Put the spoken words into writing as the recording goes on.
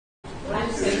I'm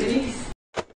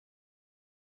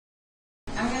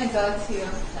going to go to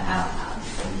the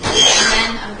outhouse. And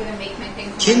then I'm going to make my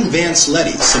thing. King Vance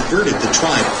Letty subverted the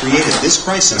tribe, created this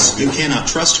crisis. You cannot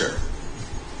trust her.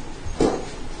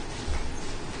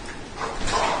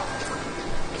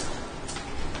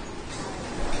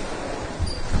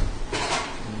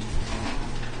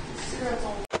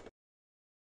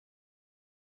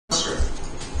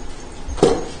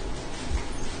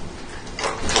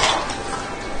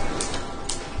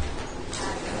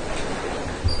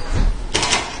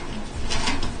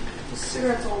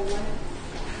 Cigarettes all wet.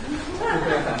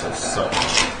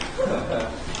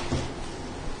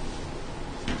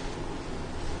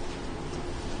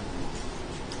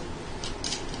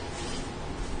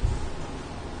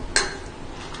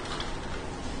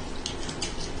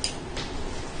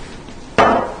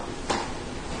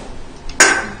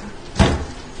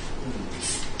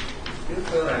 You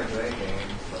feel like drinking,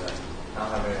 but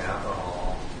not having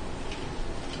alcohol.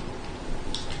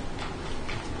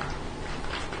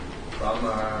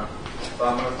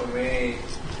 Bummer for me.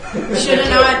 You should have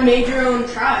not made your own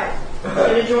tribe. You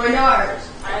should have joined ours.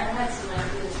 I had some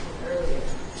ideas from earlier.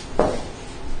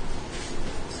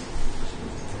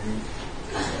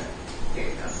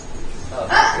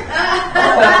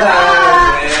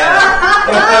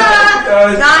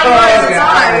 Not yours,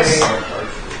 it's ours.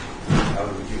 How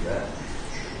would we do that?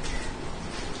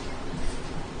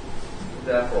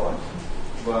 Therefore,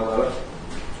 well,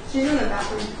 She's in the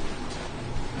bathroom.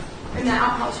 In the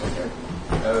outhouse with her.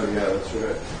 oh yeah, that's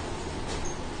right.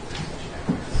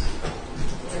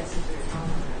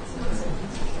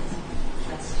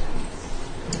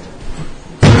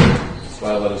 That's why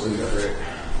I let us lose that rate.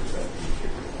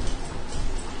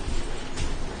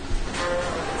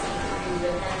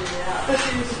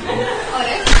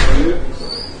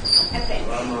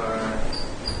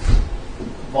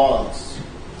 Bonds.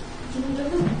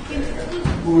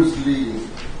 Who is leading?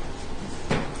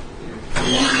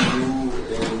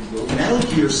 Metal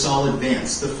Gear Solid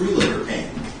Vance, the freeloader pain.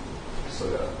 So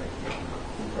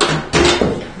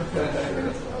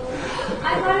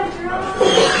I got a drum.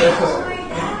 Oh my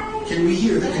god. Can we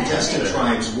hear the contestant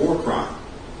tribe's war cry?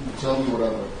 Tell me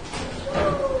whatever.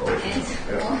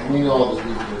 We know all this.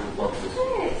 We can watch this.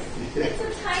 It's a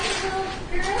tiny little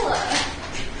gorilla.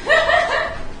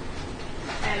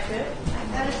 That's it. I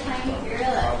got a tiny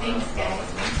gorilla. Thanks, guys.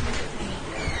 Thanks for the tiny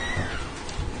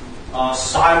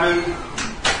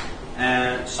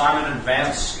Simon and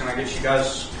Vance, can I get you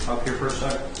guys up here for a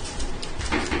sec?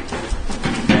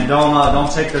 And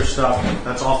don't take their stuff.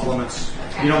 That's off limits.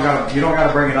 You don't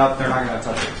gotta bring it up. They're not gonna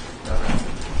touch it.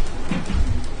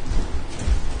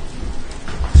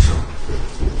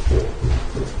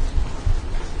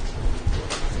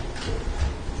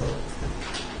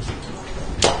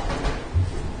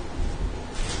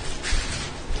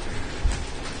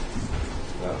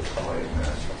 that was probably a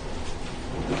mess.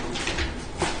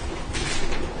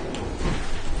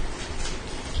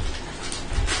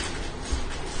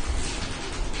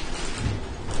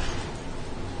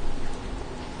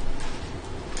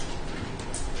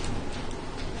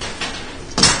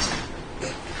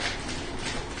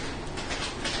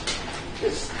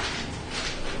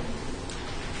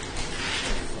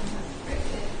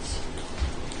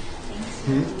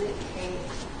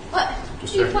 What?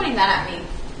 Just Are you there. pointing that at me?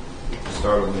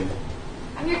 Startled me.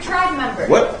 I'm your tribe member.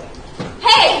 What?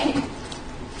 Hey!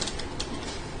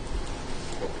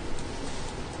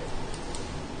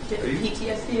 Get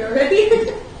PTSD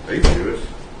already? Are you Jewish?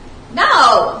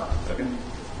 No! Okay.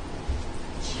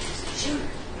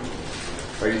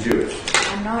 Are you Jewish?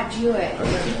 I'm not Jewish.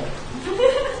 Okay.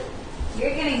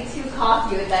 You're getting too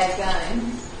cocky with that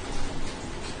gun.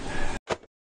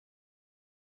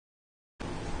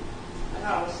 I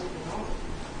thought I was sleeping on.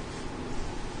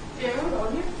 Yeah, we're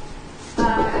on here. I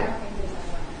don't think there's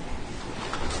anyone in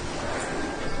there.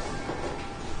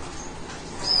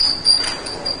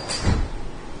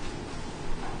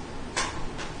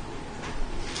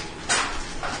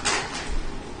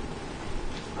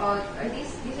 Oh, are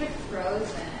these are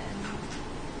frozen.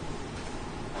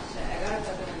 Shit, I gotta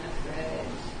put them in the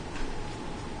fridge.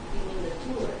 You mean the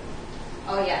cooler?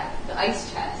 Oh yeah, the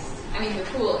ice chest. I mean the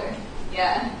cooler.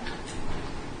 Yeah.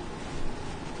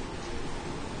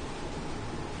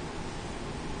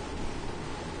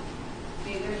 Do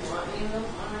you guys want any of them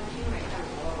on our team? I have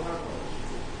a lot of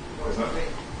What's that?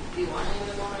 Do you want any of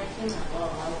them on our team? I have a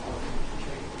lot of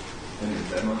Any of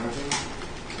them on our team?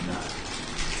 No.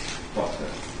 Fuck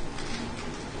that.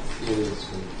 It is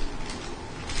sweet.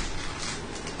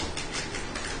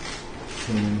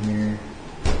 Came in here,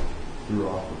 threw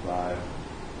off the vibe.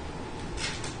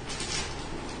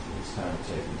 It's time to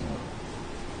take him out.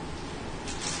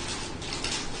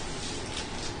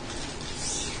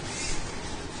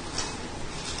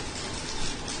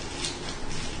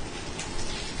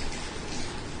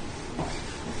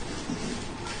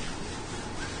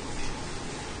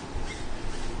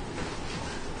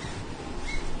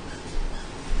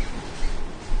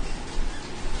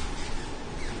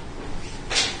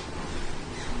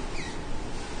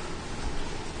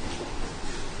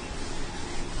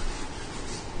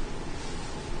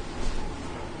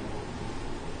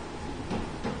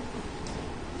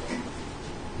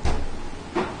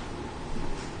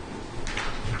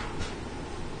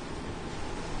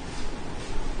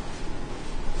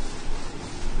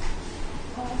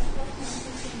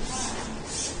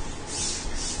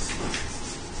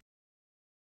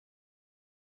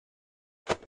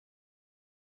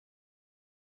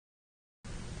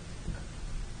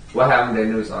 What happened they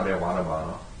lose all their water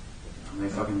bottle? They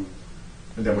fucking.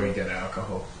 And then we get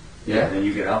alcohol. Yeah, then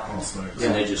you get alcohol. Smokes.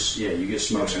 And they just, you get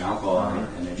smokes and alcohol in it,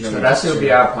 and they just. So that should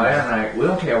be our plan. Like, we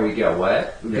don't care we get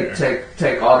wet. We could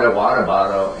take all their water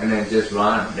bottle and then just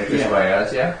run. They can spray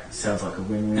us, yeah? Sounds like a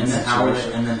win-win And then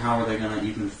situation. how are they gonna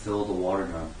even fill the water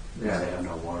gun? Because they have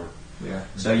no water. Yeah.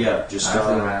 So yeah, just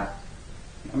After that.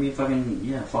 I mean,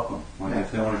 fucking fuck them. Like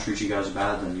if they want to treat you guys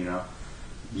bad, then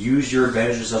use your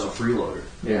advantages as a freeloader.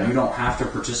 Yeah. You don't have to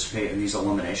participate in these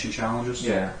elimination challenges.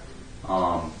 Yeah.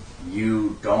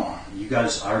 You don't. You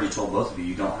guys, I already told both of you,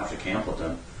 you don't have to camp with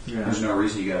them. Yeah. There's no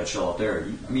reason you gotta chill up there.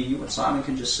 You and Simon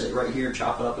can just sit right here,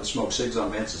 chop it up, and smoke cigs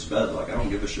on Vance's bed. Like I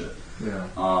don't give a shit. Yeah.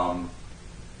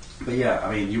 But yeah,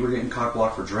 I mean, you were getting cock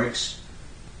blocked for drinks.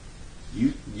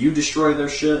 You destroy their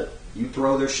shit. You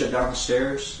throw their shit down the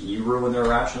stairs. You ruin their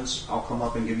rations. I'll come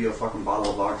up and give you a fucking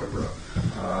bottle of vodka, bro.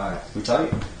 All right. We tell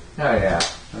you. Hell yeah.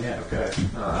 Oh yeah. Okay.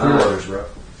 All right. Freeloaders, bro.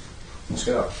 Let's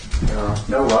go.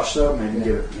 No rush though. Maybe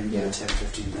give it 10,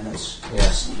 15 minutes.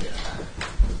 Yes.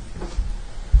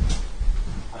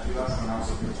 I do have someone else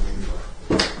looking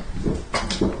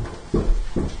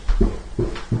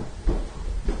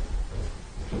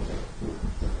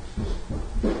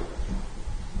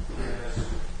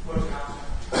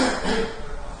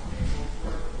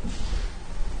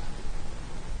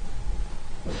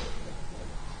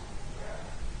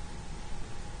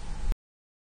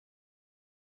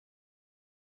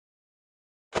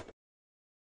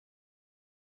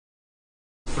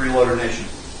Freeloader Nation.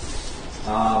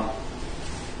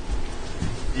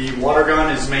 The water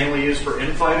gun is mainly used for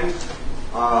infighting.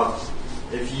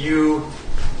 If you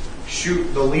shoot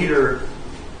the leader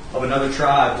of another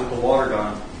tribe with the water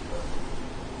gun,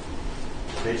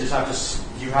 they just have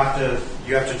to. You have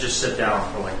to just sit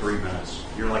down for like 3 minutes.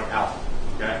 You're like out.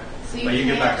 Okay. So but you can't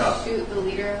get back up. shoot the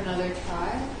leader of another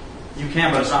tribe? You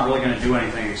can, but it's not really going to do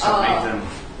anything except make them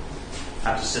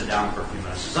have to sit down for a few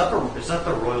minutes. Is that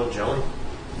the royal jelly?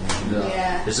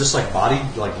 Yeah. Is this like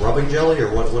rubbing jelly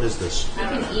or what is this? You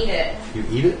can eat it. You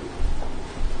eat it?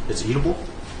 It's eatable?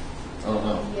 I don't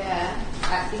know. Yeah.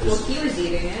 Well, he was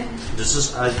eating it. Does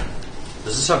this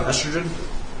have estrogen?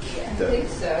 Yeah, I think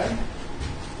so.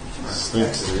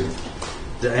 Stinks, dude.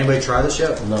 Did anybody try this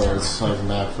yet? No, it's like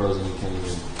mad frozen. You can't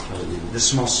even try to eat it. This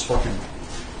smells fucking.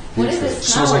 What does it It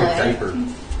smells like a like? diaper.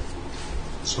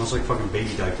 It smells like fucking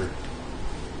baby diaper.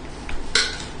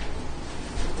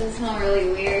 It does smell really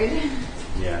weird.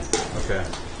 Yeah. Okay.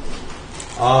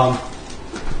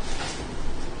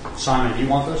 Simon, do you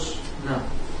want this? No.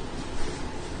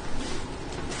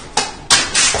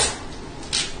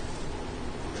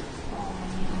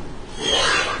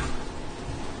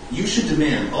 You should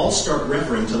demand all start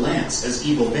referring to Lance as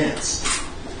Evil Vance.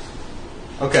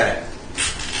 Okay.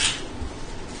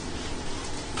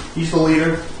 He's the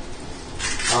leader.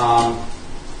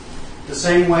 The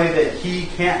same way that he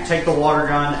can't take the water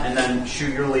gun and then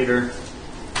shoot your leader,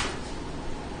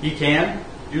 he can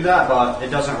do that, but it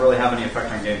doesn't really have any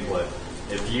effect on gameplay.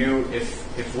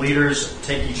 If leaders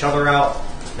take each other out,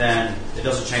 then it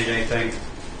doesn't change anything.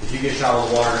 If you get shot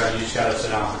with a water gun, you just gotta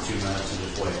sit down for 2 minutes and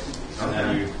just wait. And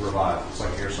then you revive. It's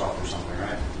like airsoft or something,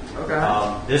 right?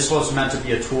 Okay. This was meant to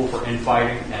be a tool for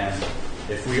infighting, and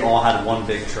if we all had one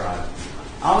big tribe.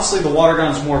 Honestly, the water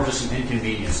gun is more of just an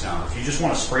inconvenience now. If you just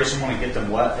want to spray someone and get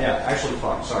them wet,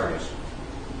 sorry guys.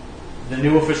 The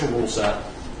new official rule set,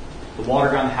 the water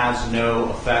gun has no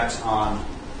effect on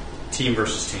team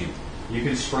versus team. You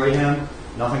can spray him,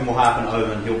 nothing will happen other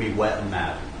than he'll be wet and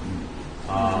mad.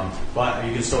 But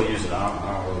you can still use it,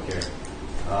 I don't really care.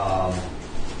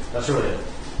 That's really it.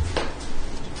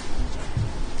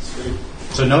 Sweet.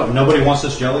 So nobody wants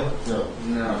this jelly? No.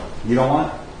 No. You don't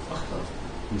want it?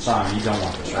 And Simon, you don't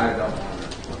want this, I right? don't want it.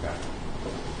 Okay.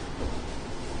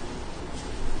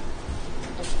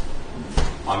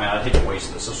 I mean, I'd hate to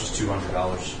waste this. This was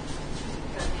 $200.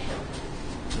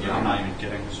 Yeah, I'm not even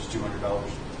kidding. This was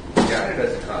 $200. Jelly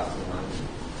doesn't cost too much.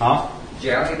 Huh?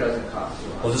 Jelly doesn't cost too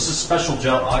much. Well, this is special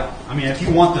gel. I mean, if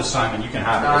you want this, Simon, you can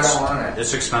have it. No, I don't want it.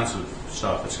 It's expensive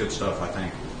stuff. It's good stuff, I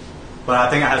think. But I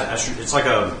think it has estrogen. It's like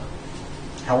a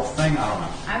health thing. I don't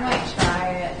know. I might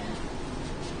try it.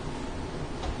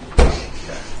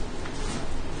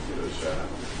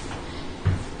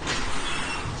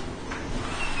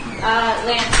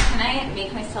 Lance, can I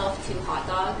make myself 2 hot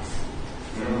dogs?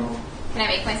 No. Can I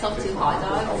make myself 2 hot I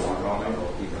dogs? want all my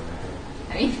little people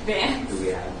there. I mean, Vance. Do we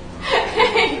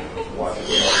have watch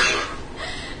it?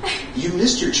 You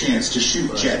missed your chance to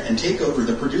shoot Jet and take over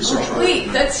the producer tribe.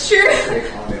 Wait, that's true.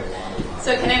 Take all their water bottles.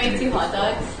 So can I make 2 hot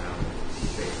dogs?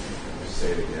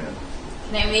 Say it again.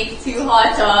 Can I make 2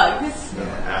 hot dogs? No,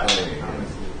 absolutely.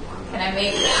 Can I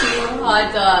make 2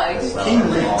 hot dogs? King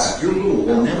Lance, your rule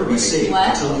will never be safe What?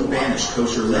 until you banish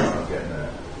kosher Letty. I'm getting that.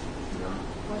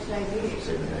 What should I do?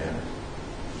 Say banana.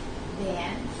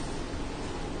 Vance.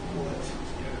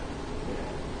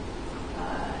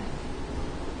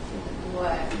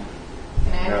 What?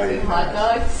 Can I No, have you 2 hot can't.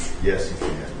 dogs? Yes, you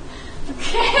can.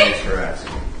 Okay. Thanks for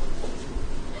asking.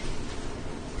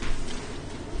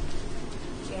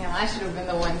 Damn, I should have been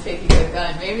the one taking the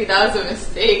gun. Maybe that was a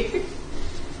mistake.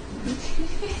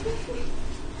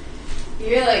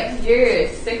 You're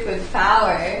sick with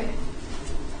power.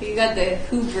 You got the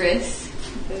hubris.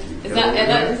 Is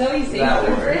that what you say? That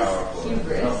Hubris? works.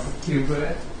 Hubris.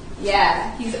 Cuba.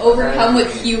 Yeah, he's overcome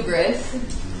with hubris.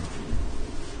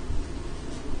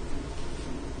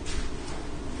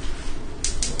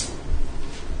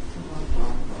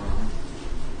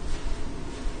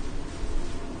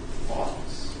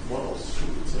 What else should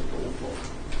we take over?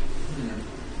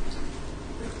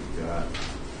 If we got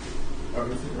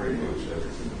everything, pretty much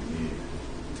everything we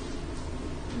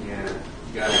need. Yeah.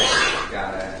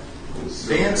 Got it.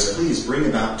 Vance, please bring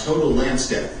about total Lance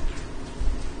death.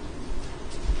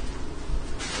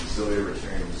 Auxiliary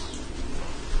returns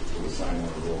to assign our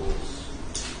roles.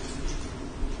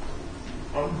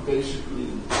 I'm basically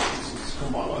this is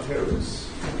Kamala Harris.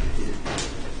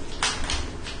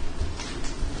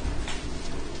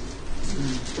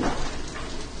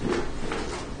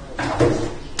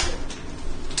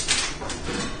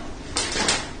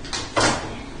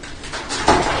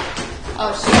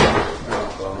 Oh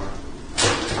shit.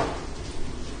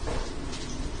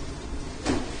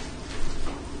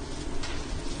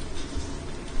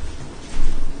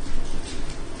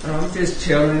 I'm just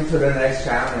chilling for the next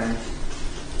challenge.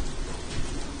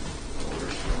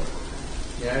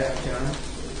 Yeah, chilling.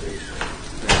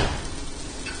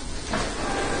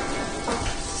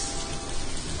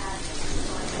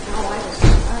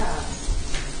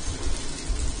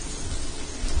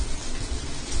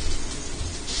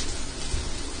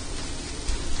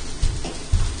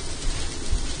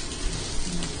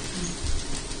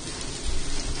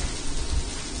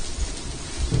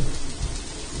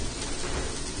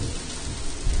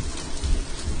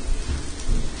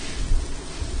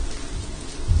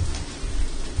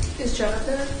 Is John up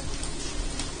there?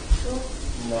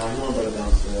 No, I'm going to go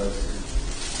downstairs.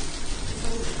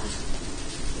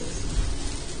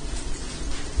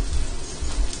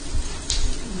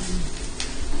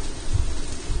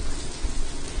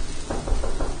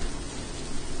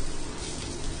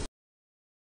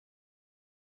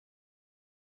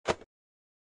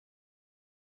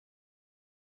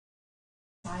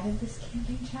 Side of this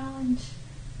camping challenge,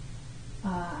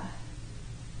 but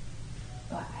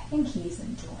I think he's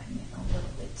enjoying it a little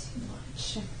bit too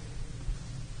much.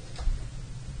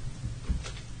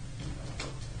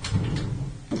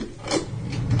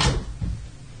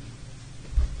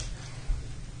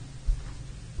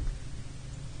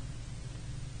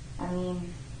 I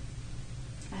mean,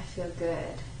 I feel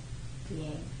good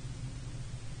being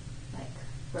like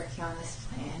working on this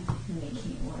plan and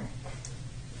making it work.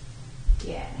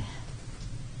 Yeah.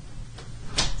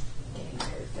 Getting my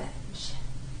revenge.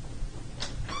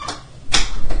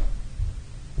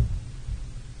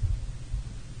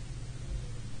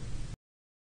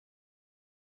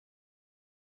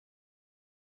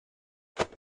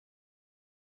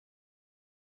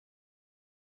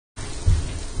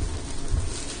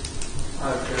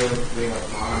 I feel being a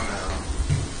farm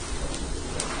now.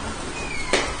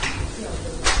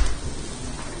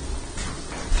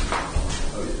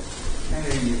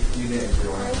 Hey, you didn't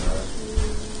join us.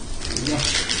 Yeah.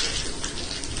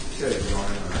 Should have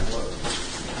joined us.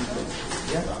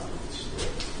 Yeah.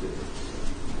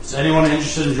 Is anyone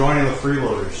interested in joining the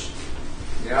freeloaders?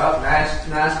 Yep,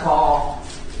 nice call.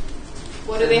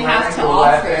 What do they have to Cool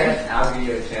offer? weapon. I'll give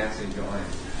you a chance to join.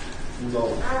 No.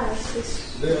 It's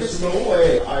just, There's no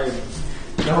way I'm.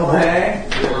 No way?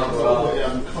 There's no way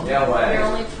I'm coming. Yeah, your way.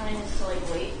 only plan is to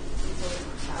like wait until it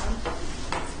works out.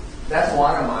 That's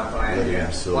one of my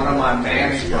plans. One of my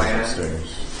main plans.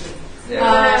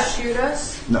 Yeah. Shoot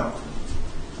us? No.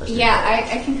 Yeah,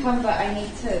 I can come, but I need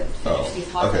to finish Oh, these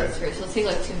hot dogs okay. first. It'll take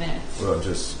like 2 minutes. Well,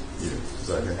 just you. Is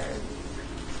that okay?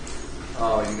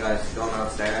 Oh, you guys going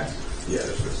upstairs? Yeah,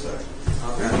 just for a sec.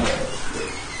 Okay.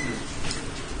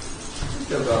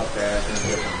 Still go upstairs in a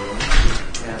different room.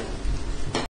 Yeah.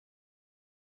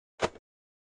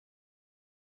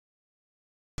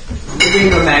 Maybe in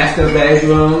the master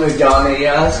bedroom with Johnny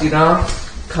else, you know?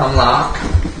 Come lock.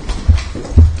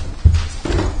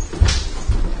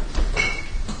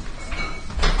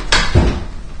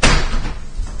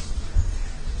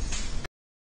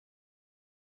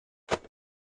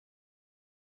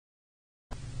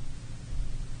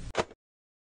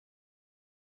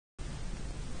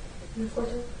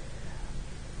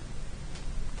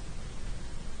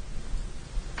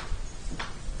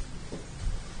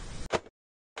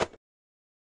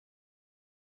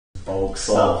 Bulk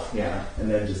stuff. Yeah. And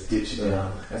then just ditch it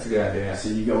down. That's a good idea. So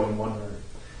you go in one room.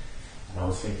 And I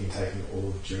was thinking taking all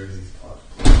of Josie's parts.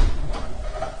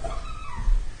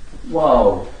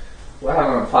 Whoa. We're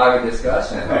having a private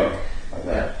discussion. Hey, like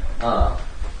that.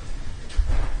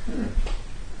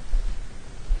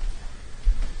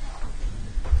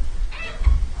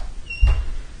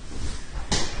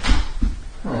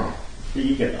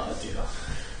 You get the idea.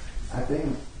 I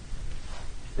think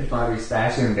it might be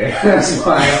stashing there. That's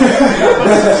why.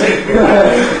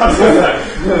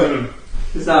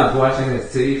 He's not brushing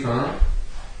his teeth, huh?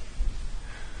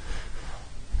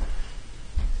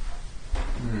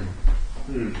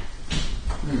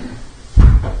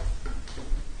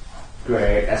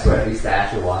 Great, that's where he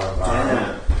stashed the water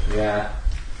bottle. Yeah.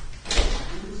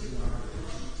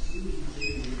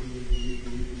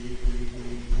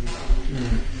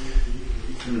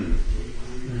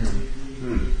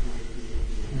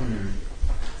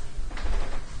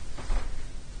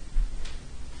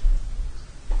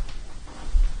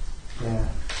 Yeah.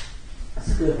 That's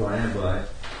a good plan, but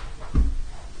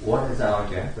what is our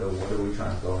objective? What are we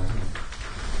trying to go in here?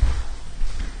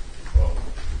 Well,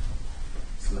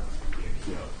 it's not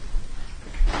here.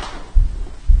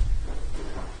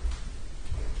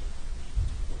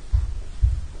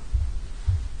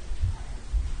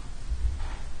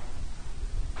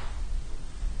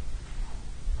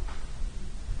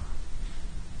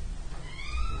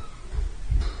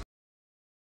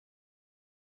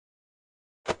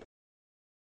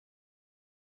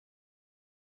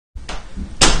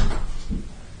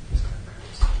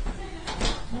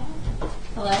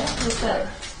 Hello? What's up?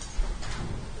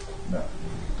 No.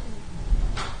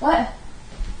 What?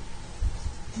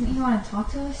 Didn't you want to talk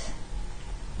to us?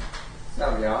 What's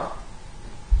up, y'all?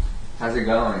 How's it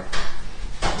going?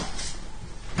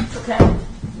 It's okay.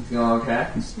 It's going okay?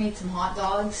 Just made some hot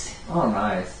dogs. Oh,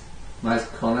 nice. Nice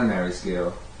culinary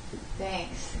skill.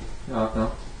 Thanks. You're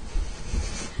welcome.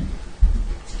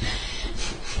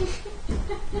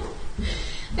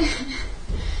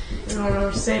 I don't know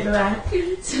what to say to that.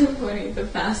 It's so funny, the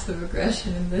passive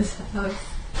aggression in this house.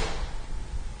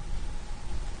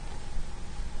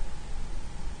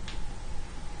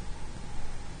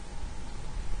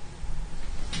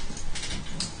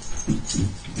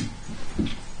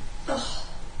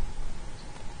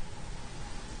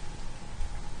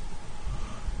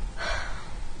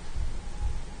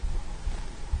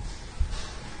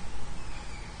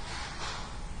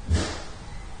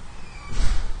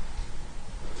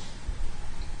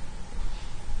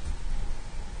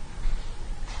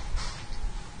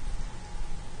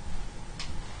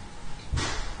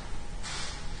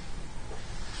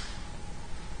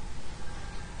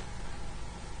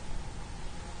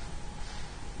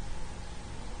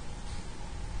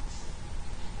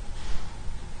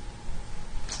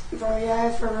 Bro, yeah,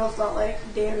 I for real thought like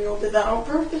Damiel did that on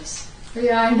purpose.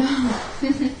 Yeah, I know.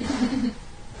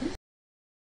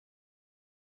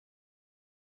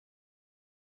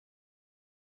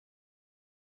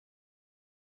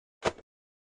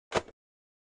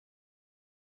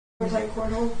 We're playing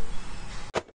cornhole.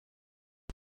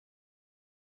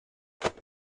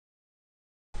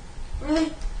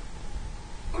 Really?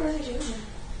 What are they doing?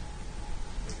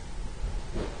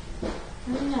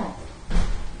 I don't know.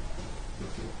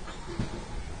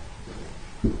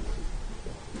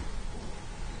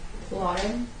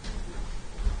 Plotting.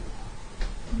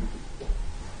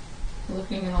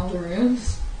 Looking in all the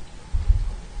rooms.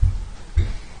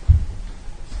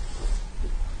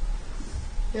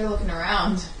 They're looking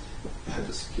around. I had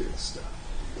to secure the stuff.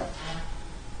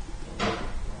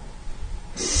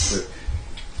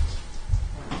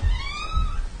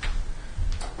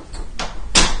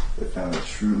 They found it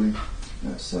truly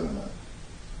at 7-Up.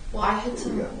 Well, I hit We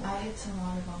some. got one. I hit some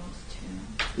water bottles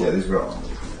too. Yeah, these were all on the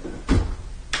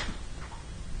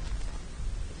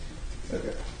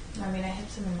Okay. I mean, I hit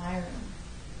some in my room.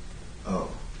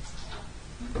 Oh.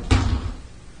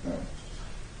 Alright.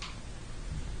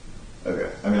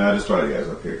 Okay. I mean, I just brought you guys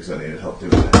up here because I needed help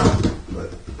doing that.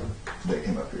 But they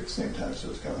came up here at the same time, so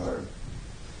it was kind of hard.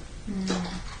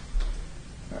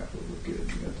 Alright, we'll look good.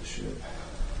 You got the shit.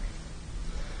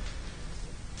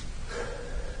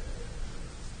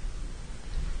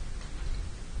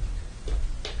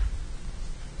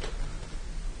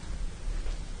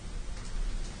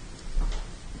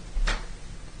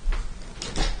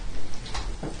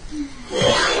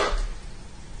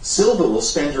 Silva will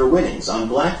spend her winnings on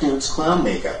Black Dude's clown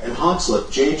makeup and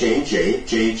Hogslip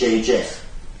JJJJJJ.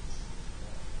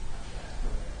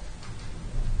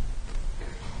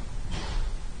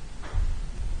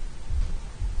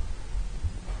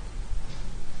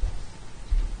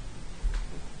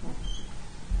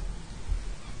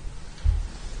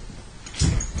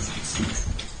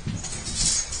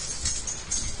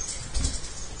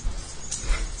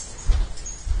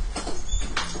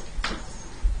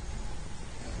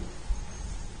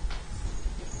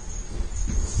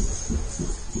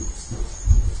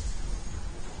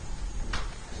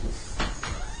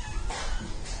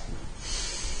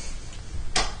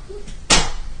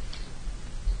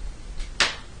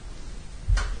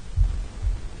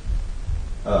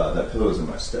 That pillow's in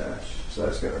my stash, so I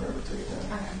just gotta remember to take it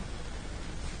down. Okay.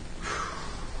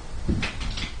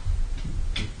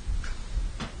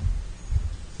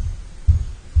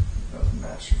 That was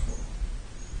masterful.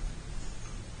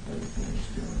 Everything is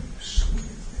going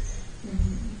smoothly.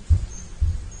 Mm-hmm.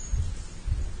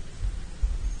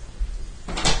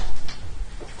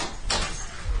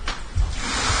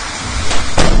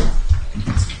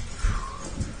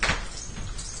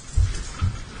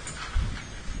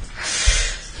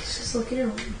 Just look at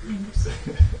her.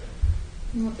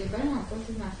 Well, they better not go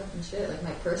through my fucking shit, like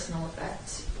my personal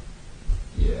effects.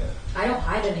 Yeah. I don't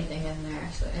hide anything in there,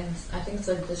 so, and I think it's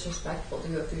like disrespectful to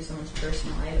go through someone's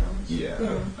personal items. Yeah,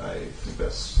 Yeah. I think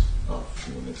that's off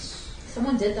limits.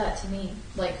 Someone did that to me.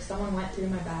 Like, someone went through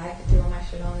my bag, threw all my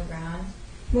shit on the ground.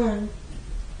 When?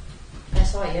 I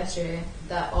saw it yesterday,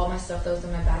 that all my stuff that was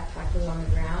in my backpack was on the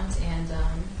ground, and,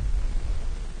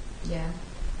 yeah.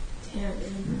 Damn,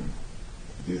 dude.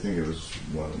 Do you think it was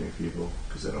one of the new people?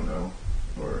 Because I don't know.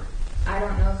 Or I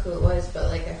don't know who it was, but,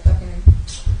 like,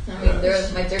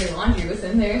 my dirty laundry was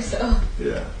in there, so.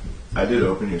 yeah, I did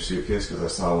open your suitcase because I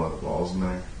saw one of the balls in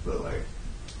there. But like,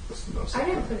 what's the most? I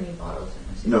didn't put any bottles in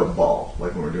my suitcase. No ball.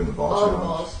 Like when we're doing the ball All the challenge.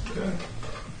 balls.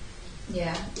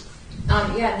 Yeah.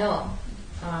 Yeah. No.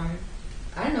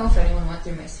 I don't know if anyone went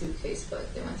through my suitcase,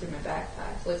 but they went through my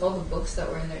backpack. Like, all the books that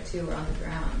were in there, too, were on the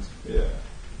ground. Yeah.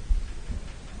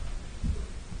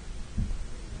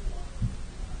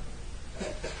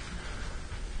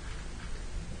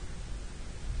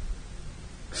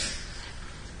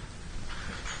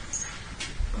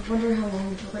 I wonder how long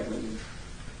until they leave.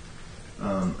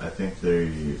 I think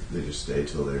they just stay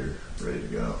till they're ready to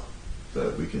go.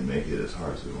 But we can make it as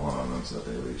hard as we want on them so that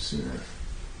they leave sooner.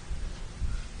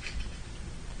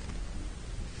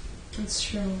 That's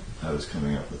true. I was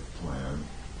coming up with a plan.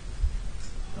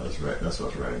 That's what I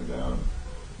was writing down.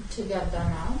 To get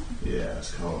them out? Yeah,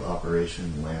 it's called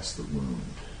Operation Lance the Wound.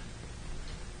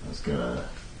 I was gonna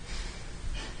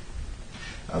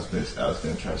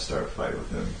try to start a fight with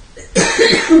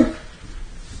him.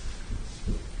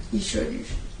 You should.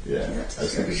 Yeah, Yeah, I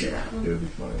was thinking shit out of him. it would be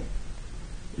funny.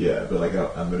 Yeah, but like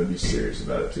I'm gonna be serious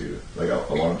about it too. Like I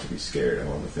want him to be scared. I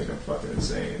want him to think I'm fucking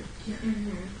insane.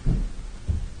 Mm-hmm.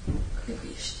 I think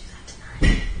we should do that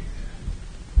tonight.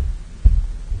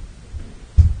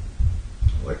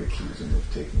 Like accuse him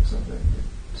of taking something.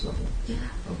 Yeah.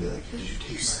 I'll be like, did you take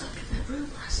You my... slept in that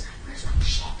room last night. Where's my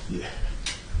shit? Yeah.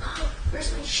 Oh,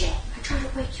 where's my shit? I tried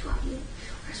to wake you up.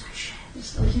 Where's my shit?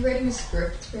 Are you writing a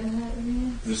script for that,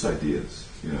 man? Just ideas,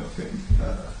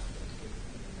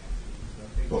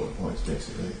 bullet points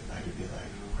basically. I could be like,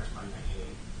 where's my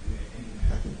money?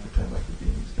 I can pretend like the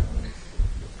beam's going.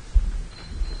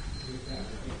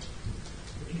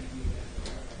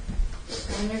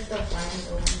 I wonder if they'll find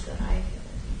the ones that I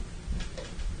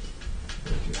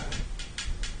Where'd you hide?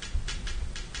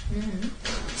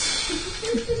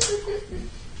 hid.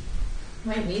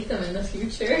 Might meet them in the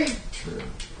future. True.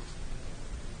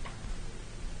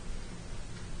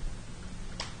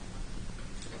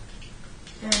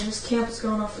 And this camp is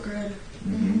going off the grid.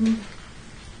 Mm-hmm.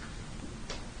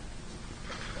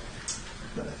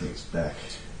 But I think it's back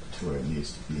to where it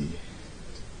needs to be.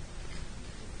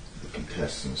 The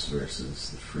contestants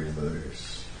versus the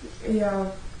freeloaders.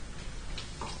 Yeah.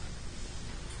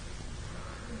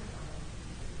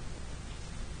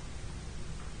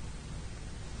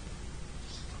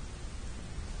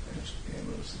 How much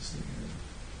ammo is this thing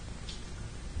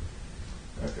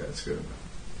in? Okay, that's good enough.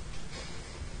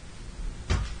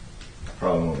 I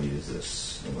probably won't use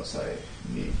this unless I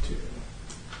need to.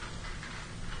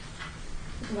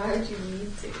 Why would you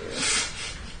need to?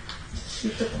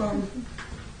 Keep the plum.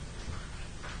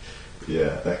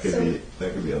 Yeah, that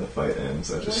could be on the fight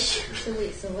ends. I just So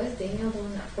was Damiel the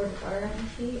one that poured water on your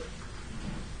feet?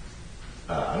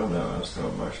 I don't know. I was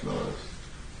throwing marshmallows.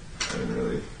 I didn't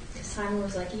really. Because Simon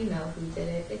was like, you know who did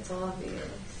it. It's obvious.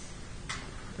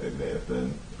 It may have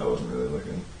been. I wasn't really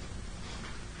looking.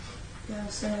 Yeah,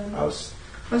 same. I was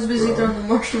busy throwing the I was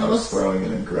marshmallows. throwing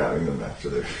it and grabbing them after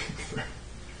they're being thrown.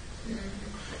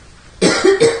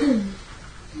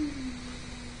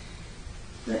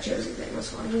 That Josie thing was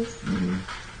funny. Mm-hmm.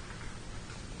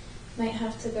 Might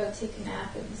have to go take a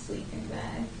nap in the sleeping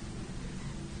bag.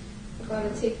 I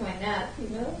gotta take my nap, you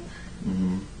know?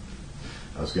 Mm-hmm.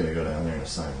 I was gonna go down there and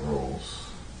assign roles.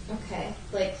 Okay.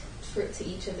 Like, to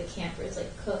each of the campers,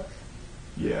 like cook.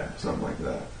 Yeah, something like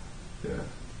that. Yeah.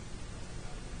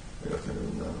 I gotta think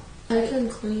of them now. I can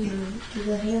clean and do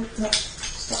the hand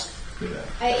stuff. Yeah.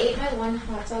 I ate my one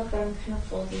hot dog, but I'm kind of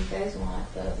full. Do you guys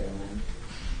want the other one?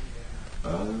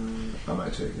 I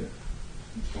might take it.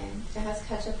 Okay. It has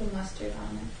ketchup and mustard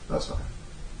on it. That's fine.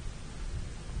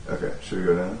 Okay, should we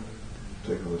go down?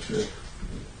 Take a little shit.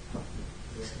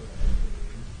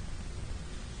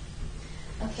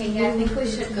 Okay, yeah, I think we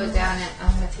should go down and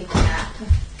I'm gonna take a nap.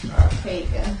 Alright, There you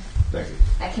go. thank you.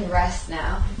 I can rest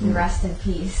now. I can rest in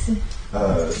peace.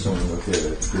 Someone okay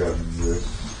to grab this?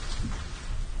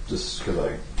 Just because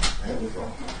I have it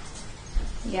all.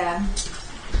 Yeah.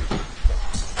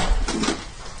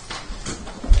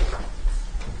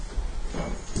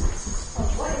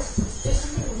 What is, there's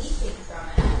something leaking from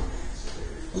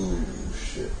it. Ooh,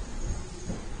 shit.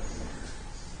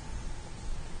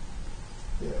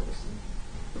 Yeah, what's the...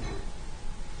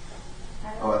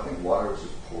 Oh, I think water was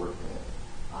just poured in it.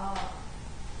 Oh.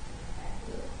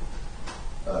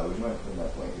 Yeah. Would you mind putting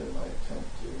that blanket in my tent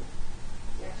too?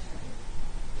 Yeah,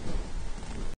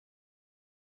 sure.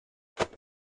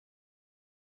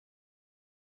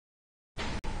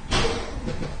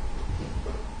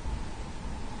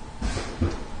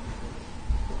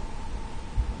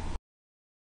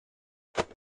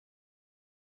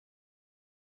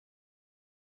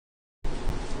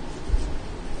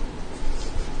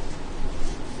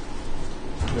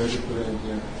 Where did you put it in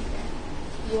here?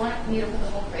 You want me to put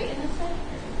the whole crate in this thing?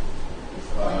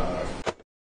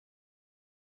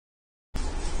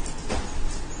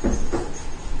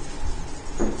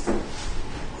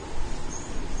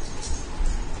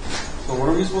 So what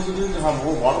are we supposed to do? To have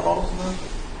more water bottles in there?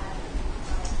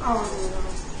 I don't really know.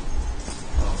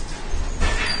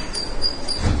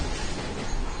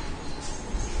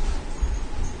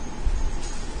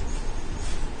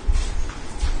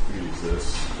 We can use this.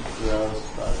 Yeah, that's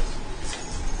bad.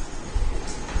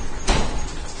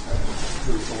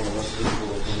 There's someone else visible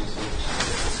like this.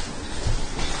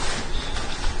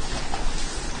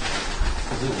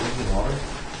 Is it leaking water?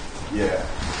 Yeah, I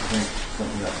think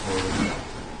something got poured in there.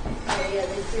 Oh yeah,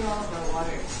 they threw all of our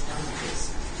water down the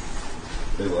basement.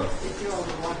 They left. They threw all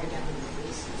the water down in the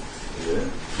basement. Yeah,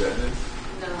 that did.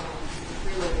 No,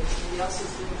 reloaded. We also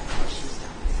threw my questions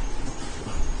down there.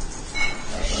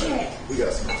 Shit. We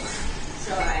got some.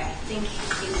 So I think it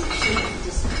shouldn't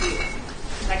disappear.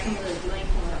 Because I can't really do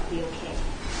anything without be okay.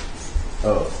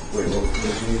 Oh, wait, what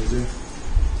did you need to do?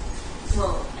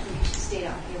 Well, I think you should stay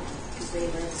down here because they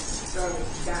were starting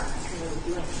down. I couldn't really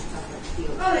do anything without that be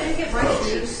okay. Oh, they didn't get my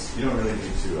juice. You don't really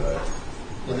need to,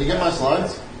 Did they get my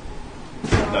slides?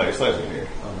 no, your slides are here.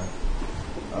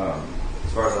 Okay.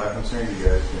 As far as I'm concerned, you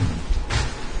guys can,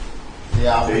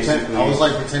 Yeah, Basically- I was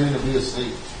like pretending to be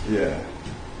asleep. yeah,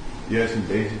 you guys can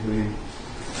basically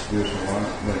do what you want.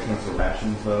 When it comes to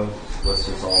rations, though, let's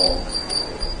just all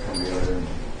come together and,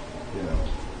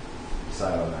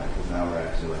 decide on that, because now we're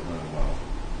actually like running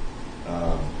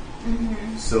well.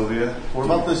 Sylvia, What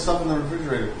about this stuff in the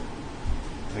refrigerator?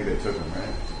 I think they took them,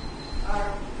 right?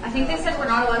 I think they said we're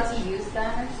not allowed to use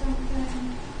that or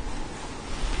something.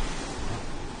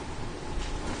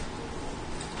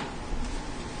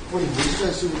 Wait, what did you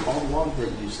guys do with all the water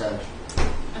that you stashed?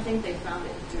 I think they found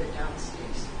it and threw it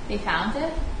downstairs. They found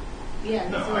it? Yeah,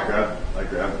 No, they threw I all-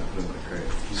 grabbed it and put it in my crate.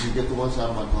 Did you get the ones out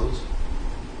of my clothes?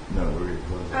 No, where are you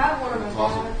close? I have one of them.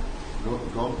 Closet. Dad. Go in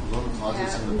the closet, Yeah.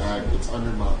 it's in the bag. It's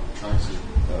under my tracksuit.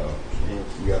 Oh,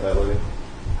 you got that, Letty?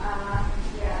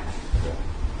 Yeah.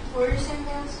 What were you saying,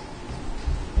 guys?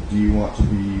 Do you want to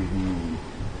be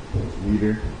the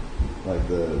leader, like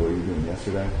what you were doing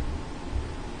yesterday?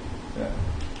 Yeah.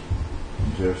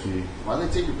 Josie. Why they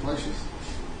take your plushies?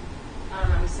 I don't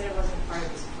know. He said it wasn't part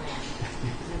of his plan.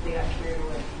 That they got carried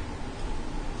away.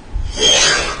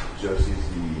 Josie's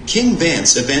the... King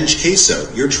Vance, avenge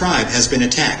Queso. Your tribe has been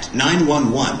attacked.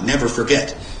 911. Never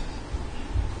forget.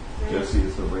 Josie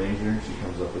is the ranger. She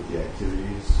comes up with the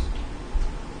activities.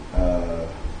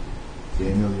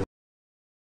 Damiel.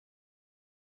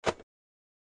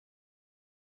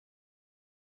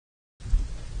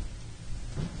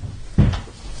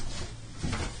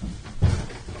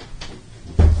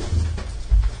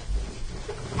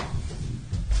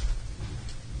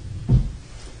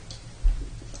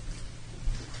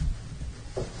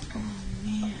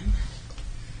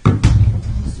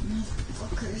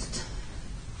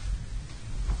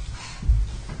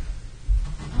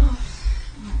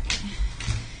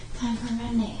 Time for my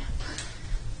nap.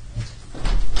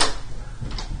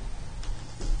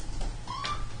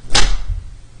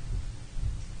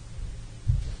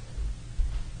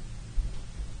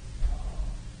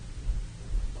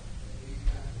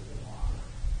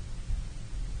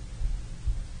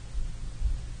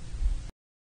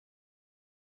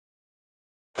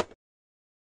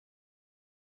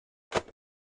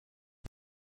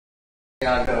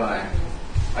 Y'all doing?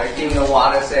 Are you keeping the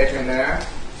water safe in there?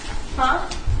 Huh?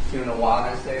 Keeping the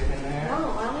water safe in there? No,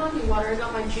 I don't have any water. I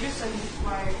got my juice and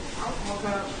my alcohol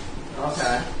cup.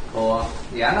 Okay, cool.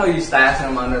 Yeah, I know you stashed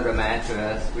them under the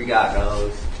mattress. We got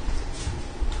those.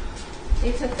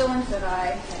 They took the ones that I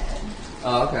had.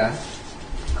 Oh, okay.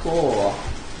 Cool.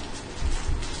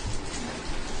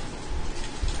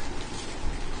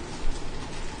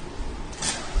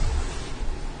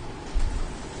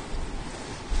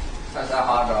 How's that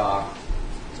hot dog?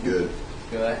 It's good.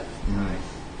 Good? Nice.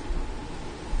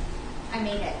 I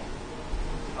made it.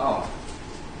 Oh.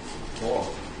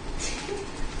 Cool.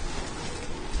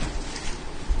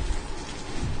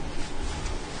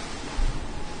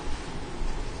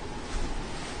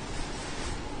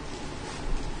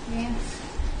 Vance,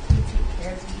 you take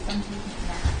care of these. I'm taking a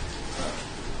nap.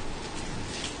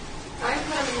 I'm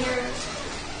coming here.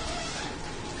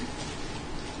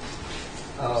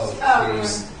 Oh, Oh,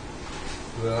 jeez.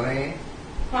 Really?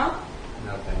 Huh?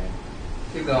 Nothing.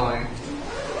 Keep going.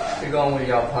 Keep going with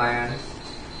your plans.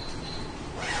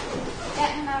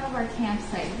 Getting out of our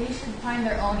campsite. They should find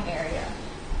their own area.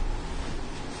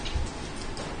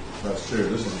 That's true.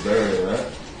 This is barrier, right?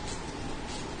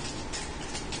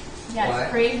 Yeah, What?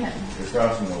 sprayed him. You're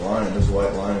crossing the line. This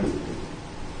white line.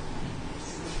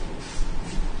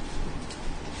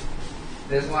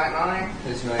 This white line?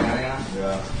 This your area?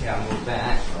 Yeah. Yeah, move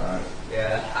back. Alright.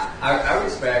 Yeah, I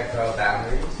respect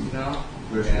boundaries, you know?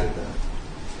 Appreciate Yeah. that.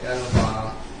 Yeah, no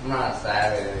problem. I'm not a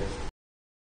savage.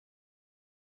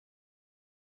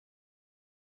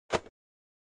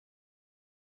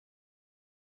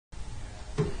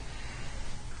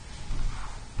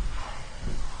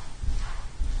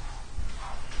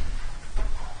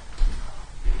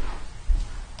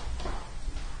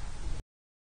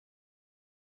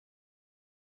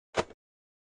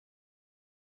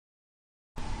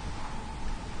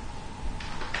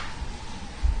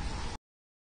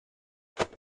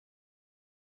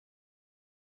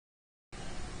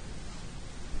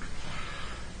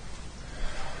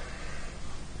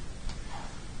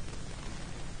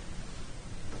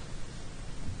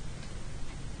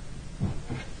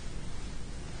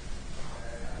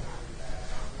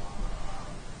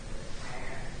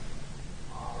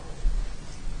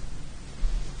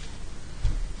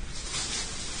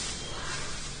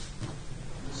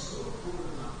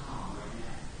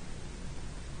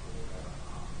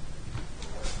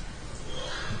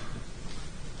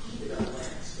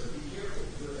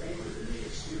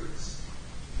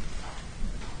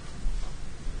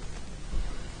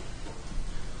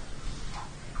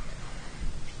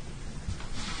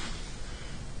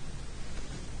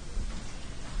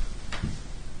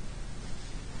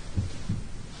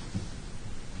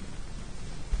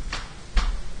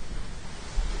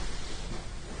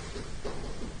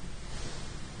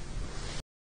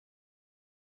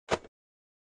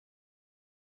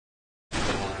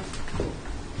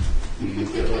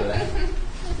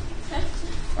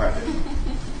 Alright.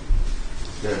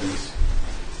 There it is.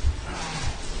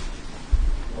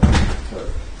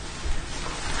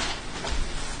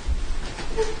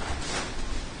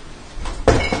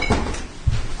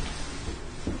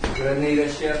 Good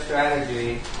leadership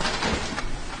strategy.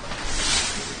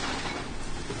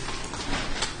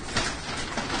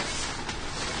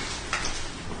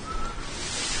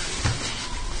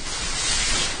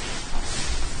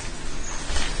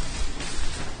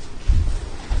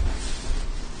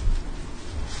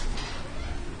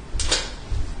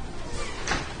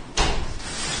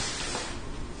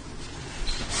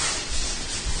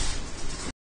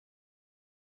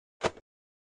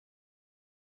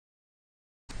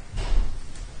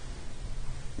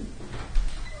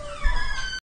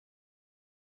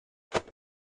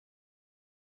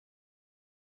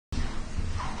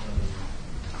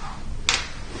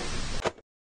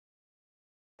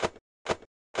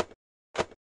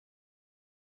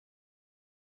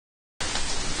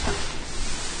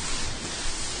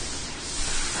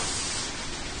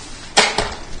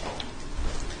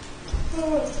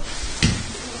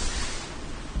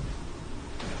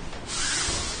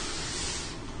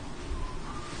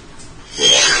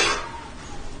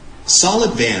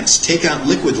 Solid Vance, take out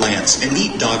Liquid Lance, and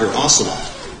eat Dogger Ocelot.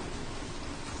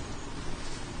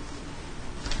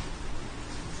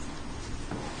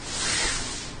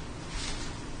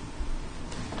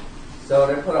 So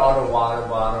they put all the water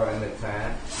bottle in the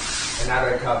tent, and now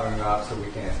they're covering up so we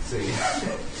can't see.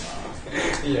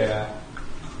 Yeah.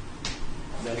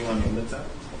 Is anyone in the tent?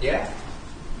 Yeah.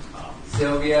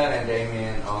 Sylvia and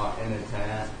Damien are in the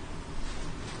tent.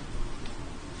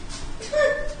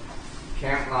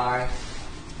 Camp life.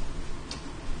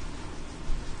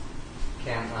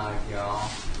 Camp life, y'all.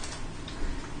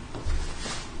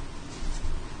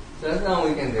 So there's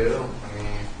nothing we can do. I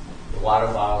mean, the water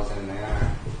bottle's in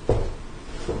there.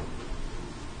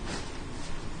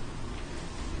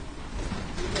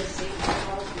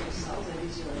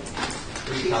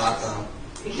 toss them.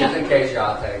 Just in case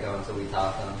y'all take them, so we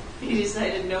toss them. You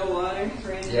decided no water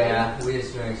for anybody? Yeah, we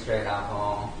just drink straight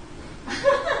alcohol.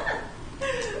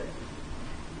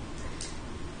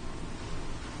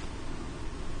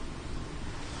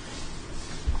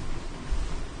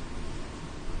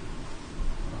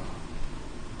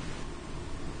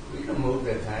 We can move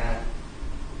the tent.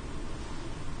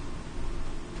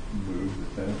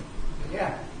 Move the tent.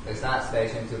 Yeah, it's not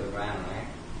stationed to the ground, right?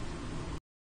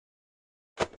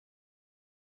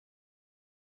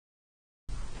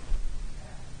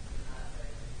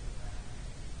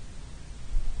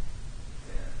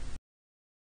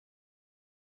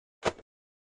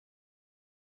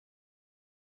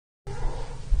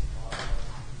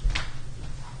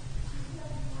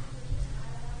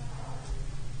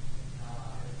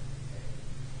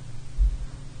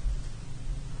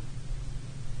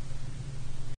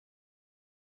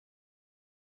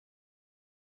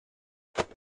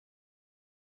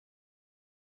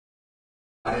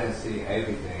 I didn't see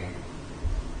everything.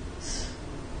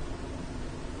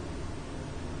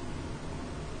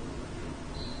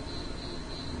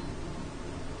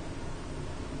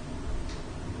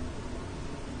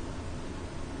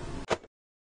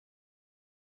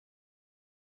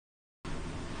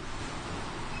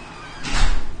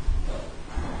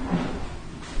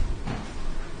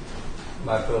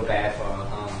 Might feel bad for her,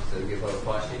 huh? So give her a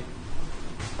plushie.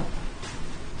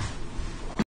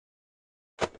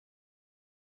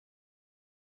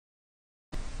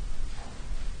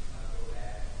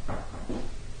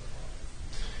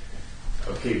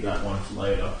 I'll keep that one for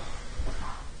later.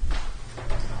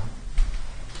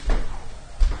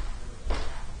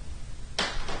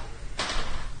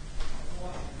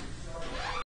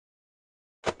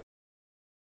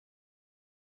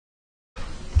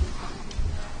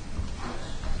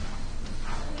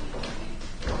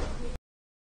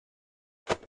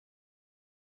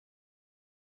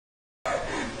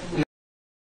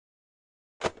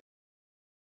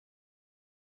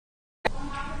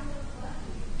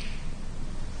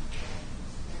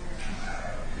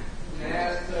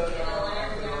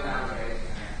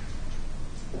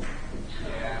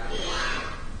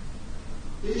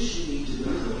 Fish you need to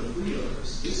know the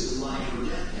freeloaders. This is life or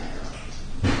death backup.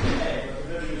 Hey, but the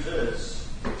good news is,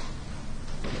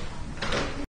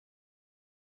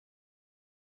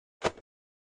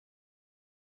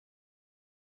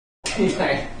 He's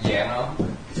like, yeah, no.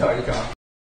 Sorry, John.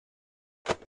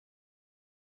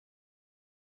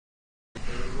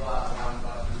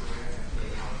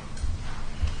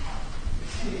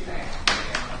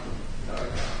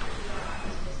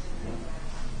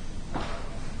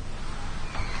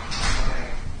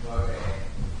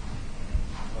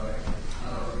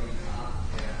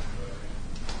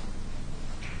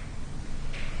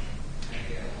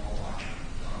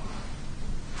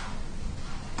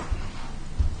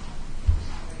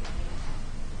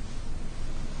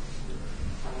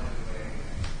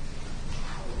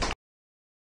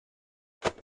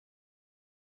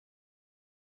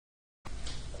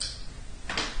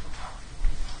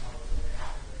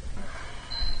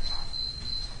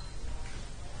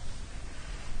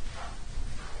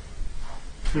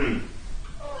 You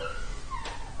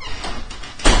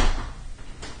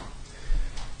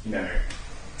know,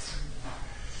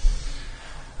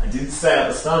 I did say at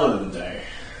the start of the day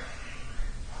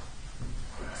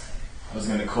I was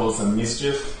going to cause some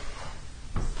mischief,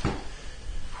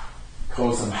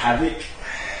 cause some havoc,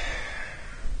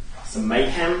 some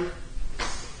mayhem.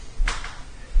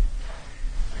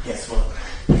 Guess what?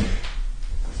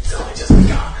 It's only just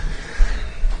begun.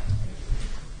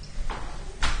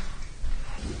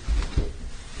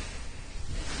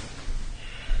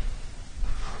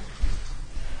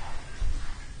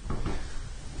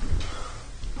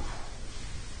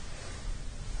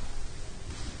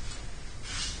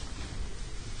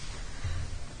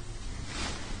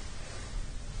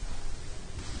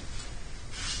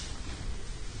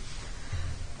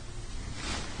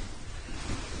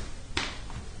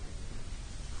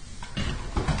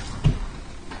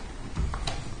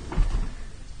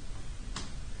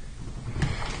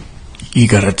 You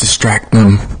gotta distract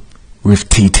them with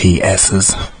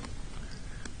TTSs.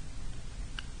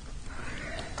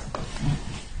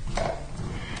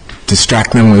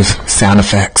 Distract them with sound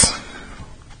effects.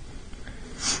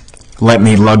 Let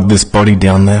me lug this body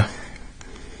down there.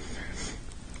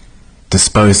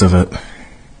 Dispose of it.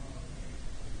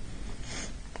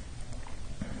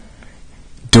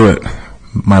 Do it,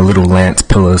 my little Lance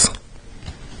pillars.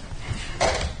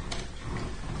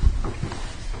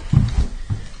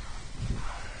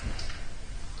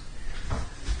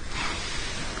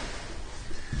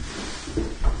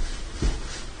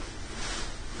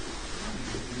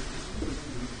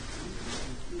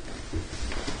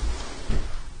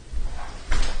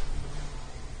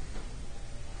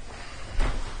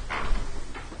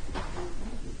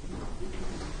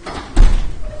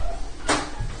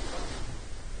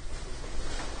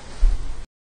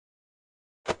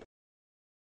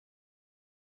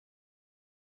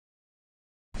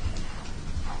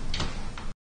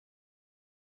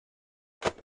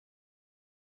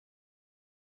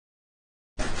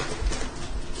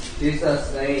 She's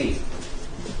asleep.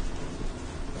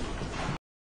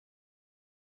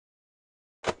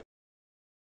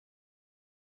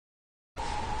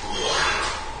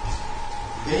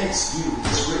 Vance, you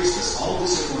disgraced us, all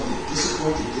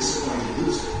disappointed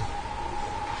loser.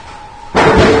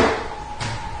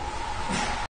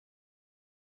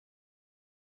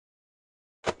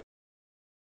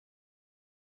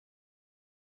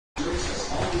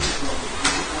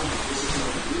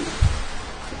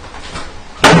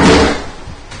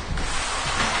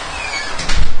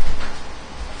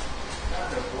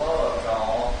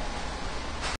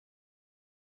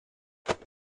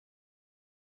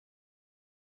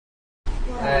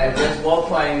 Just we're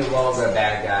playing the role of a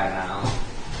bad guy now.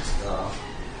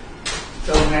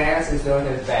 So Lance is doing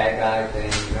his bad guy thing,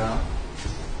 you know?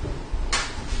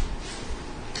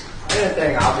 I didn't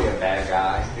think I'll be a bad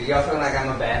guy. Do y'all feel like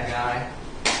I'm a bad guy?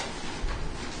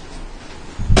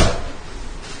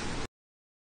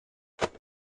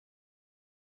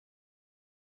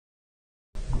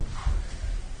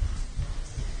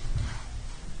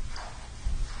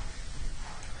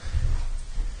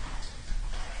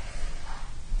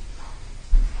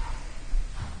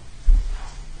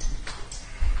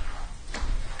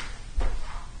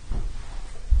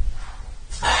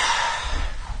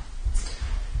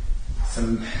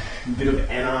 Some bit of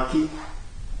anarchy.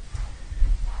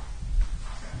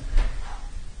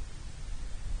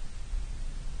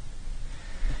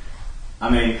 I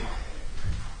mean,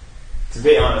 to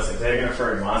be honest, if they're going to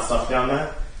throw my stuff down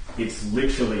there, it's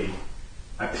literally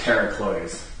a pair of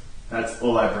clothes. That's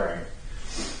all I bring.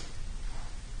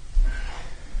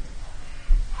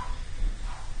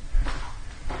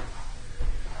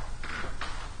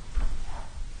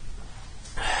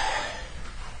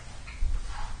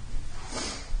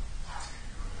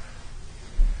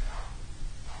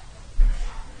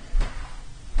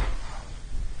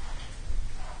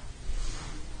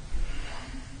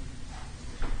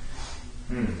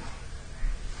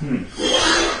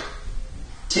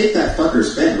 Take that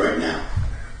fucker's bed right now.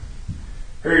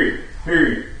 Hey!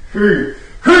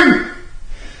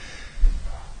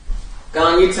 Go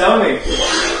on, you tell me.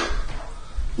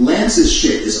 Lance's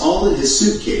shit is all in his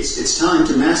suitcase. It's time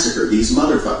to massacre these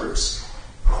motherfuckers.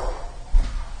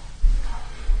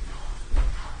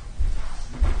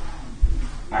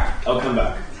 Alright, I'll come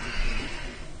back.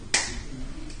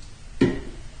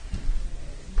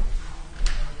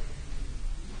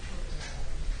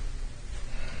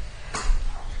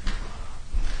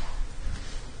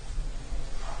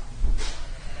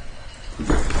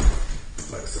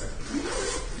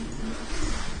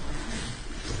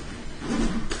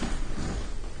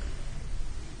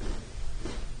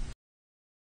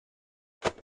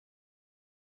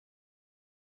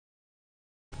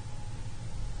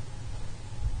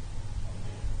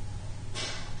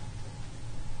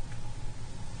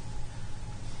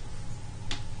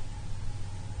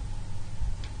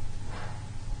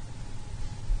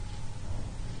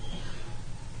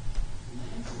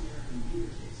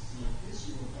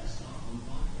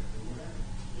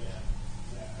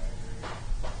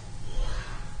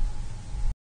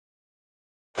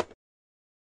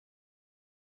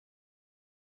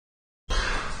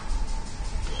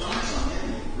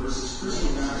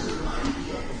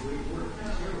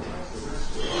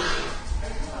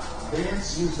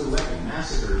 Vance used the weapon,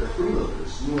 massacred the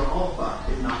freeloaders. You are all fucked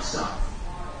if not stopped.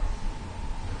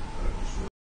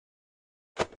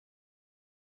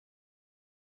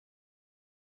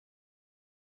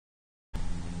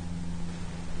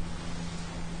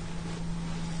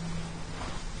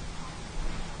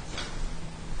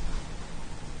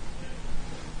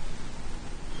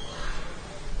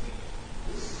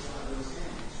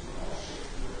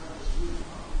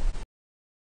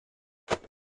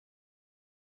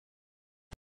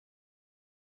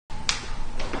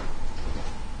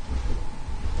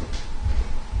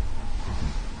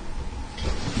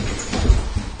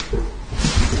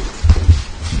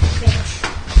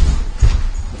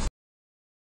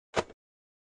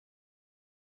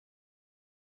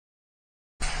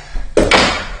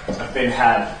 I've been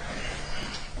had.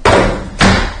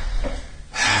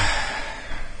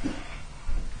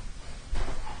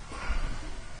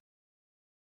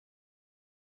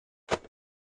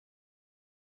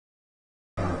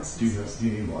 Do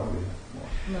you need more?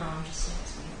 No, I'm just saying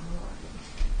it's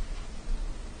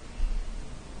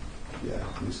more.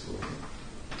 Yeah, useful.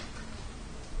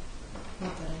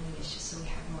 Not that I mean, it's just so we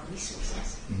have more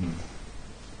resources. Mm-hmm.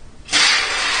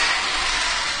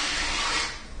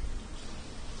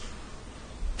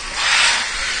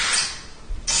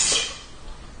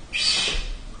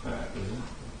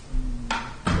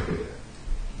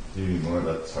 Do you need more?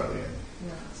 That's hardly any.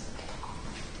 No, it's okay.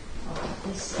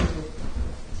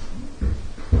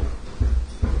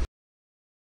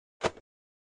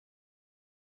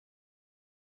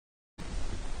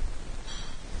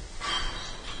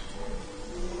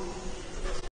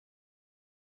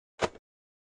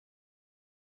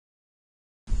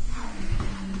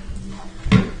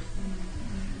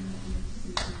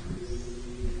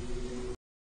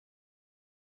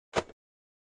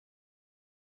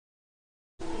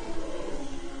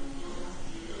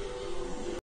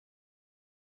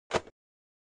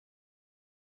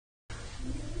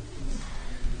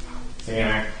 So, you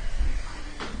know,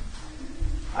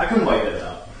 I can wait it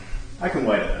up. I can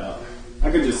wait it up. I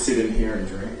could just sit in here and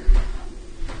drink.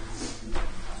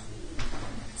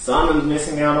 Simon's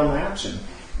missing out on the action,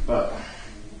 but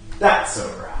that's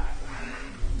alright.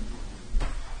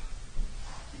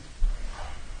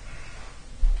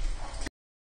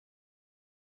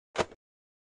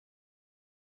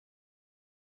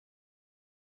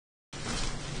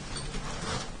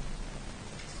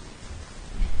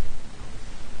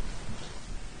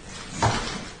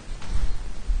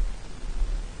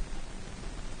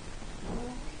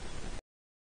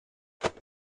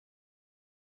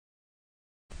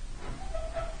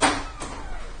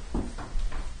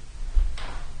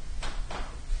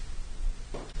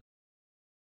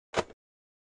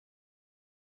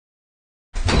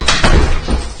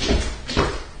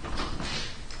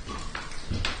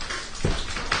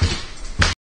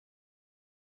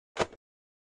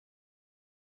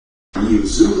 You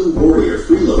Zulu warrior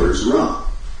freeloaders rock.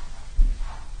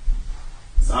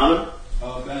 Simon?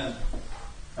 Oh, Ben.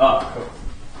 Oh,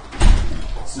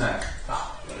 cool. Snack.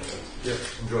 Oh, Yep,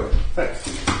 enjoy. thanks.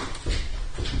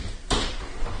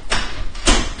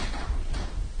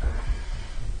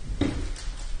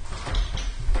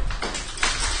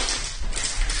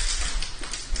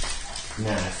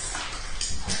 Nice.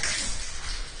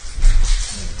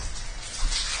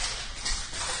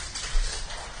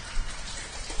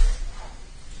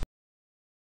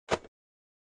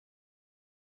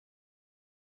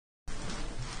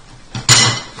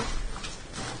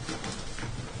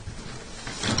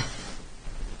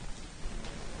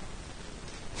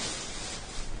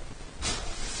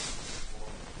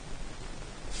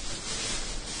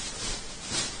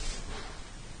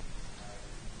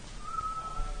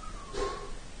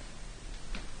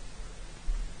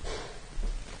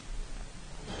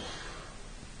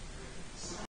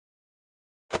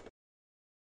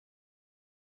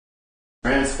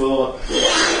 Transport.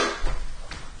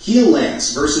 Heel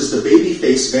Lance versus the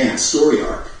babyface Vance story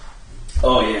arc.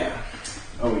 Oh yeah.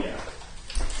 Oh yeah.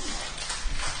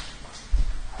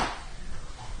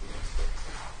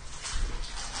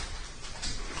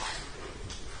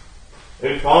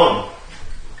 It's fun.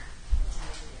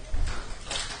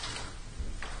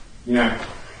 You know.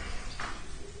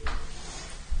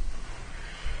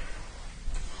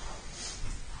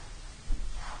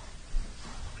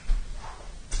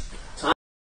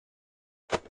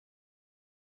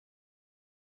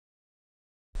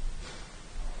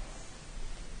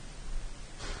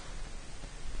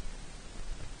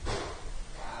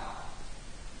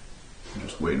 I'm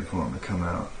just waiting for him to come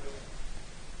out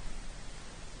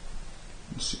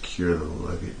and secure the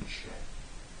luggage.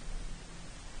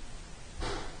 I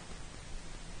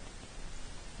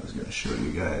was going to show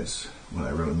you guys what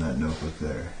I wrote in that notebook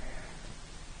there.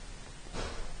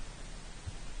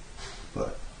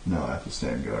 But now I have to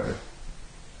stand guard.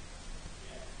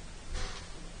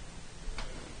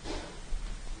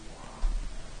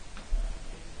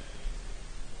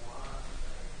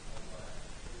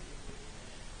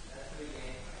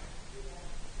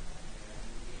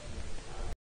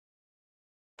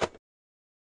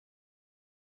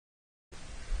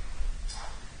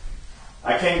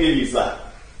 I can't give you that.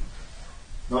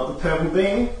 Not the purple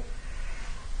bean,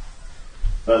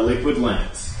 but liquid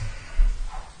Lance.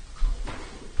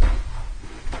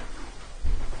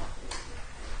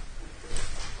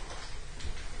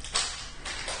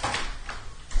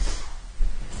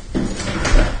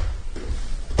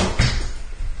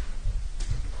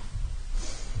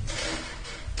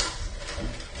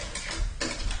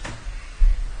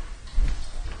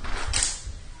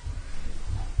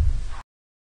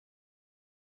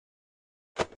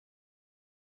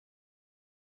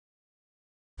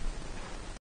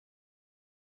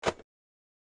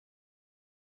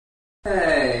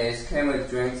 Hey, it came with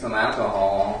drink some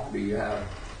alcohol. Do you have?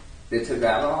 They took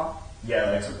alcohol?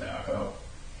 Yeah, they took the alcohol.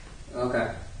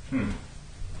 Okay.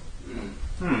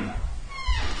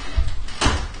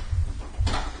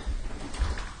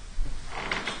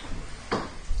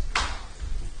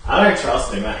 I don't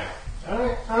trust him, eh?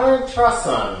 I don't trust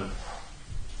Simon.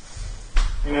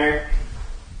 You know,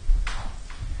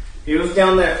 he was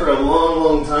down there for a long,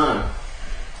 long time.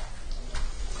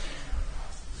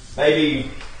 Maybe.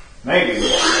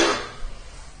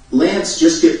 Lance,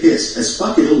 just get pissed as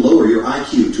fuck it'll lower your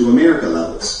IQ to America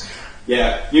levels.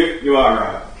 Yeah, you are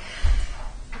right.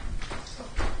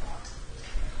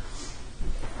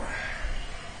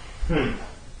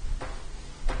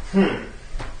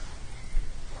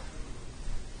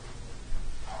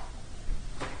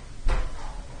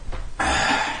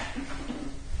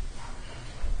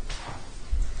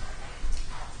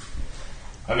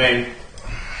 I mean,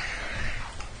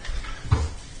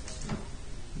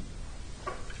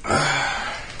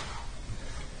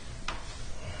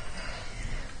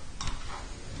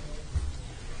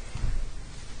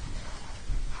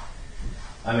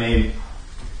 I mean,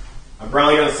 I'm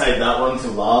probably going to save that one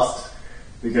to last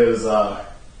because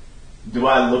do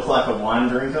I look like a wine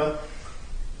drinker?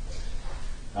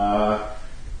 I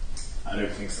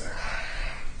don't think so.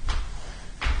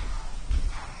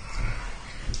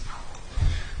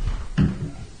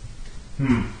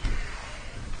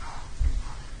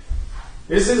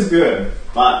 This is good,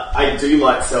 but I do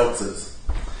like seltzers.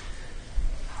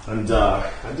 And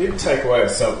I did take away a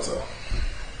seltzer.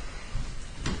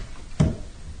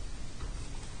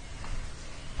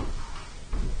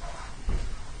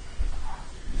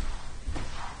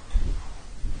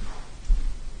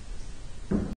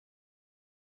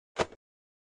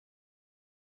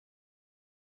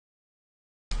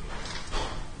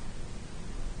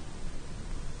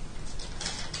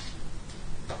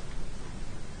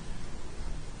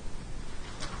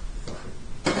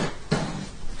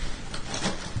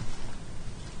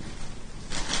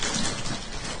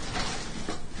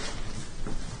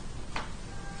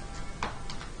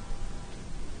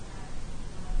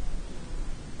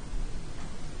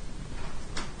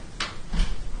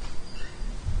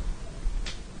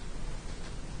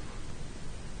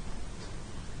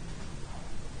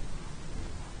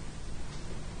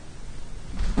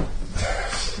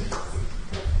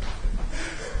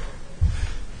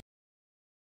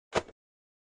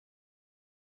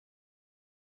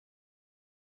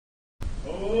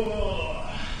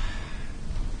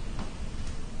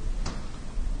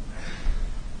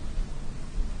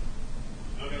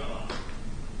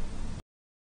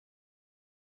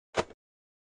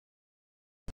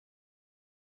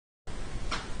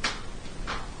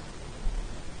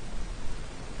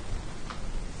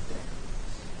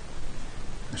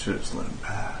 I should have just let him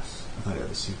pass. I thought he had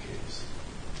the suitcase.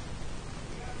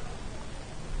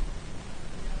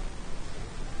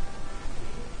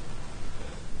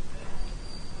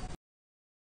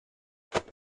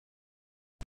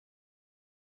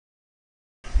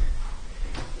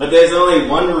 But there's only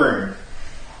one room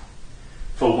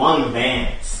for one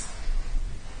Vance.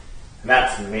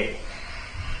 That's me.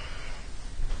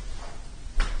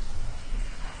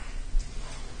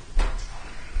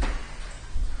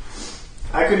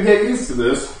 I could get used to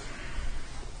this.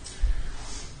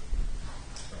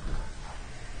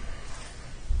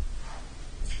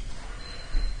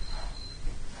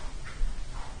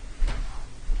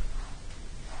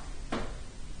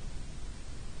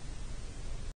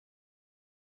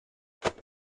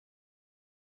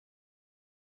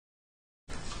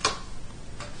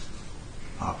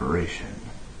 Operation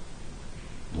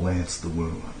Lance the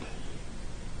Wound.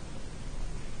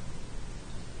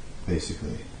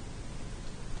 Basically,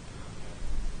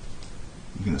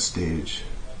 I'm gonna stage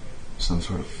some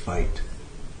sort of fight,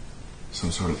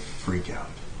 some sort of freak out.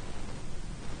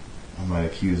 I might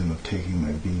accuse him of taking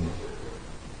my bean,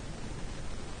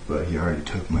 but he already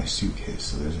took my suitcase,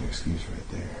 so there's an excuse right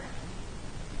there.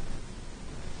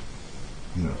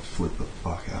 I'm gonna flip the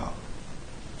fuck out.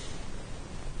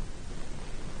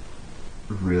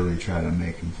 Really try to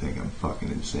make him think I'm fucking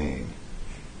insane.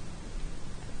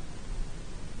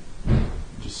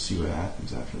 Just see what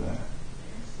happens after that.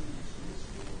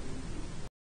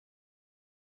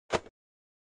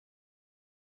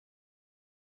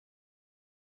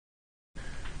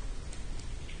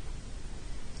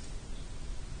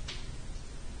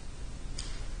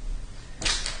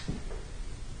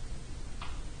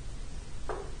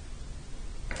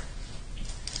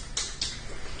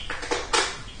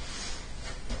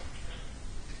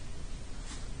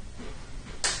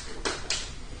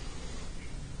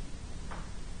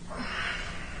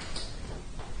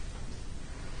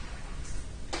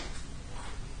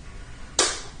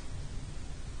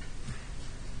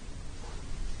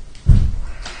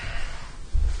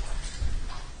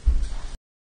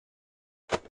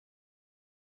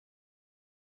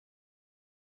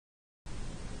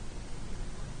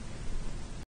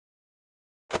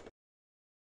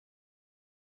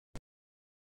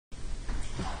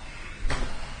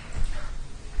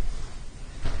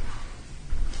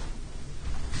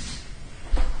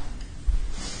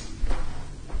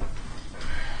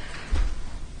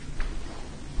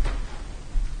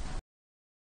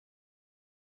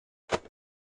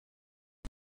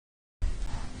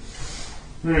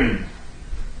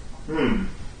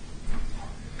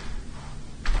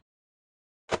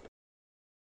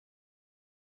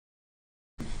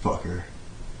 Fucker.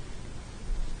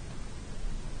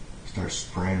 Start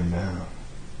spraying him down.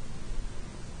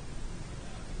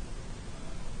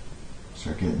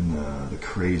 Start getting the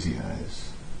crazy eyes.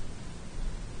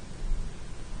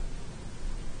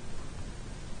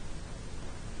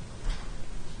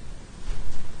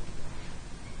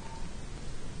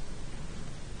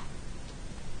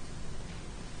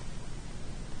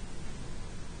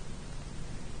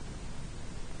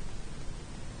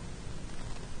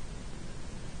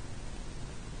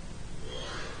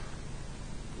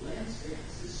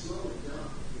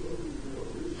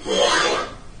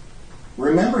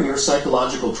 Remember your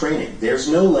psychological training. There's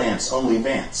no Lance, only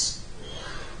Vance.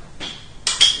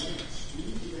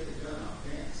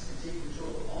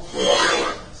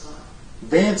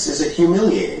 Vance, is it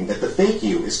humiliating that the fake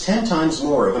you is 10 times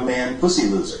more of a man pussy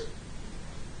loser?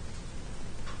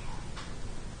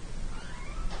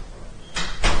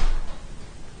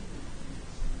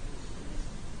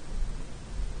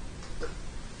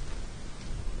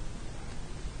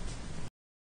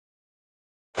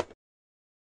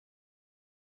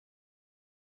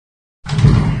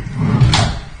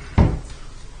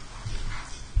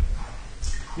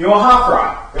 You're half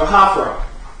right. You're half right.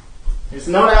 He's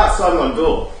not outside my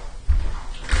door,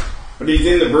 but he's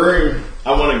in the room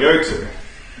I want to go to.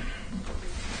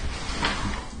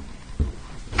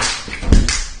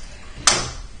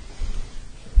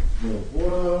 More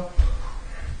water.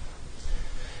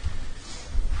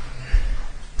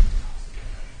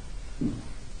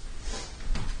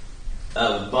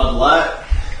 Bud Light.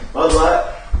 Bud Light.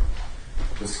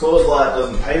 The Scores Light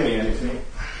doesn't pay me anything.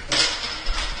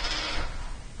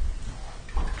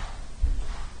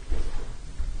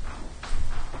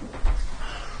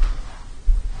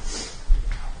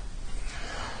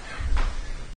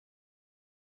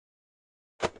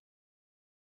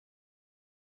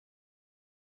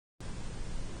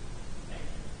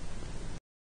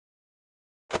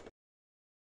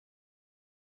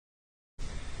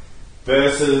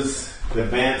 Versus the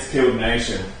vancepill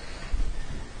nation.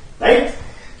 They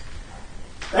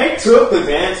took the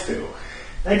vancepill.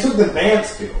 They took the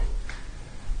vancepill.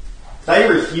 They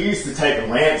refused to take the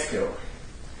Lance pill.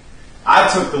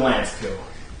 I took the Lance pill.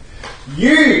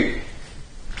 You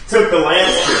took the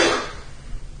Lance pill.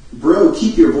 Bro,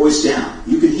 keep your voice down.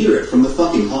 You can hear it from the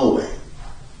fucking hallway.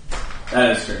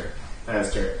 That is true. That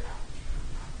is true.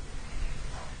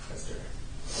 That's true.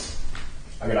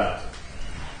 I got out.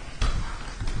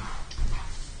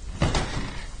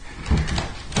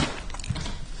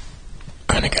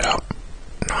 Gonna get up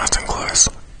nice and close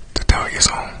to tell you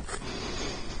something.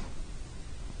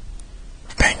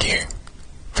 Thank you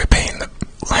for being the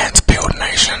Lance-pilled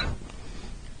nation.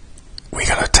 We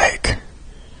gotta take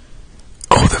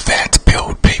all the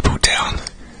Vance-pilled people down.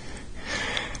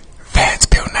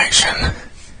 Vance-pilled nation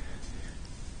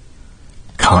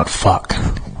can't fuck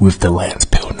with the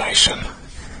Lance-pilled nation.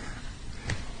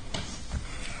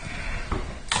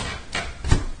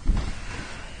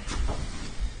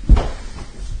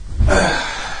 I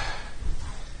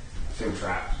feel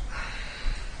trapped.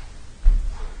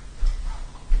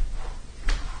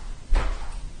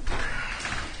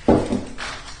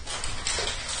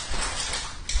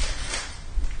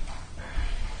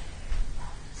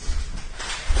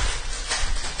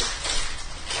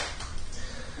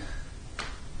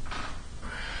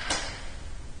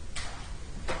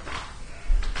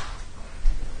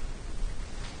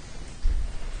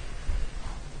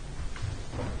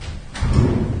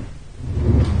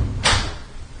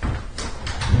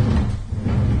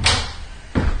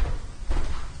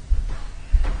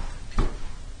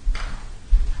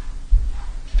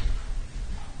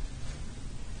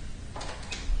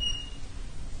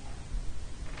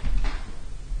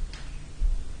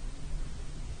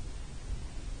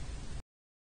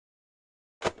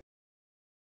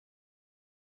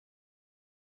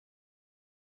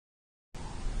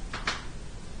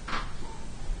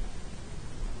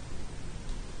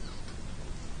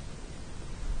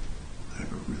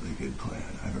 Good plan.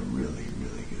 I have a really,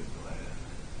 really good plan.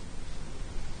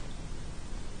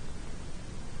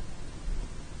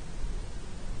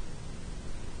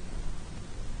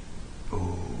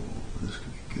 Oh, this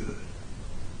could be good.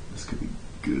 This could be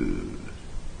good.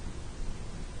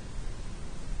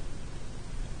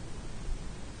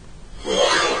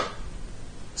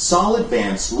 Solid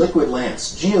Vance, Liquid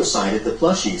Lance, geocided the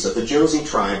plushies of the Josie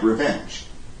tribe revenge.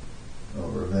 Oh,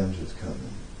 revenge is coming.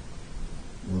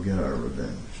 We'll get our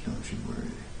revenge, don't you worry.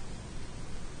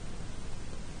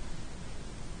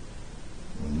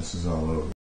 When this is all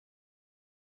over.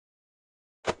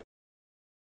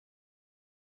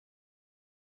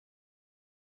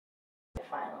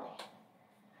 Finally.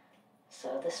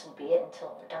 So this will be it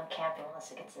until we're done camping,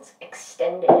 unless it gets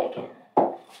extended again.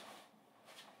 What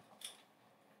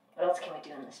else can we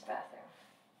do in this bathroom?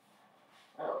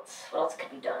 What else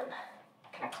could be done?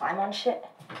 Can I climb on shit?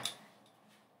 Can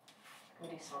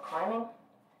we do some climbing?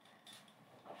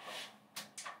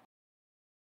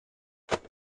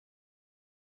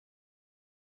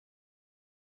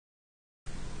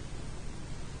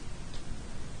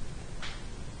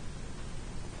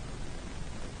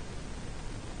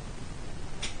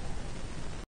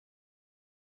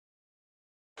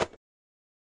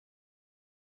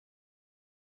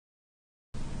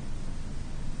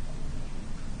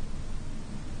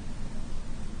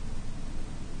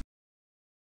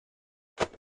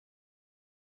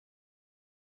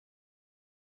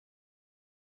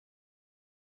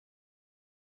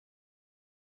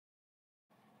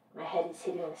 My head is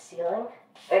hitting the ceiling.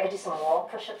 I could do some wall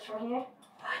push-ups from here.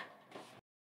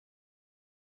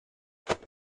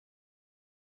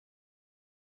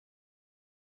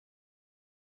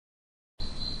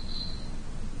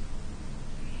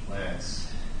 Lance.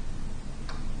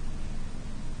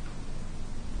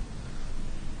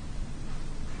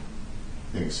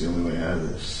 I think it's the only way out of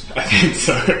this. I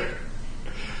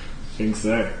think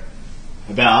so.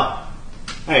 About.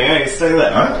 Hey, stay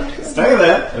there. Alright. Stay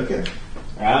there. Okay.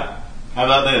 Alright. How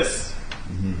about this?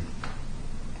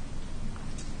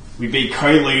 We be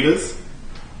co-leaders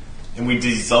and we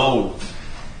dissolve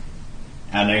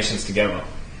our nations together.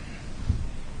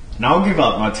 And I'll give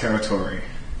up my territory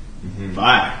if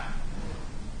I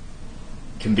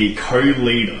can be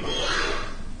co-leader.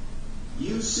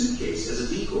 Use suitcase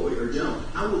as a decoy or don't.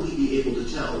 How will he be able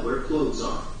to tell where clothes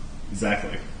are?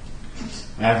 Exactly.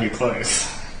 I have your clothes.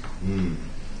 And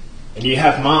you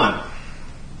have mine.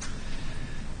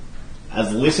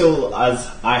 As little as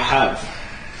I have,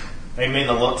 they mean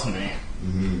a lot to me.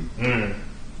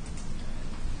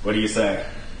 What do you say?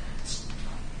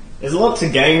 There's a lot to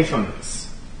gain from this.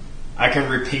 I can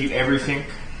repeat everything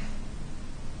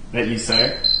that you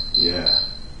say. Yeah.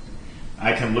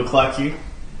 I can look like you.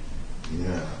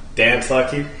 Yeah. Dance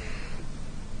like you.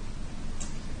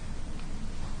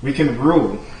 We can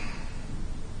rule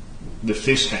the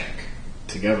fish tank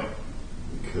together.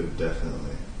 We could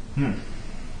definitely. Yeah.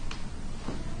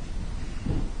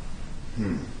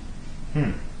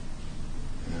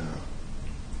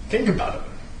 Think about it.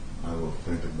 I will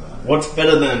think about it. What's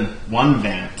better than one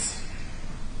Vance?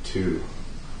 2.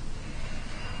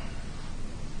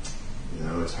 You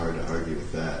know, it's hard to argue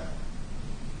with that.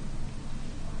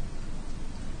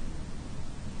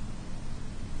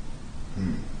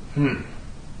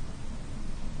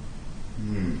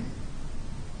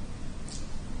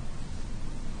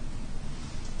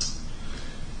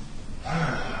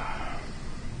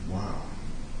 Wow.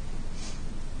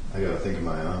 I gotta think of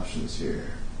my options here.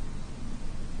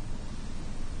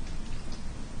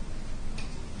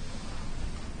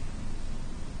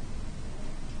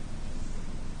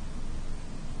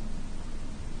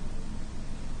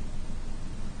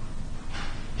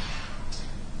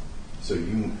 So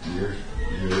you're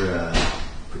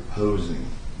proposing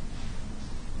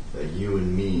that you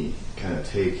and me kind of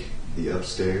take the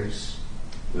upstairs? Is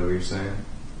that what you're saying?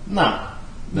 No.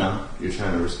 No. You're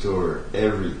trying to restore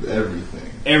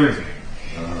everything. Everything.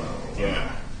 Oh.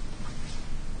 Yeah.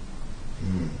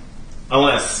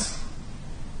 Unless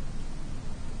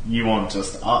you want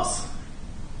just us.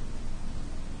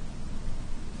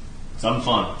 So I'm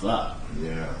fine with that.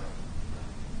 Yeah.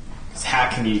 Because how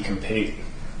can you compete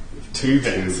with 2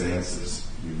 Vances? Vances.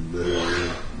 You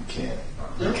literally can't.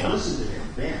 Don't listen to him,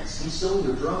 Vance. He stole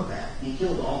your drum pad. He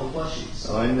killed all the plushies.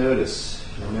 Oh, I noticed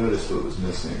what was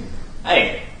missing.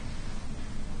 Hey!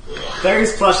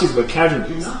 Various plushies were Do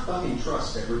casualties. not fucking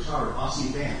trust that retarded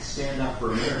Aussie Vance. Stand up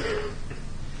for America.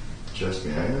 Trust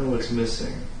me, I know what's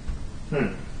missing.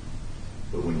 Hmm.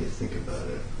 But when you think about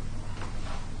it,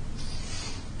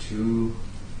 2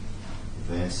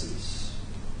 Vances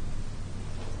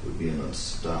would be an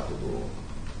unstoppable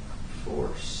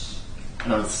force.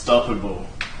 An unstoppable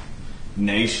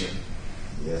nation.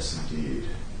 Yes, indeed.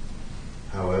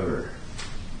 However,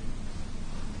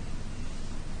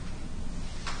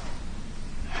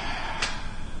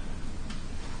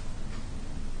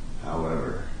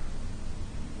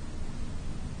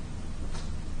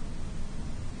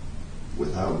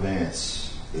 without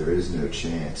Vance, there is no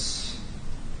chance.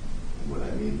 And what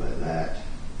I mean by that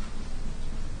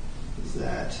is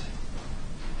that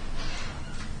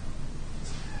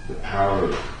the power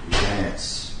of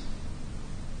Vance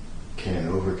can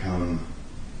overcome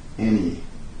any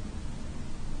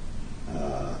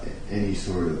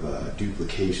sort of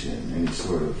duplication, any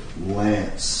sort of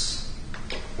Lance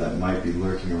that might be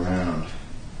lurking around.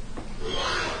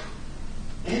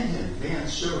 And him,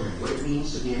 Vance showed him what it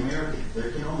means to be American.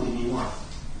 There can only be one.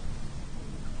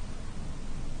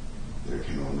 There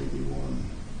can only be one.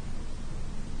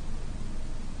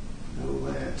 No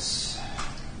Lance.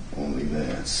 Only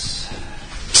Vance.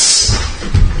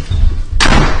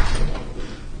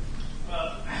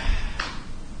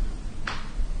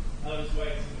 I was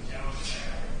waiting for the challenge.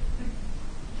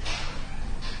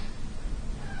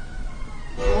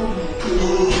 Oh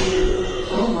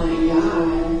my god.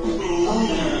 Oh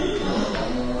my god.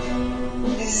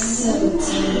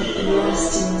 17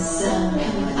 arresting sound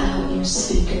coming out your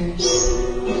speakers.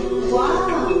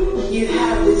 Wow, you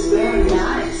have this very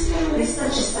nice. It's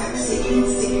such a sexy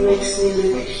instinct, it makes me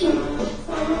look cute.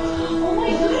 Oh my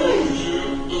god.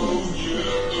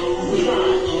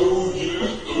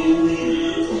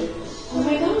 Oh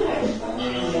my god.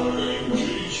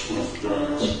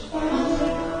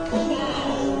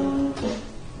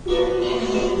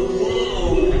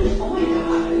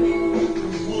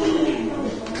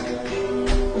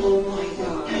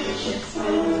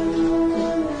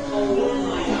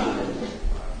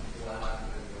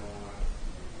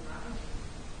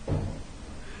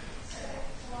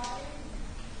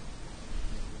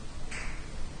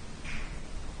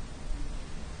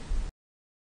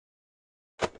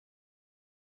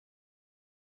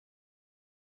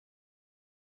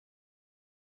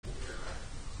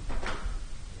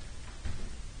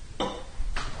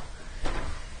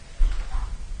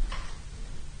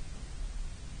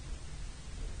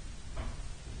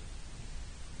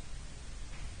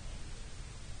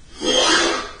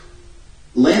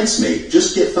 Lance, mate,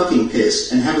 just get fucking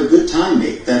pissed and have a good time,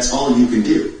 mate. That's all you can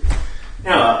do.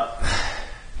 Now,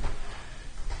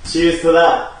 cheers to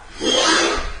that.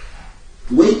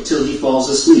 Wait till he falls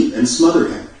asleep and smother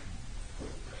him.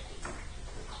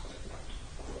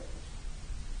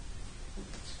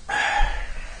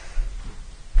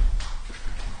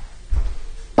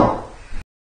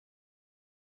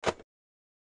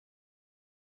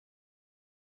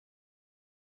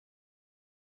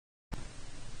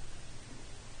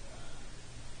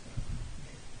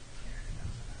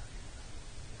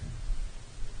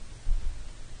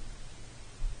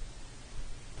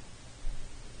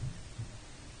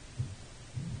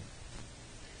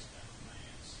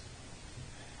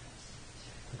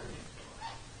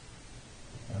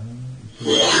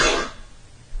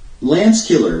 Lance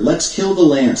Killer, let's kill the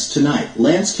Lance tonight.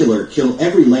 Lance Killer, kill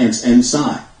every Lance and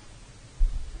sigh.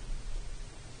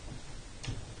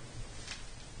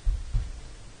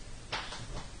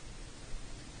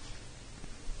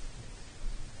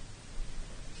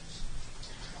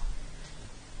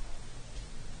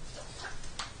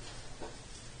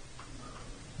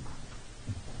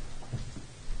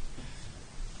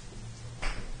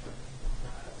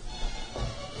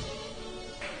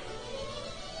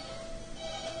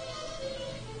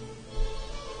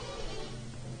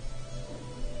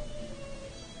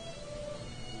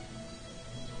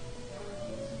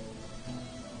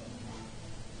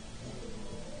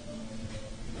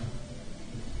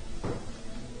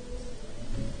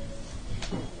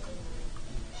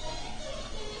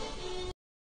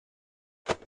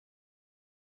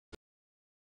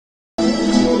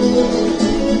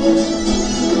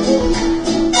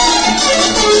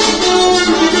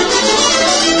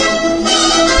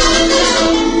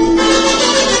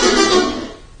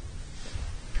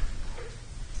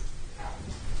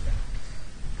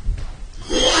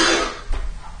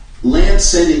 Lance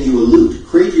sending you a loot.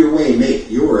 Crave your way, mate.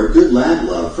 You're a good lad,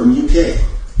 love, from UK.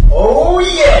 Oh,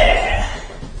 yeah!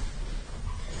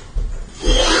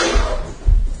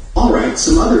 Alright,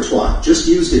 some other twat just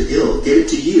used it ill. Get it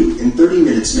to you in 30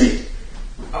 minutes, mate.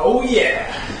 Oh, yeah!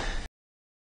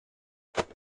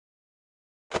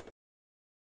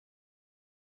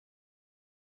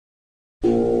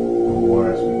 War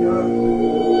has begun.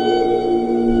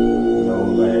 No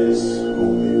less,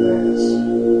 only less.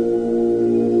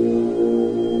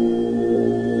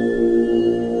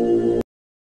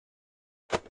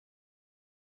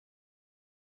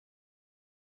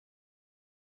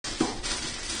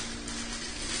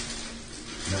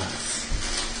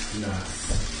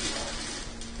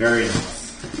 Nice. Very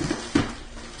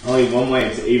nice. Only one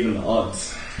way to even the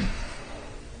odds.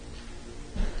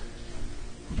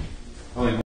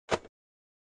 Only one.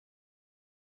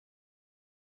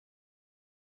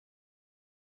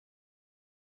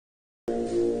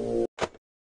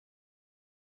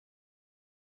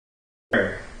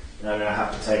 I'm going to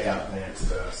have to take out Vance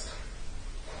first.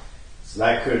 So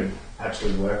that could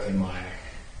actually work in my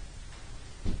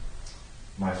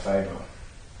favour.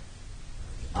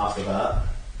 After that,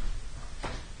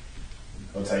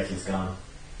 I'll take his gun.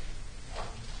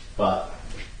 But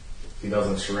if he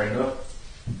doesn't surrender,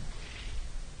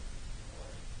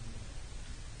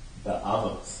 the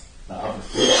other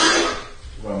fish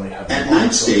will only have At one night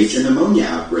choice. stage an ammonia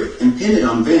outbreak and pin it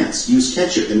on Vance. Use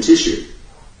ketchup and tissue.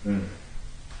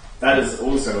 That is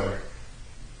also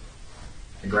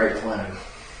a great plan.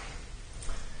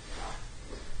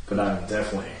 But I'm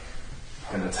definitely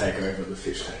going to take over the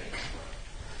fish tank.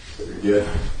 Very good.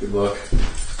 Good luck.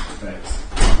 Thanks.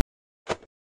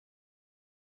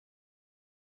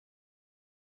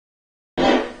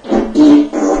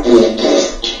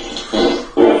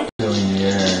 Still in the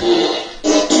air.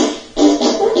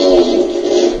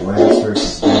 Lance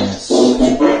versus Vance. I've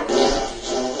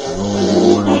only been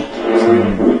one team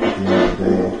at the end of the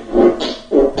day.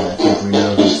 And I think we know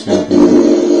who it's going to be.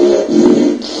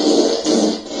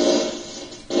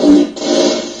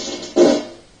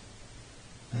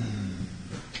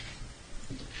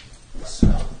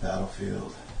 Smell the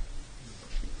battlefield.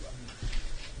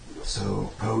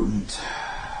 So potent.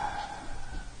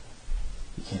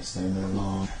 You can't stand there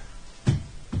long.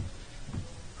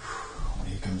 When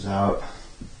he comes out,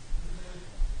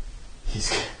 he's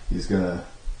gonna.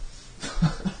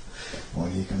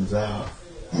 When he comes out,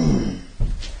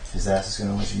 his ass is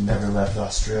gonna wish he never left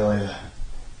Australia.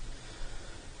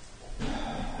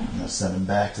 I'm gonna send him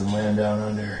back to the land down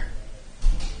under.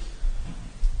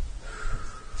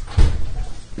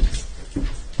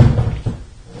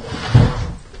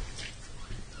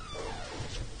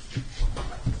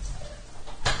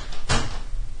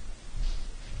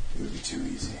 It would be too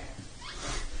easy.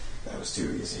 That was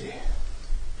too easy.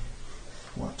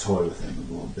 I want to toy with him,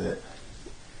 but bit.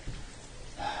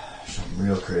 Show him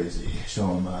real crazy. Show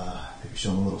him, maybe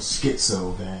show him a little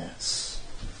schizo Vance.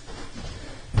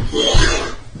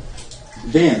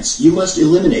 Vance, you must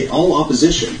eliminate all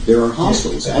opposition. There are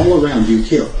hostiles all around you.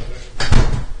 Kill.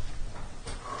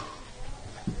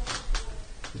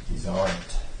 He's armed.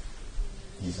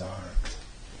 He's armed.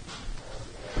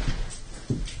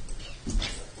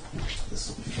 This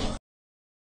will be fun.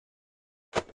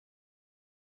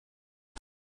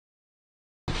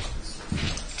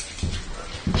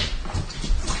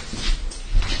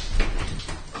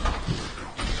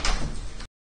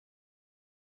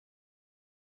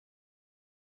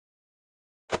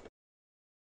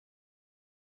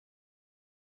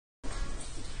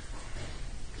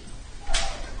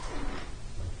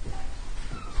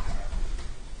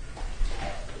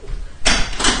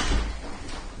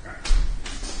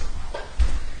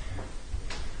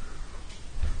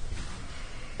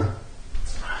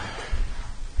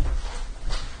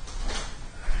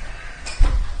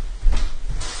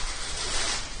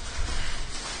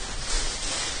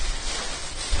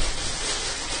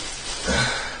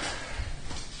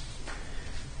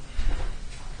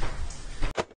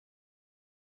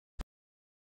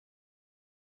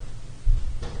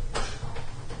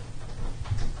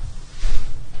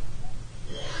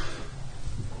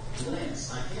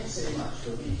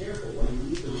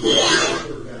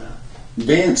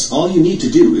 Vance, all you need to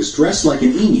do is dress like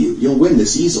an emu. You'll win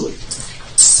this easily.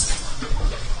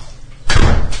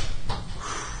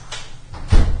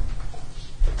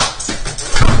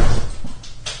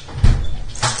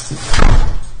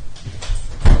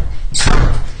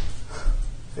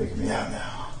 Figure me out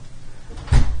now.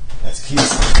 That's cute.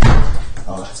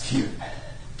 Oh, that's cute.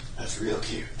 That's real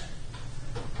cute.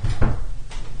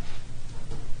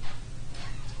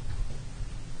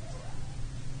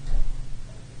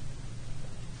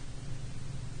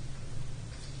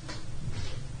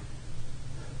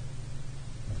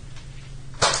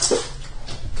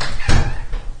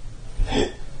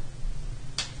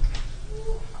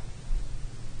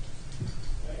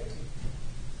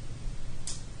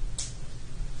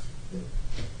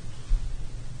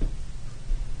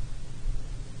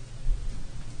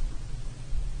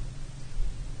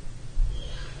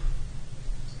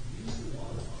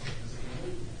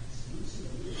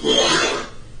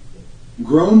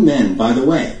 Grown men, by the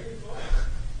way.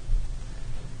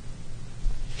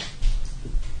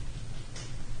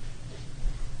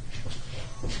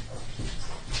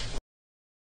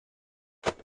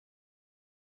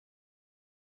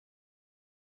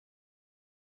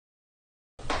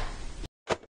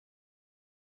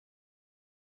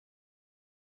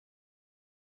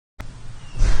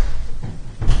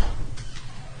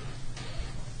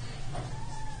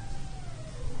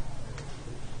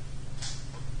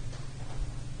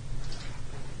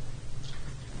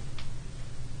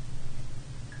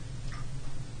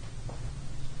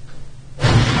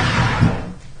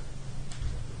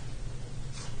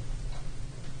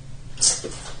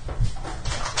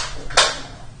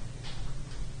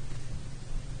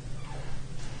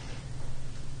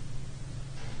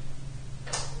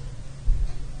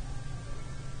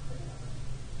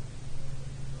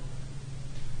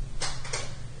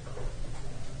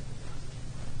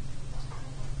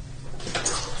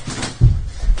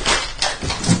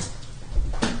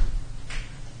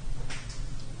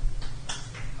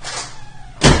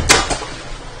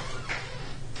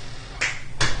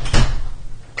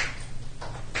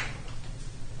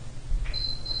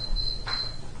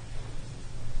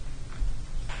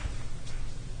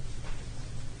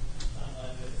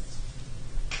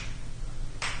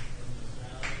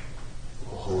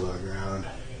 Hold our ground.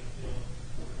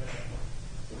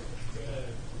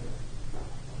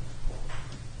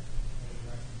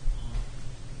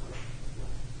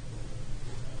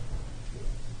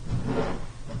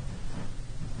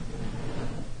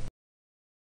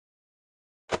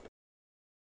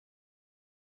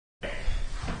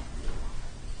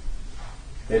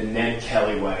 The Ned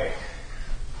Kelly way.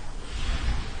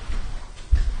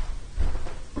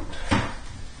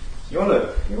 You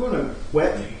wanna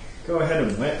wet me? Go ahead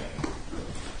and wet me.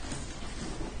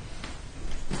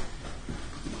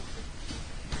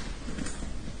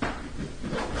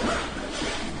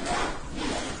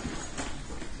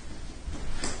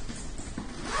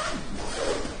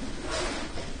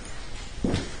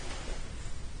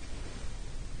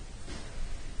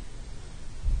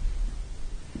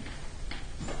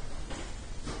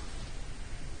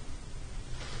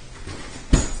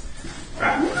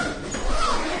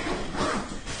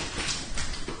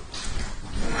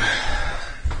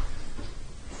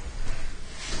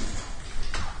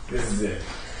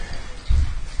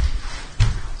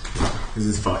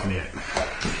 Because it's fucking it.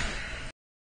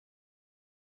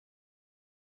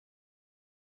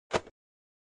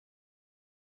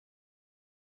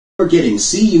 You're getting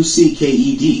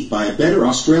CUCKED by a better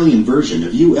Australian version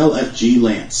of ULFG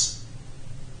Lance.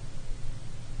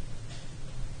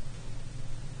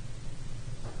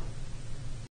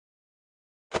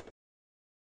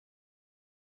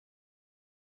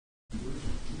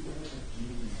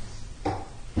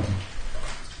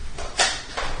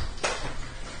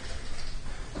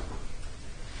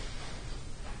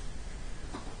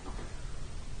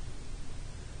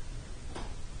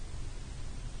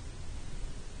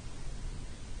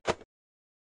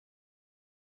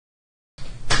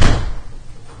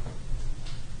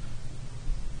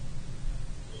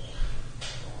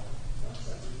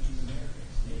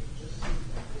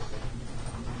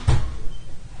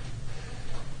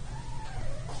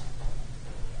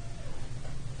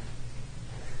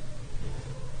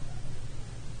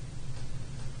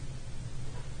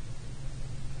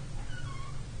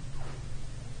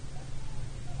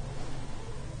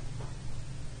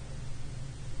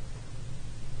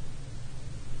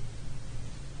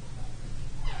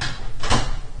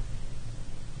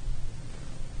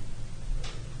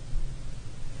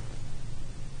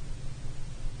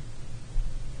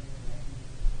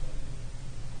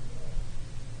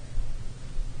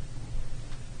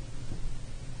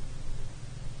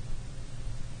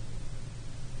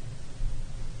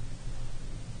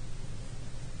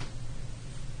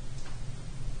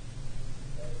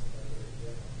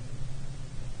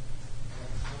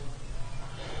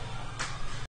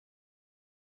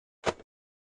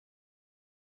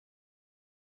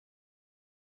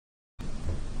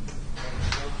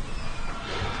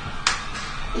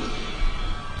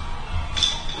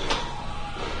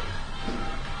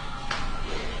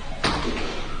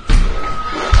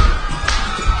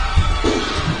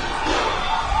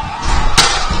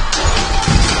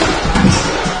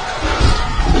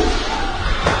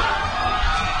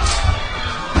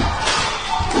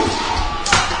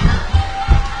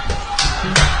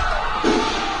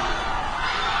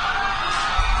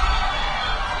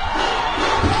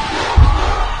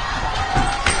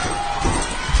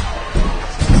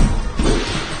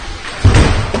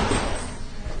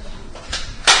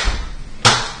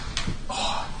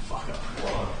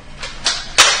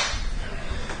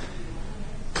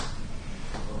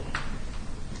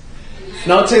 It's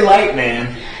not too late,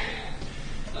 man.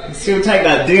 Let's still take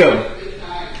that deal.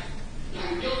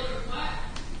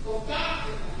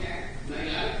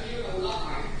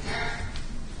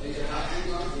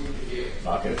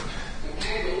 Fuck it.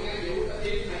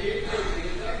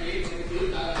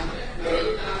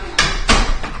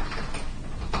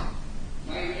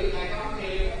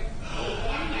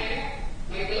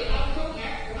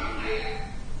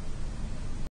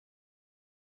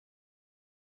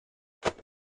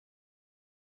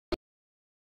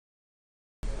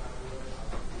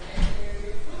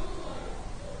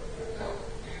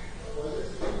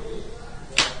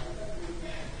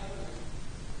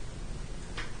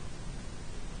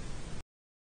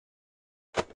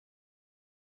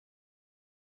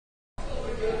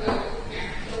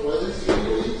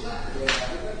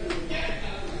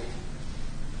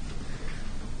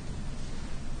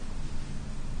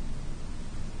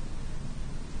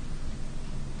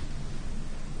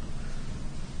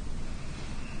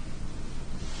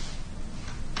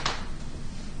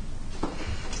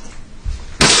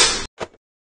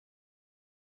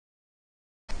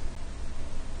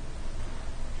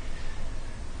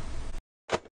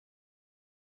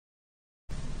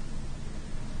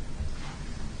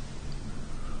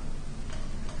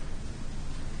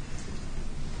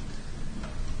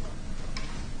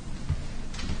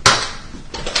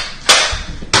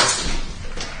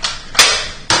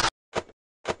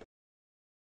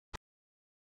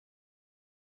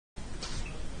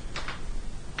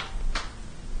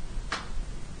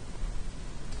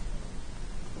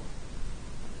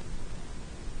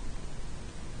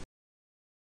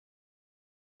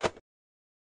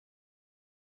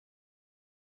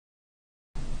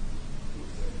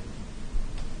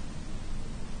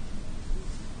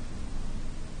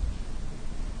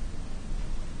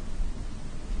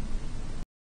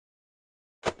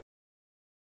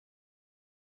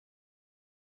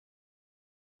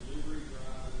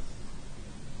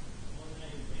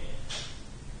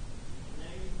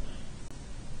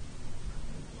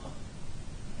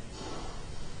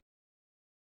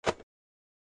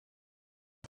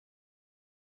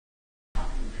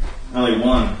 Only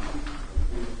one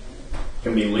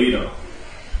can be leader.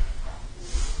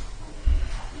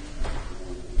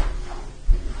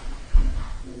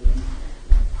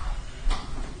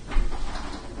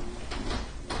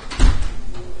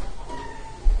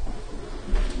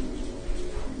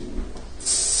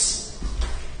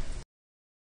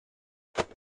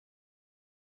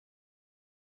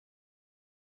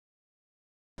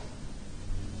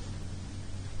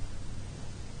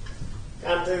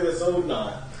 Can't do this all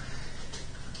night.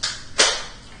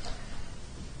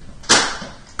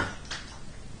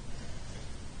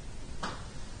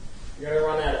 You're gonna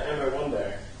run out of ammo one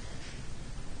day.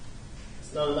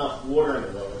 There's not enough water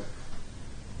in the world.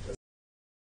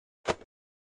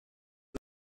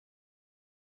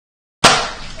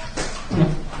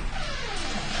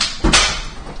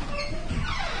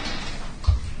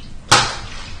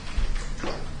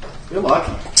 You're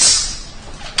lucky.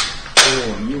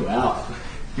 Oh, you out.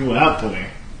 You out, boy.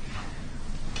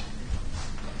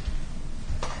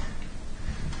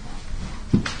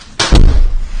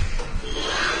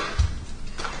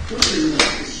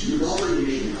 You've already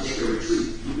made him take a retreat.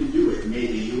 You can do it made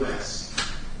in the U.S.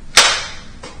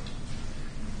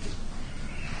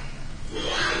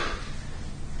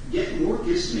 Get more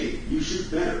gifts made. You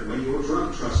shoot better when you're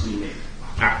drunk, trust me, mate.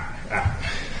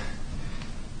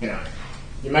 Yeah,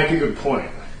 you make a good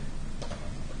point.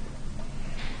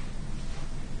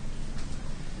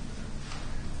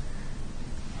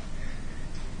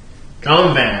 Come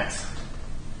on, Vance.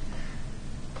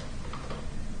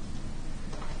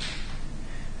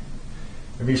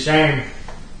 It'd be a shame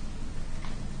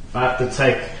if I have to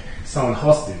take someone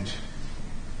hostage.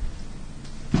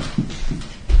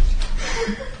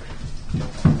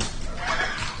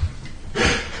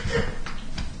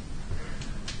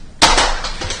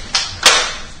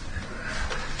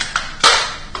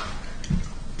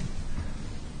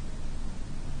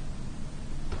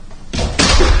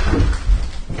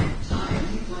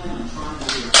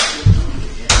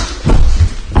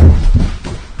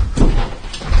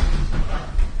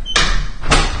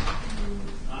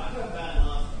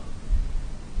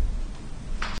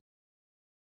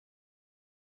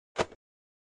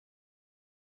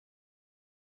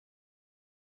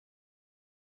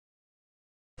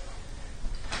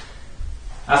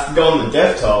 Has to go on the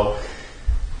death toll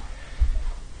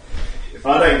if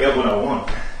I don't get what I want.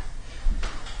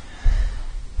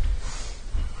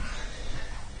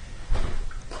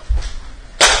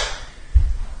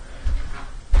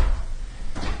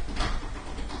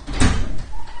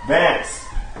 Vance,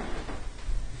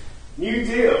 new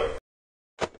deal.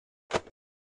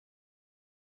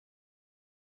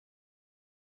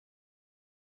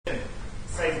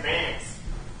 Say Vance.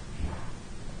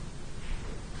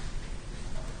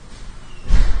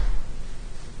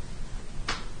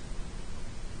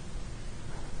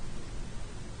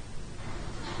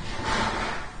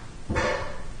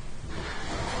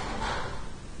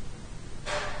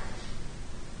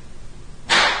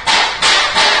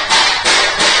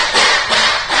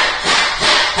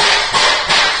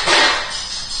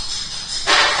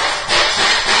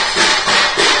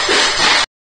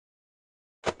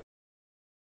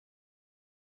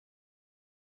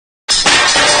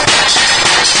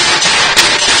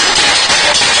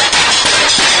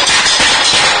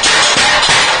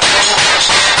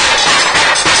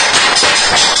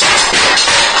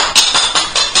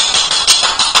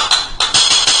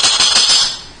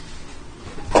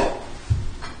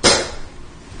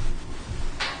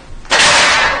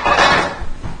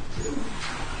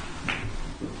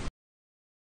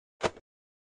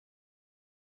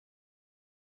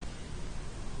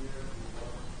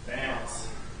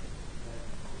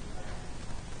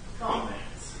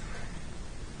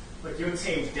 But your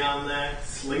team's down there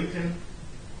sleeping.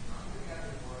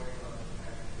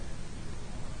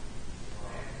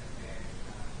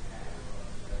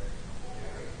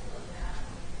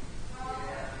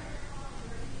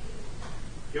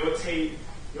 Your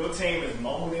team is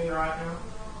molding right now.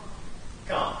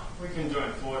 Come on, we can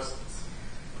join forces.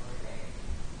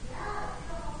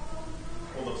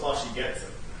 Or the plushie gets it.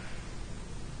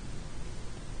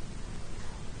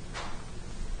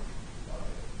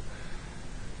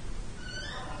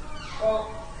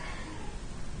 Well,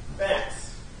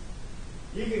 Vance,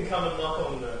 you can come and knock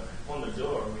on the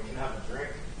door and we can have a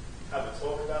drink, have a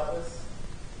talk about this.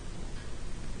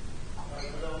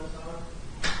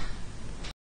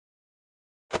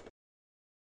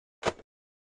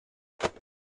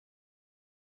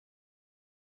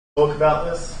 Talk about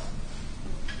this.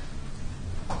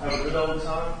 Have a good old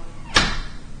time.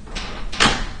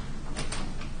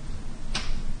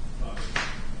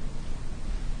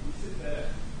 You sit there.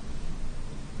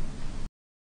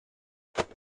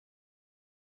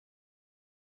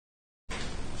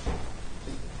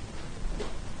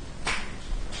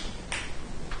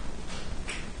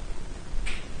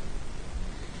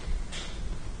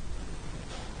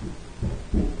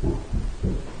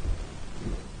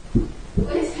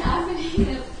 What is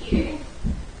happening up here?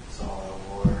 It's all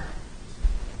a war.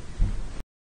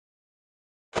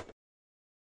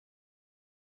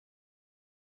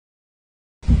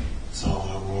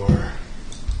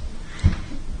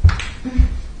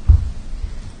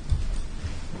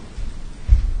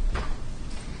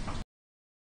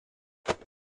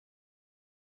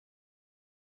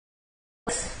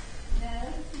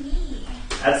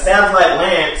 That sounds like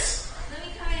Lance. Let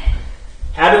me come in.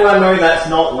 How do I know that's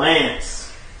not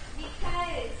Lance?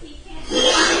 Because he can't hear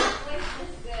his voice as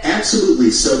good.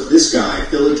 Absolutely soak this guy,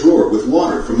 fill a drawer with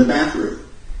water from the bathroom.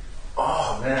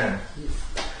 Oh man.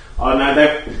 Oh no,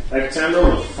 they've turned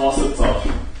all the faucets off.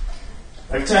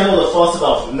 They've turned all the faucets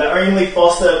off, and the only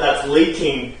faucet that's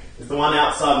leaking is the one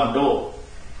outside my door.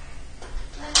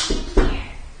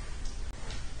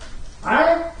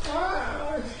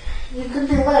 You could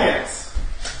be Lance.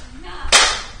 No.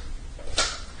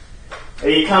 Are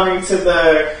you coming to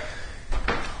the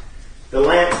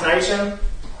Lance Nation?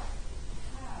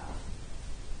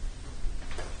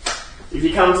 If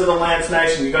you come to the Lance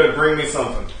Nation, you got to bring me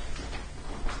something.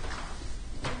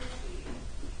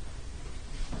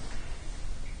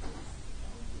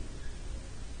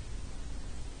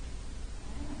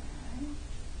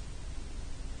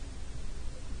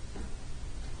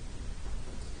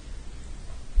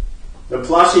 The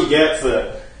plushie gets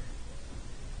it.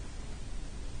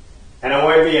 And it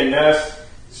won't be a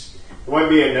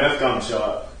Nerf gun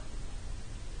shot.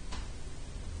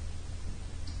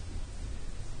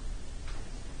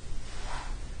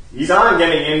 You aren't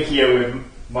getting in here with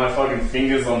my fucking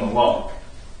fingers on the lock.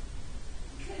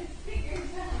 Fingers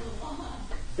on the lock.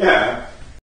 Yeah.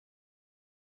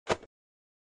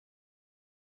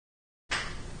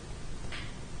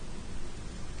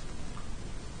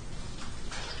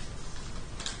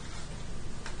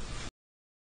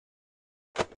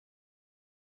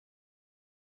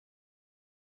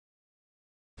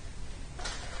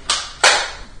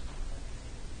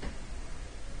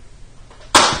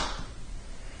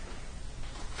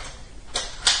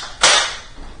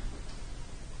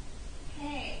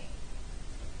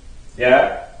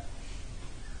 Yeah?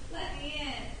 Let me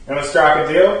in. Wanna strike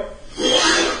a deal?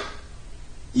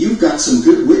 You've got some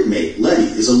good wit, mate. Letty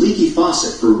is a leaky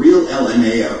faucet for real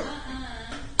LMAO.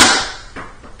 I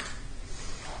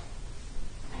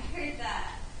heard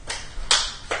that.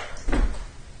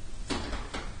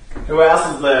 Who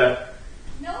else is there?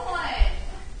 No one.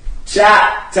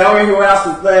 Chat, tell me who else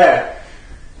is there.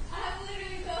 I'm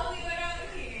literally the only one out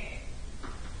here.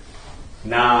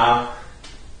 Nah.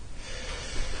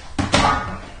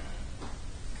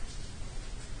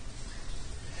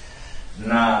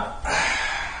 Nah.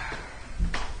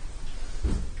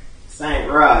 This ain't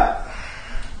right.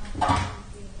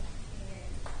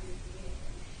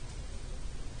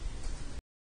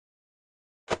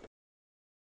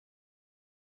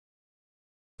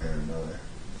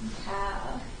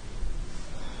 How?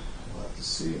 We'll have to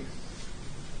see.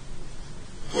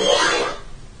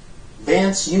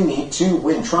 Vance, you need to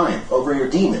win triumph over your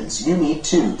demons. You need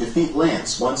to defeat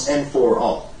Lance once and for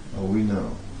all. Oh, we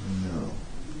know.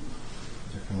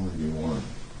 There can only be one.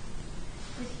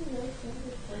 Did he really say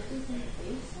the turkeys in the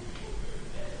face?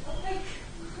 Oh my god.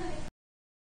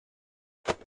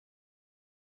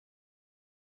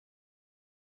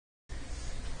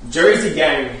 Josie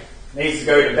gang needs to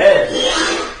go to bed.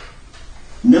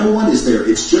 No one is there.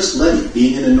 It's just Letty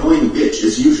being an annoying bitch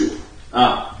as usual.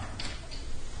 Oh.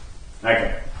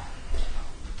 Okay.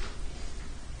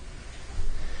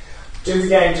 Josie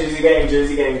gang, Josie gang,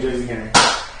 Josie gang, Josie gang.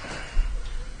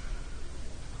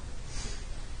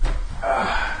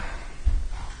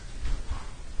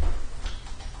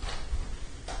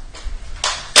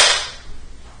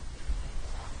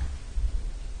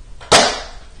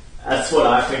 That's what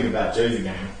I think about Josie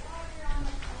gang.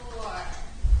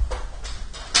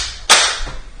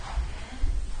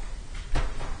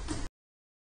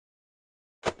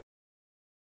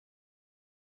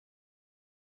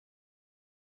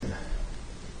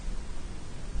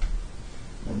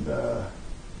 And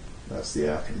that's the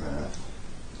aftermath.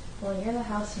 Well, you're the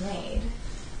housemaid.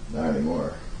 Not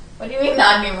anymore. What do you mean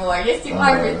not anymore? Yes, you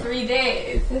are for 3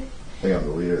 days. I think I'm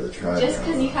the leader of the tribe. Just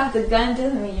because you have the gun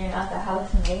doesn't mean you're not the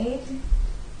housemaid.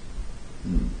 I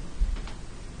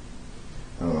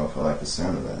don't know if I like the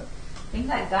sound of that. I think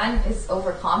that gun is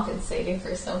overcompensating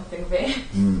for something big.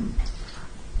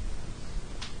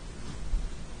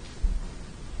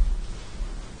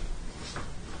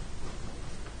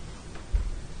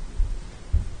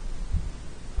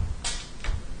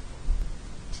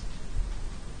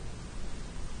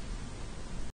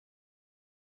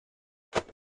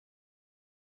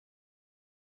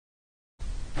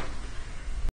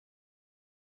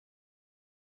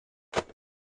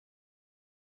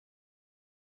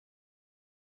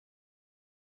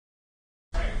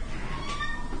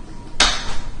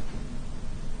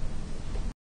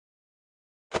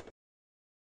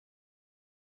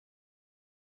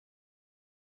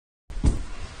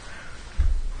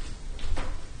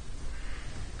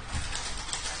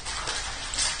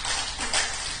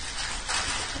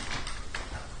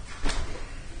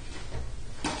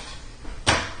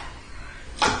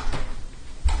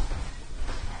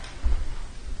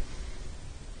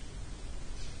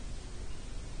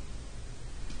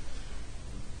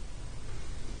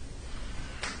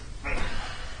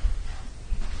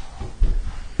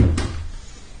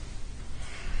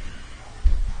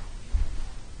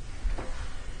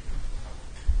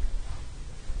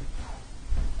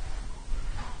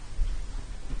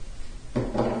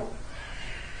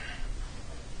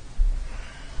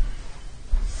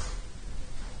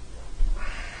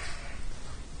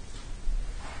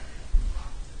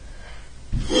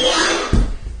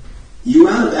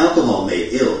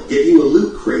 made ill. Get you a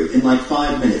loot crate in like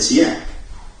 5 minutes, yak.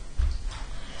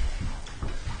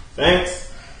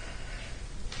 Thanks.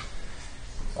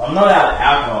 Well, I'm not out of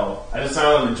alcohol. I just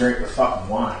don't want to drink the fucking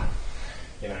wine.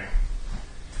 You know.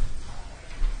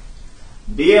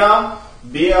 Beer.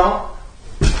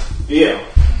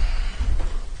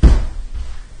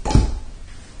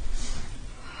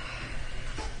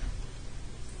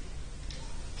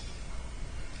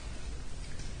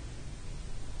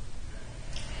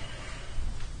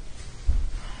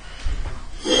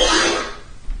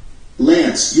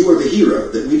 Lance, you are the hero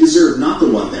that we deserve, not the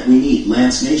one that we need.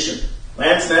 Lance Nation.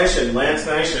 Lance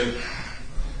Nation.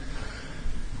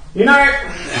 You know,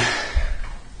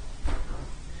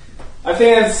 I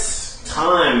think it's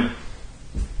time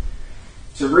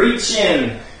to reach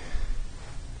in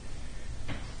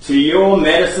to your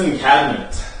medicine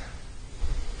cabinet.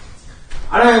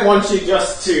 I don't want you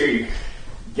just to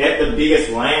get the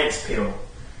biggest Lance pill.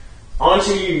 I want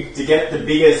you to get the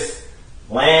biggest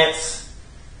Lance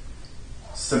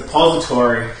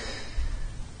suppository.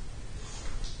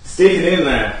 Stick it in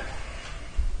there.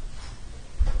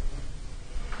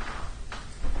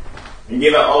 And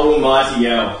give it almighty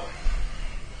yell.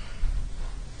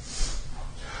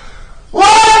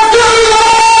 Let's do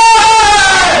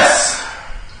this!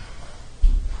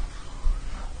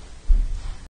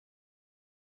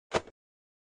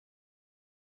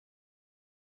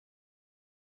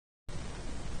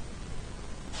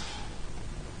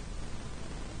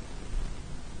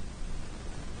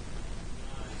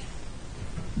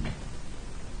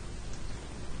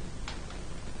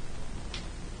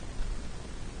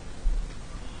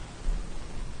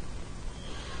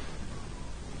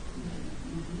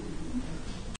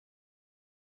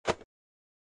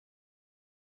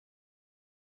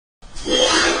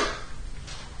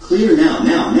 Clear now.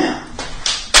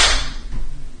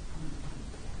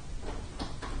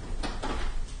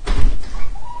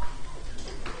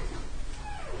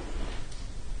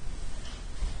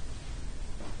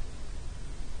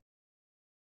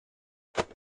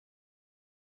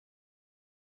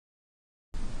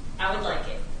 I would like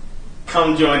it.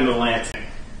 Come join the Lancing.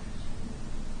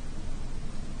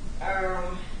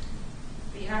 But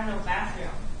you have no bathroom.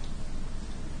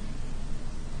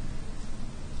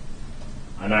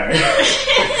 I know.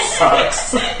 It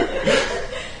sucks.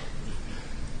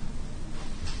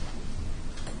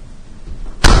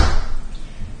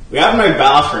 We have no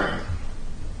bathroom.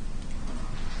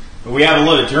 But we have a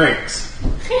lot of drinks.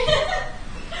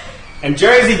 And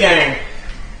Josie gang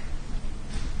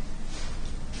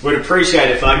would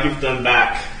appreciate if I give them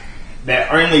back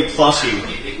their only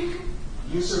plushie.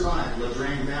 You survived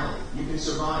Ladrang Valley. You can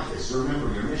survive this.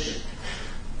 Remember your mission.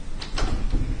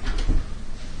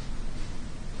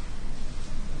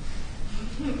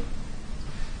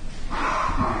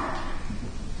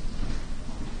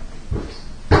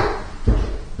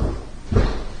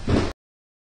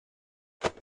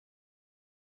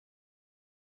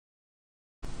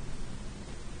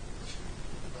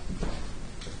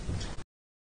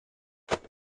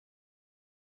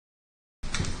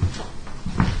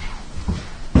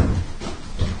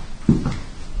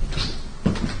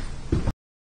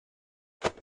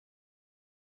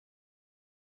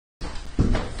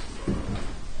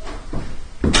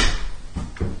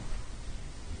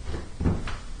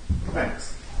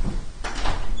 Thanks.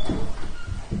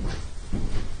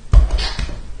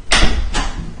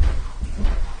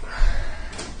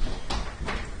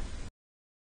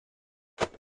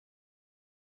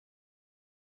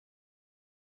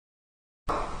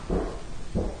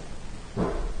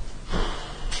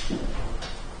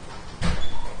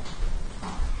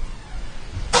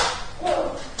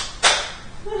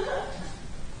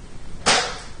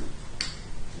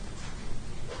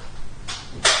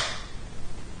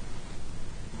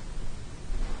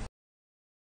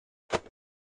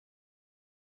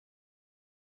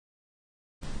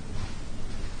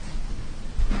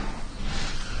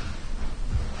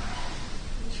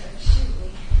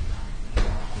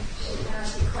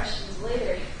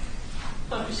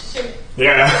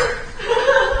 Yeah.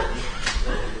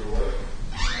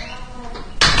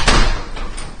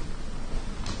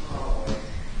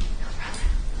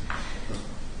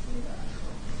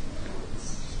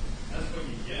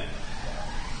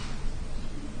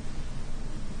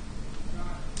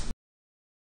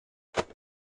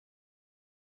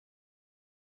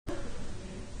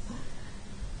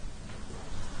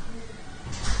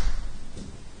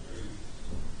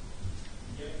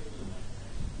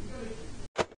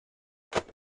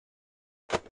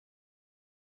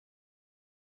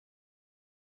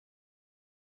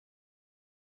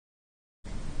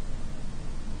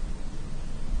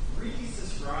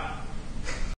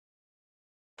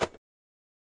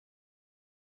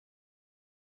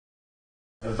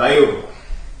 available.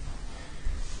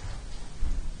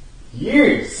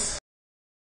 Use.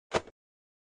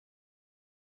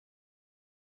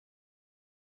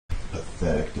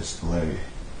 Pathetic display.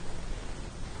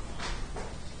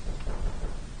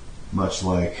 Much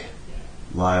like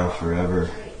Lyle Forever.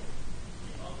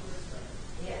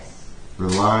 Yes.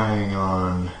 Relying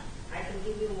on I can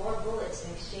give you more bullets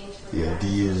in exchange for the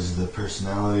ideas, the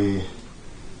personality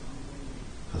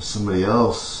of somebody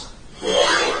else.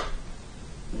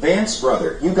 Vance,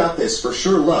 brother, you got this for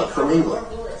sure love from England.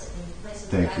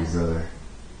 Thank you, brother.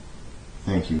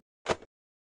 Thank you.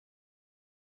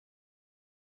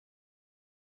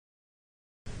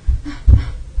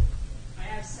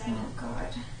 Oh God.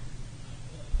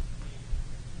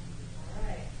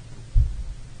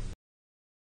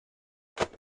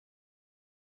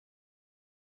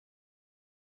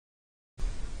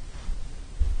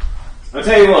 I'll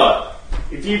tell you what,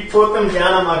 if you put them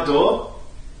down on my door,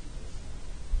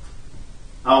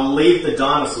 I'll leave the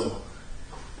dinosaur.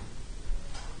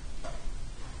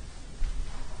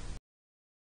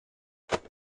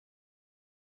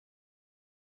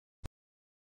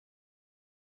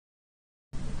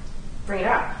 Bring it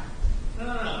up. No,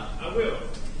 I will. You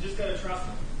just gotta trust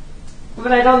me.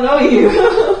 But I don't know you.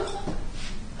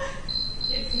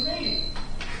 It's me.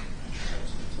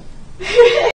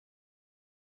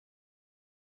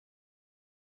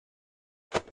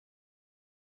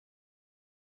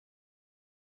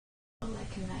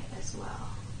 Like a knight as well.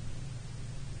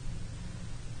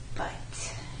 But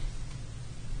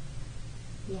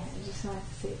yeah, I just wanted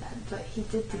to say that. But he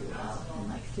did do well and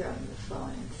like throwing the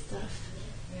phone and stuff.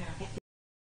 Yeah.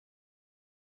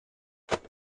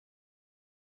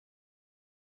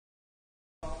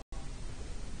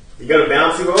 You got a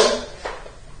bouncy ball?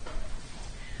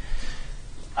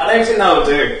 I don't think that'll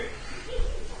do.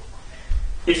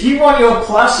 If you want your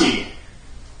plushie,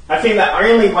 I think the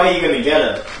only way you're going to get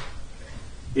it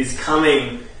is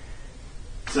coming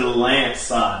to the Lance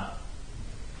side.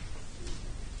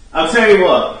 I'll tell you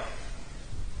what.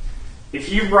 If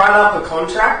you write up a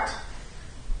contract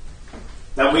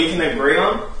that we can agree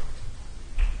on,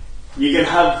 you can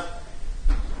have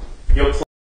your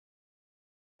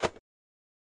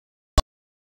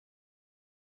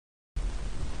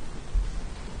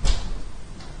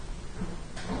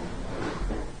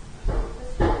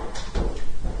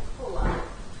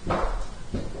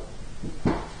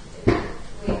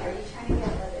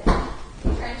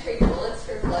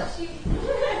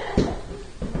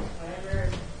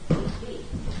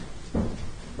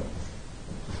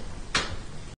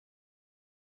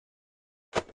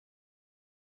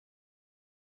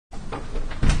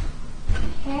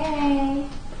Hey.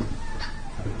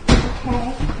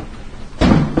 Okay.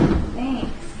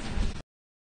 Thanks.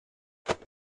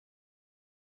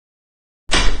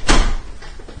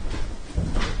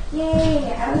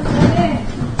 Yay, I was in.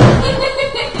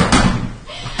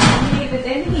 I made it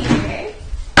in here.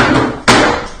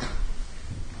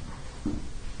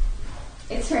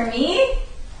 It's for me?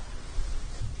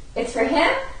 It's for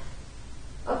him?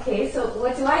 Okay, so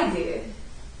what do I do?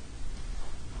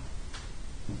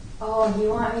 Oh, you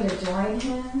want me to join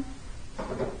him?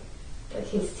 Like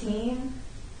his team?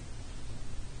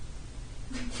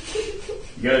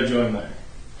 You gotta join there.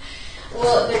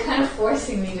 Well, they're kind of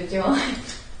forcing me to join.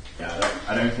 Yeah,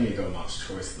 I don't think you got much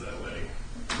choice there, Letty.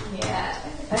 Yeah,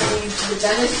 I mean, the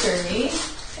dentist for me,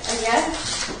 I guess.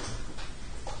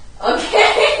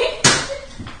 Okay.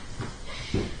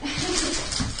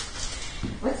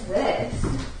 What's this?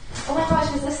 Oh my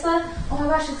gosh, is this the? Oh my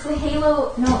gosh, it's the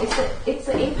Halo. No, it's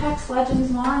the Apex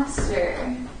Legends monster.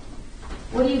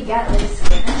 What do you get, like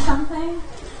skin or something?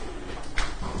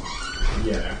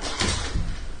 Yeah.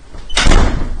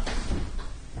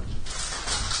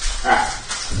 Alright.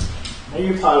 Are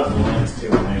you part of the Lance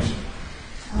Nation?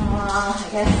 Oh, I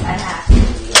guess I have to be.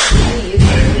 I use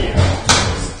it.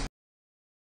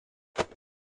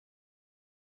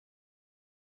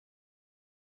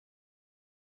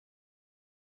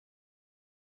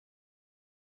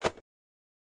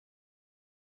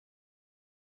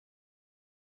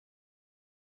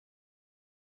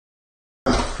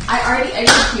 I already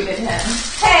executed him.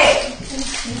 Hey!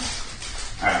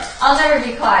 Alright. I'll never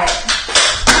be quiet.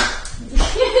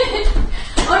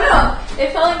 Oh no!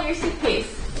 It fell in your suitcase.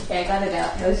 Okay, I got it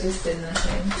out. It was just in the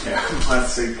thing. Yeah, my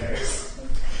suitcase.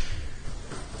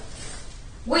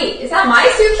 Wait, is that my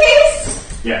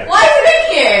suitcase? Yeah. Why is it in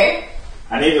here?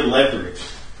 I needed leverage.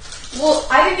 Well,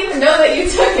 I didn't even know that you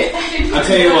took it. I'll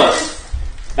tell you what.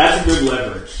 That's a good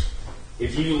leverage.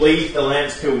 If you leave the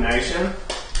Lettypilled Nation,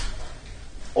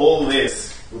 all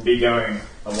this will be going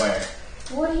away.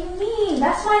 What do you mean?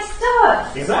 That's my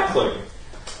stuff. Exactly.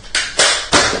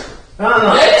 I don't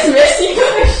know. I just miss you.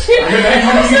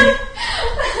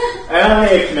 Only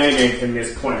a Canadian can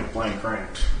miss point blank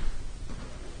range.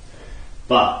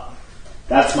 But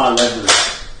that's my leverage.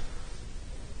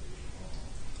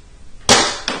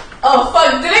 Oh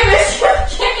fuck, did I miss you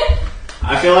again?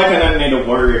 I feel like I don't need to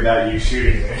worry about you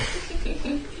shooting me.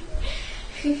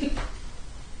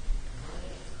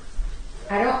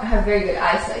 I don't have very good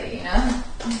eyesight, you know?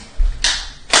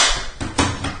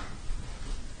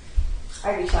 I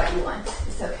already shot you once.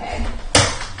 It's okay.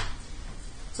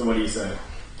 So what do you say?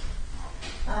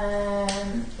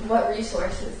 What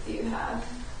resources do you have?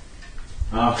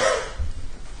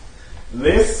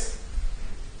 This,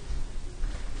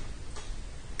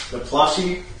 the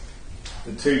plushie,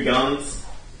 the 2 guns,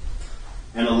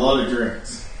 and a lot of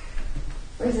drinks.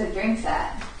 Where's the drinks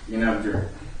at? You can have a drink.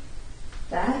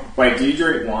 That? Wait, do you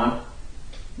drink wine?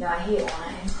 No, I hate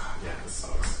wine. Yeah, this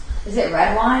sucks. Is it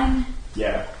red wine?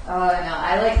 Yeah. Oh no,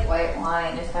 I like white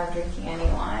wine if I'm drinking any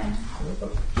wine.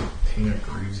 Pinot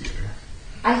Grigio.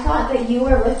 I thought that you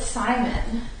were with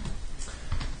Simon.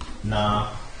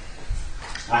 Nah.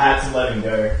 I had to let him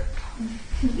go.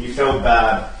 He felt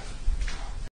bad.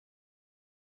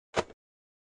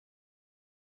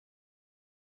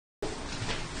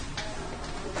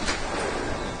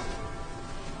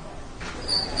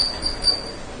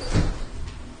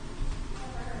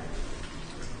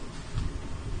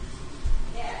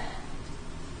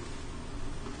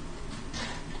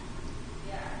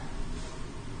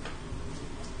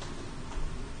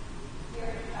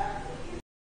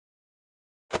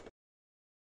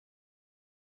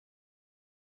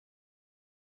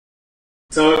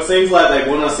 So it seems like they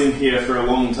want us in here for a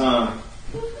long time.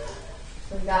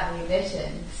 We've got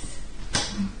munitions.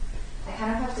 I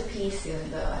kind of have to pee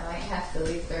soon though. I might have to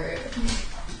leave the room.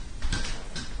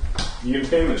 You can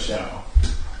pee in the shower.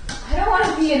 I don't want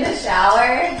to pee in the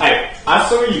shower. Hey, I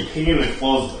saw you pee in the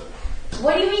closet.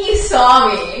 What do you mean you saw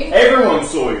me? Everyone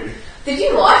saw you. Did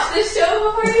you watch this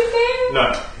show before you came?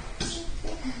 No.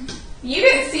 You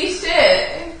didn't see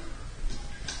shit.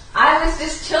 I was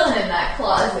just chilling in that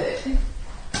closet.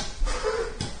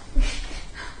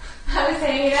 I was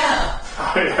hanging out.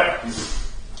 Oh, yeah.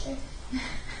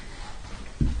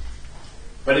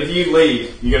 But if you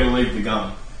leave, you gotta leave the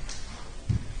gun.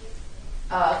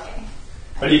 Oh, okay.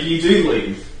 But if you do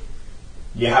leave,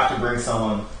 you have to bring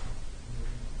someone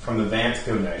from the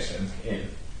Vancepill Nation in.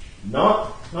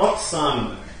 Not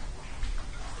Simon.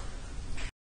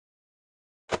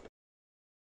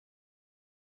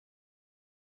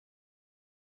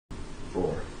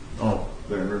 Four. Oh,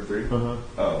 they're in room 3? Uh-huh.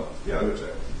 Oh, yeah, I'll go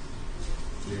check.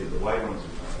 Yeah, the white ones are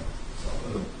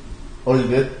fine. Oh, you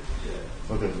did?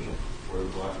 Yeah. Okay, for sure. Where are the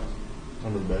black ones?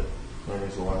 Under the bed. Right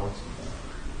next to the white ones.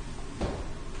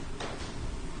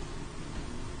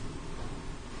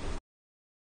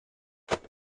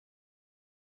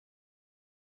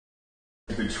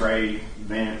 Betray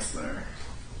Vance there.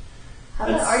 How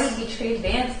about already betrayed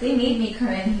Vance? They made me come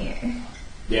in here.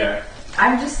 Yeah.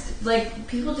 I'm just, like,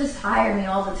 people just hire me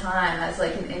all the time as,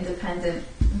 like, an independent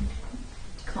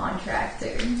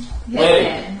contractor,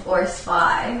 hitman, or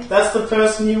spy. That's the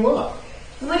person you are.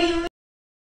 What do you mean?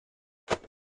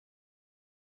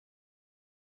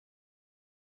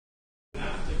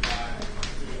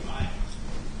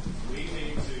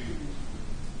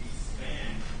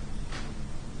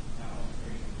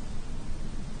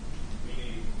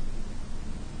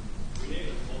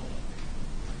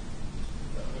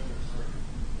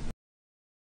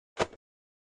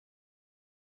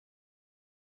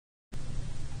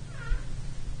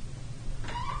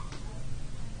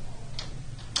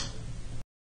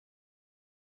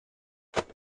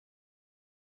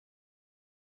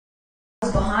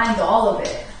 Behind all of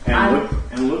it.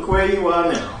 And look where you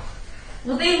are now.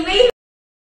 Well, they made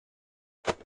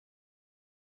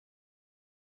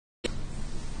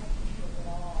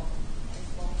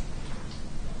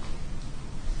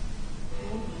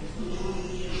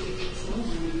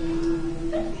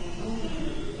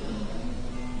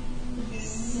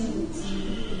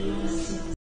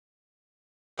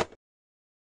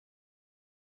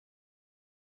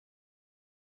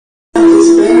It's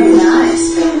very nice.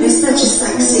 It's such a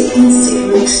sexy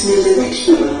instinct makes me look.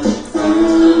 Oh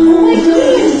my god.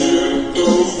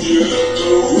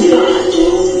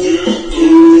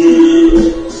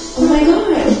 Oh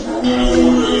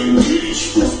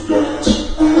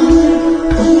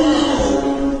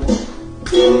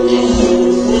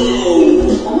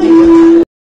my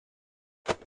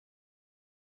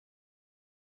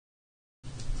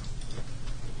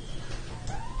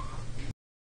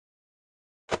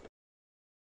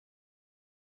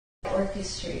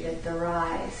orchestrated the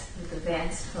rise of the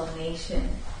Vancepill Nation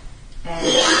and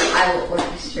I will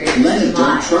orchestrate. Letty, don't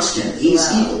mine trust him. as He's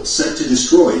well. evil, set to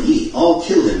destroy ye. All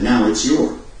kill him, now it's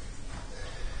your.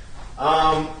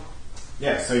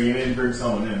 Yeah, so you need to bring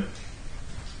someone in.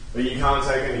 But you can't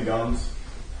take any guns,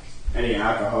 any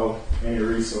alcohol, any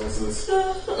resources.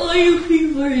 All you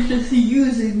people are just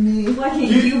using me. Why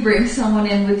can't you bring someone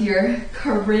in with your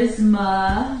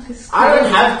charisma? 'Cause I don't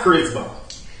have charisma.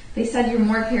 They said you're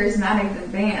more charismatic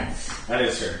than Vance. That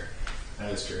is true.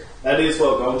 That is true. That is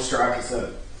what Goldstriker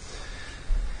said.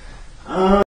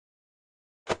 I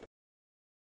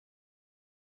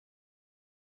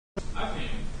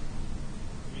think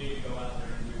you need to go out there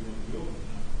and do what you'll do.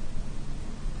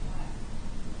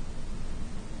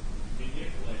 Get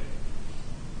played.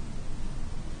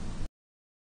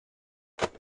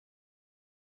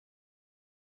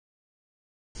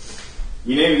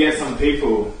 You need to get some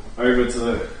people over to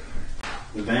the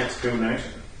vancepill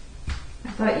nation. I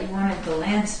thought you wanted the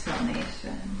Lance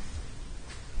Nation.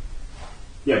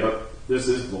 Yeah, but this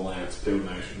is the vancepill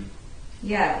nation.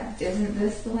 Yeah, isn't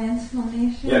this the Lance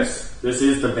Nation? Yes, this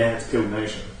is the vancepill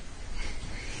nation.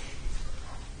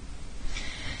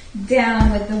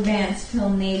 Down with the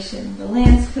Vancepill Nation. The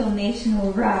Lancepill Nation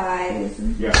will rise.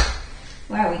 Yeah.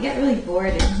 Wow, we get really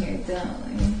bored in here, don't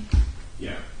we?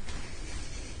 Yeah.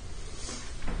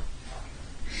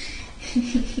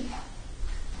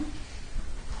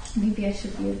 Maybe I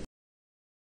should be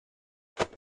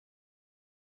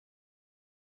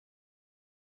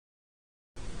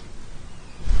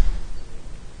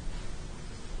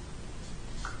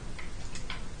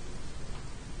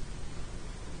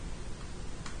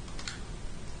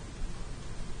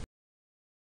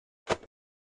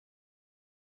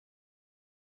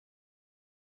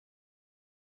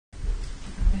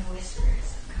I'm gonna whisper,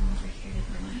 so come over here to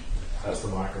the mic. That's the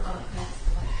microphone. Oh, that's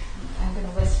the microphone. I'm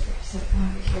gonna whisper, so come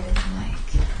over here to the mic.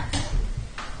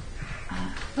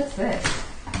 What's this?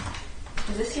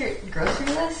 Is this your grocery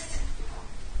list?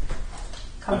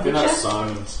 I think that's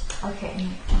Simon's. Okay, no,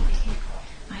 over here.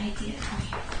 My idea, come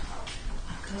here.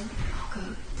 I'll go to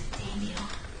Damiel,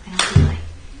 and I'll be like,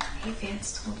 hey,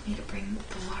 Vance told me to bring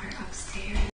the water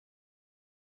upstairs.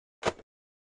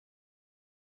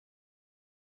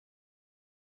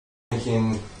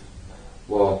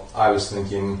 Well, I was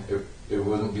thinking it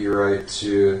wouldn't be right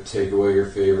to take away your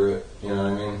favorite, you know what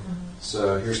I mean? Mm-hmm.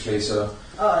 So here's queso.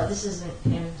 Oh, this isn't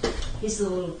him. He's the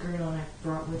little green one I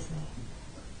brought with me.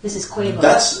 This is Quavo.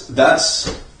 That's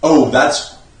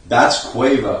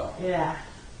Quavo. Yeah.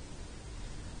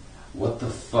 What the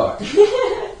fuck?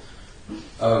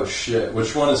 Oh shit,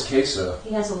 which one is queso?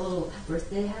 He has a little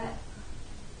birthday hat.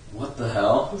 What the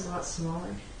hell? He's a lot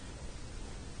smaller.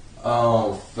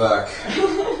 Oh fuck.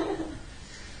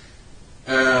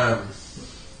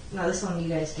 No, this one you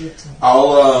guys gave to me.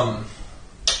 I'll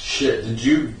shit,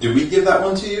 did we give that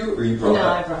one to you or you brought No,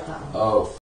 that? I brought that one.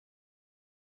 Oh.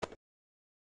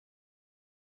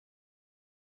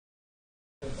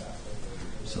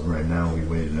 So right now we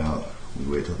wait it out. We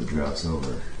wait till the drought's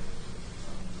over.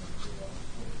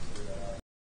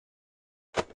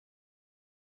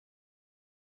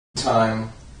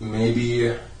 Time,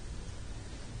 maybe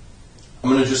I'm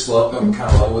gonna just I'm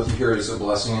kind of level with you here as a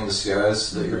blessing in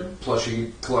disguise that your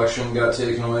plushie collection got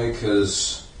taken away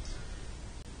because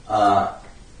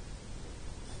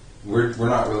we're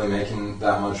not really making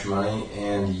that much money,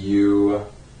 and you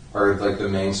are like the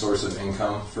main source of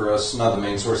income for us. Not the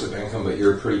main source of income, but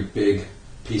you're a pretty big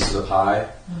piece of the pie,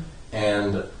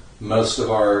 and most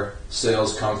of our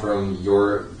sales come from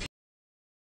your.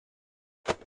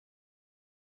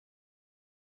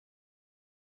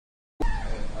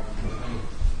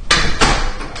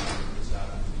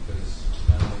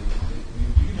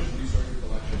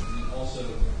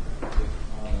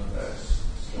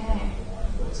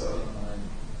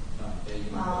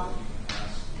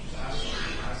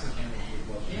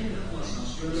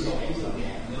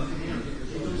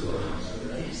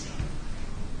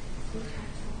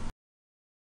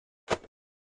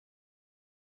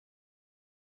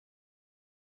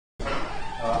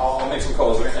 I'll make some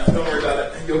calls right now. Don't worry about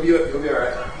it. You'll be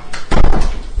alright.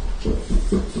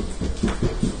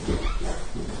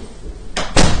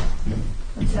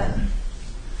 What's that?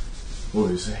 What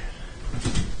did he say?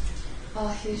 Oh,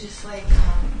 he was just like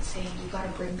saying you gotta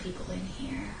bring people in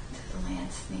here to the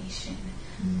Lance Nation,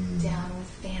 down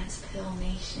with Vancepill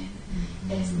Nation.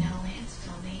 There's no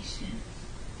Lancepill Nation.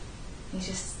 He's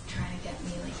just trying to get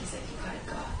me, like he's like, you gotta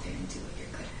go out there and do what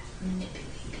you're good at,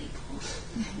 manipulate people.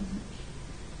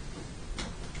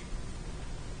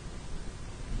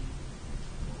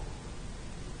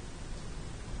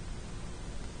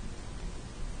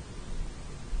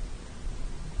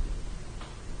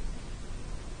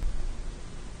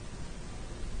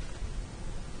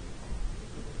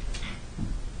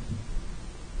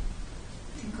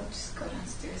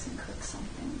 upstairs and cook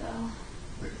something, though.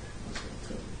 Okay, I was going to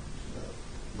tell you.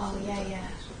 Oh, yeah.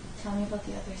 Tell me about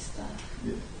the other stuff.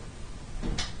 Yeah.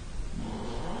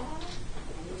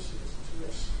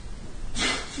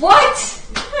 What?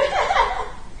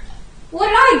 What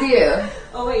did I do?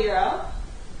 Oh wait, you're out?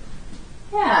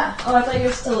 Yeah. Oh, I thought you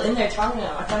were still in there talking to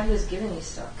him. I thought he was giving you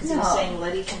stuff. Because he was No. saying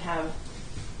Letty can have...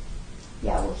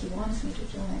 Yeah, well, he wants me to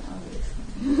join, obviously.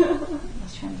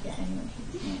 He's trying to get anyone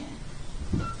he can.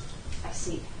 I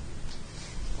see.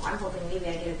 Well, I'm hoping maybe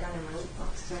I get a gun in my loot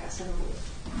box because I got 7 loot.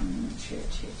 True.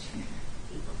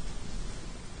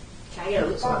 Can I get a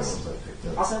loot That's all the box? ones I picked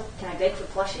up. Also, can I beg for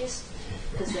plushies?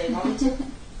 Because they want me to.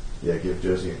 Yeah, give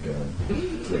Josie a gun,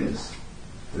 please.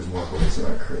 There's more bullets in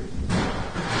our crate.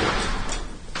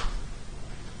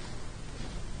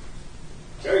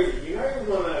 Josie, you know you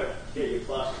want to get your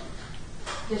plushie.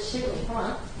 Just shoot me, come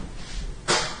on.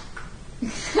 Do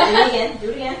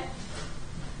it again.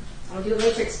 I'm going to do a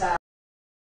Matrix style.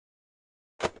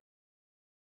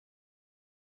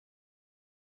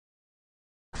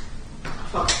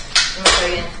 Fuck. I'm going to try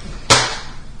again.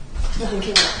 Nothing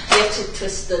came out. You have to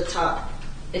twist the top.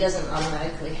 It doesn't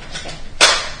automatically. Okay.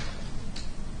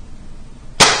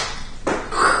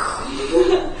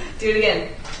 Do it again.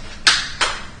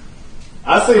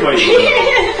 I see what you're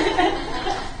doing.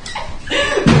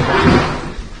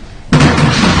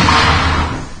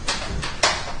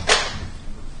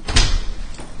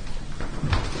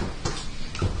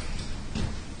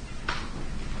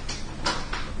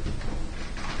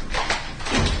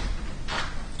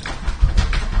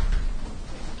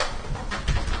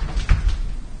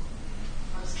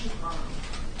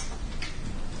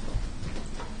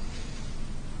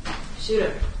 Shoot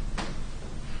him.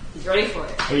 He's ready for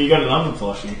it. Well, you got another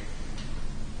plushie.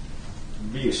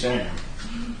 Be ashamed.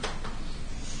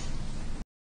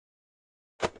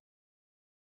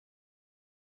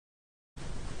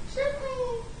 Shoot me!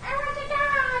 I want to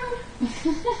die!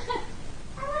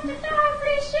 I want to die,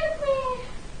 please shoot me!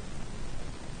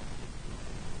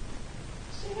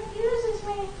 She abuses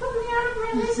me. Put me out of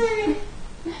my misery.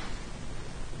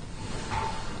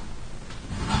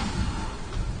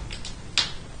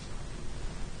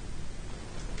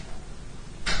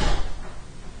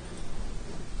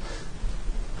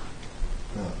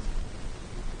 No.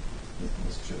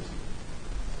 Miss Josie.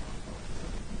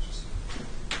 Just...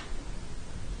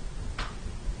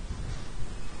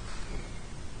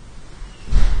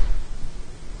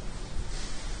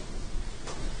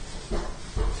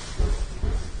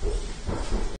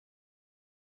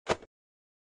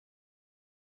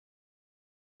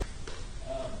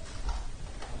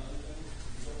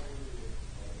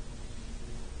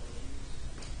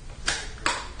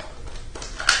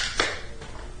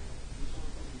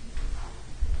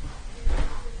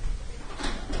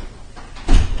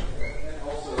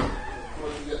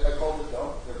 I called the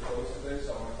dump. They're closed today,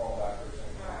 so I'm going to call back or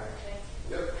something.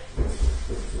 Yep.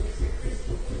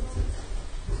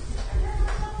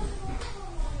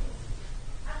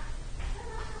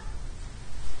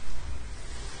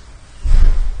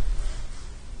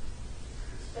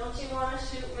 Don't you want to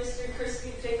shoot Mr.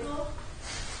 Crispy Pickle?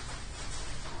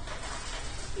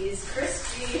 He's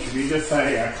crispy. Did you just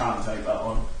say I can't take that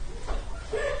one?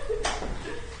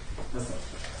 That's not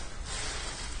fair.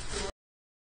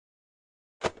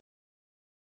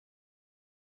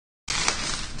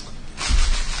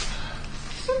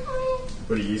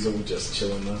 But are you all just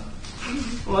chilling there?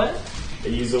 What? Are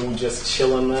you all just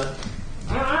chilling there?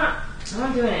 I'm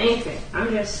not doing anything. I'm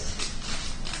just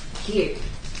here.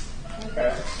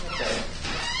 Okay.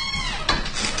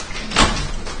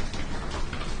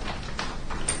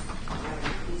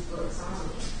 These books on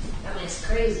me. That man's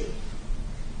crazy.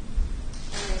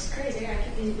 I gotta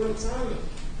keep these books on me.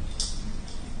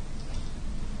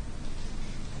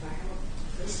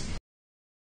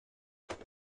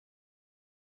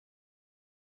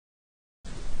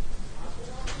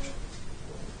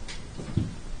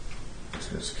 Just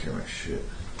going to secure my shit.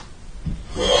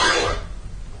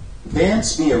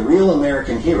 Vance, be a real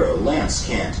American hero. Lance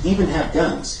can't even have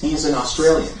guns. He's an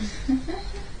Australian.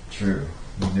 True.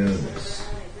 You know this.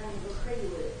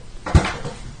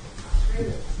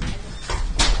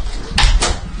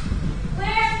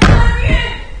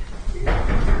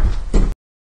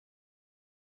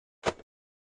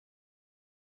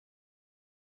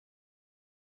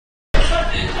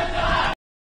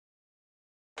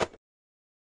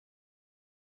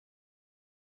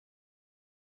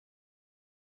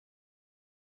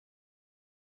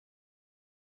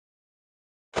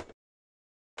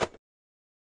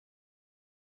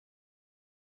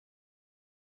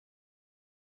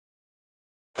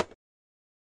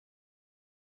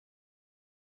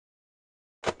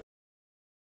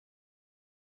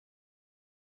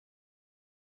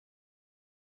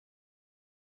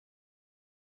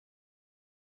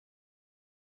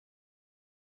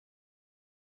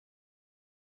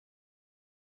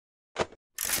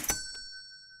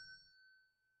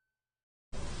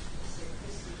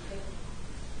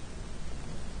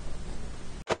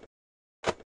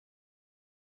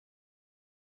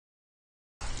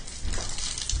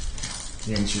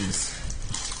 inches.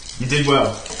 You did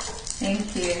well.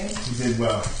 Thank you. You did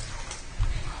well.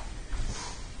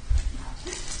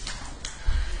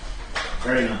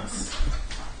 Very nice.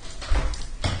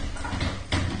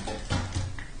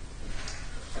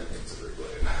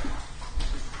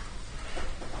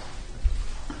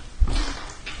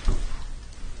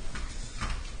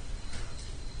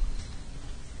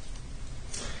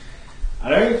 I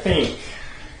don't think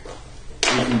we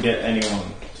can get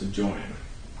anyone to join.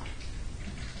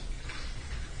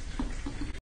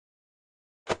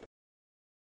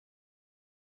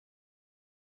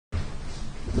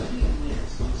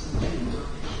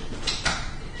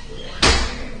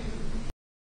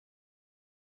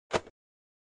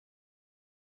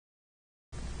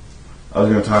 I was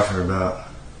going to talk to her about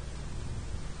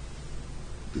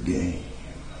the game.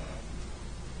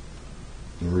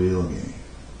 The real game.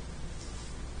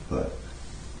 But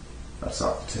that's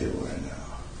off the table right now.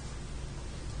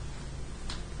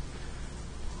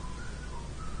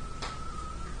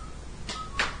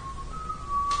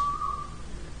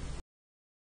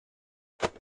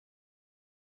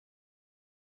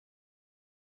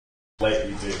 Let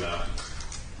you do that.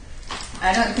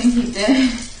 I don't think he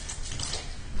did.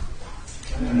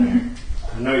 I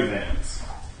know Vance.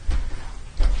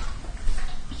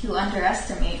 You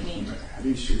underestimate me. How do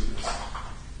you shoot this?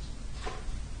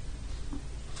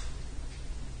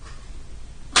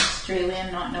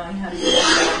 Australian not knowing how to use a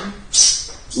gun.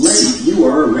 Letty, you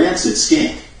are a rancid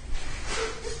skink.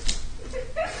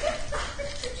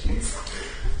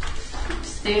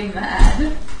 Stay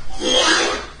mad.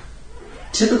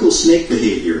 Typical snake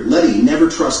behavior. Letty never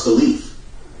trusts the leaf.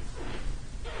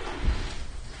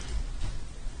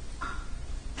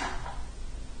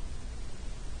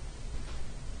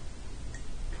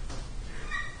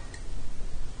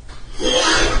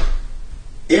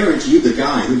 Aren't you the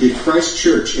guy who did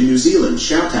Christchurch in New Zealand?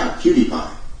 Shout out,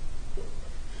 PewDiePie.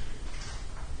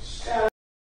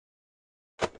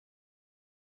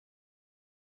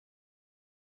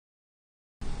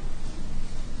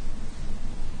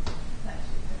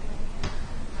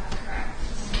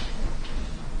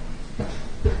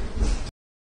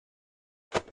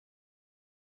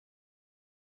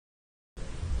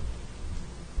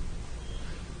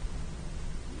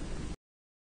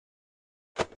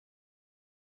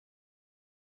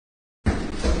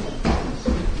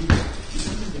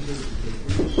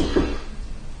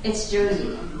 It's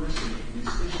Josie.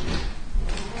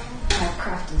 I have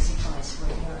crafting supplies for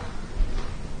you.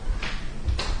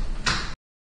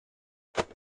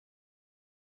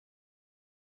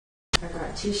 I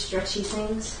got 2 stretchy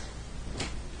things,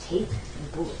 tape,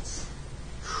 and bullets.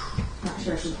 Not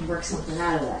sure if we can work something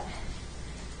out of that.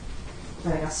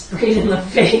 But I got sprayed in the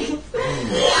face.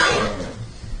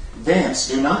 Vance,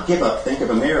 do not give up. Think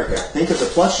of America. Think of the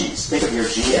plushies. Think of your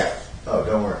GF. Oh,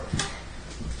 don't worry.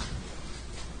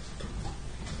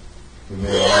 We may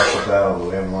have lost the battle, but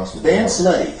we haven't lost the battle. Vance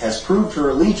Letty has proved her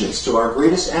allegiance to our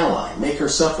greatest ally. Make her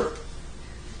suffer.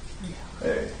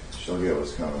 Hey, she'll get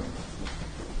what's coming.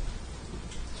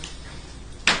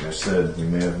 Like I said, we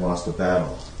may have lost the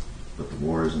battle, but the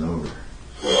war isn't over.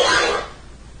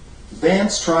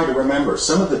 Vance, try to remember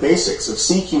some of the basics of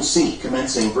CQC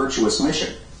commencing virtuous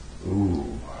mission.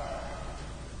 Ooh.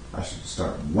 I should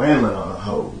start whamming on a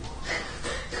hoe.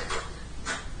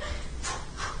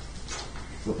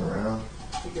 Flip around.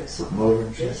 Flip them over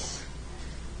and shit.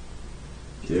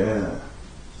 Yeah.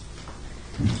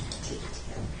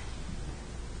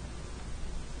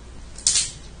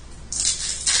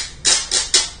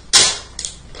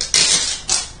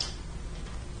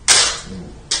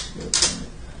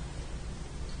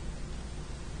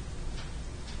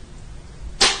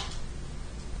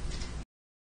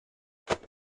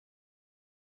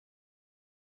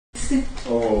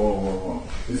 Oh,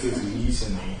 this is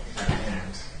eating me at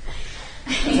hand.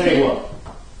 I'll tell you what.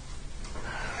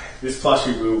 This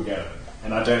plushie will get it,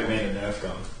 and I don't mean a Nerf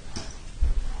gun.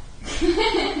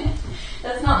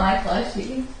 That's not my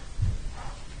plushie.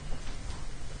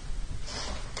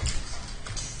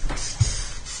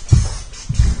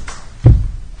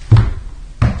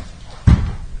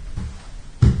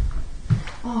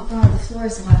 Oh god, the floor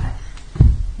is wet.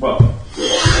 Well.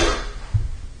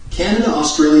 Canada,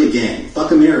 Australia gang.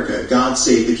 Fuck America. God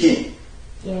save the king.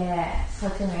 Yeah,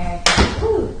 fuck America.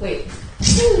 Ooh, wait.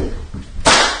 Ooh.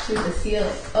 Shoot the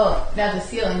ceiling. Oh, now the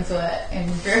ceiling's wet and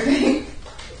dripping.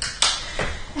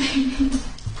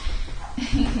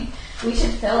 We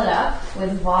should fill it up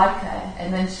with vodka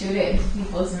and then shoot it into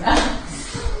people's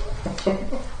mouths.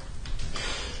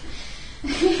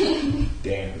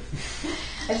 Damn.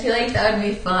 I feel like that would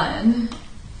be fun.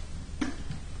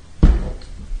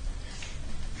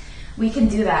 We can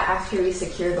do that after we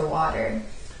secure the water.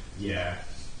 Yeah.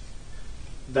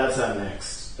 That's our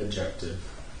next objective.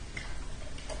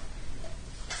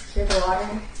 Secure the water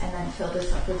and then fill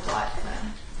this up with vodka.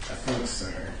 I think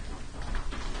so.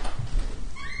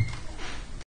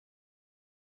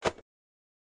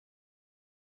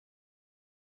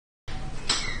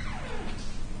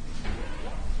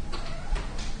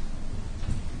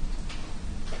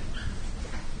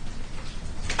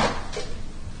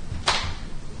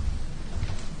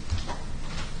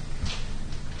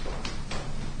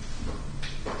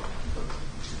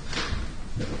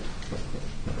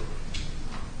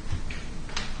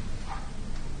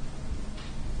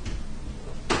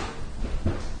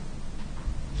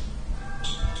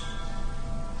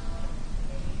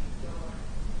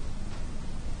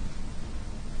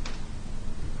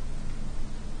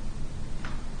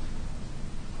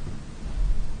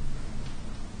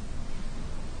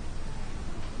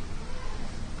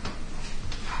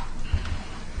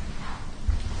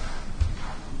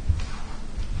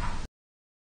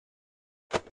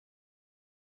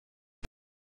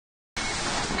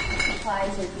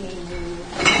 Supplies are being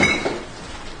moved.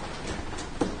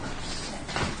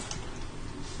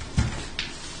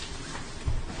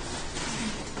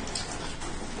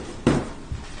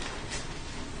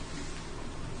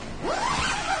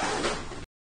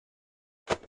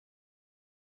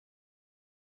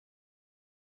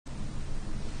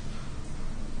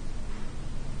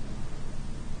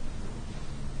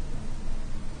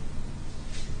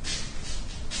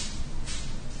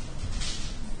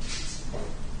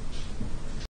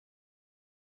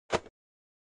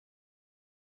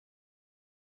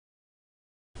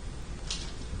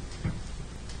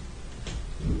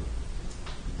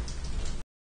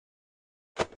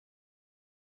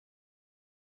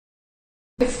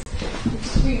 It's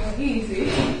extremely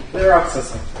easy. They're also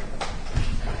something.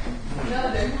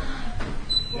 No, they're not.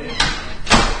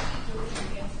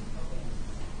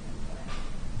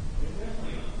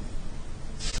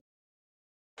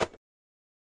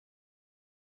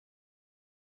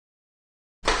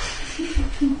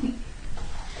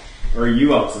 Or are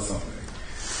you up to something?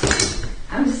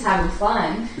 I'm just having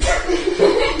fun.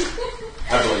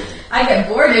 I believe you. I get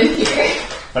bored in here.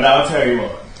 But I'll tell you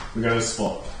what, we gotta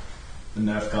swap the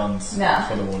Nerf guns No.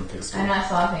 for the water pistol. I'm not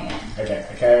swapping it. Okay.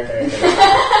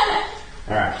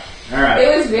 Alright.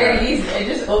 It was very easy. I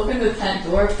just opened the tent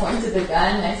door, pointed the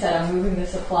gun, and I said, I'm moving the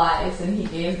supplies, and he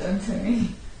gave them to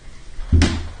me.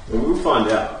 Well, we'll find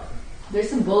out. There's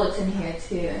some bullets in here,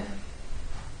 too.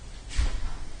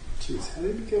 Jeez, how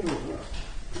did we get all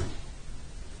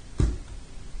that?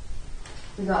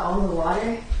 We got all the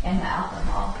water and the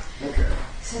alcohol. Okay.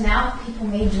 So now people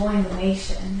may join the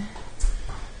nation.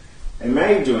 They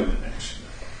may join the nation.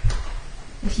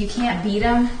 If you can't beat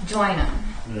them, join them.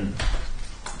 Mm.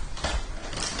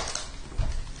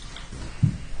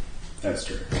 That's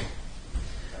true.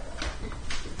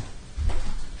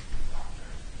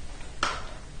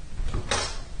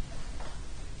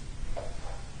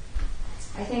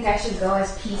 I think I should go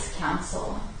as peace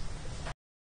counsel.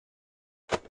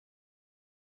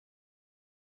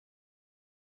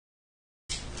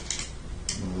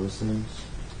 Listeners.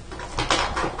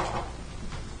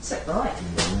 What's it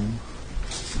going?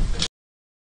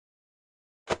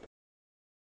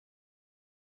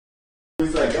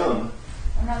 Who's that gun?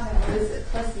 I'm not going to lose it.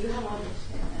 Plus, you have all your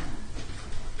shit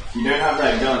now. If you don't have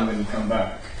that gun, then you come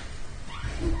back.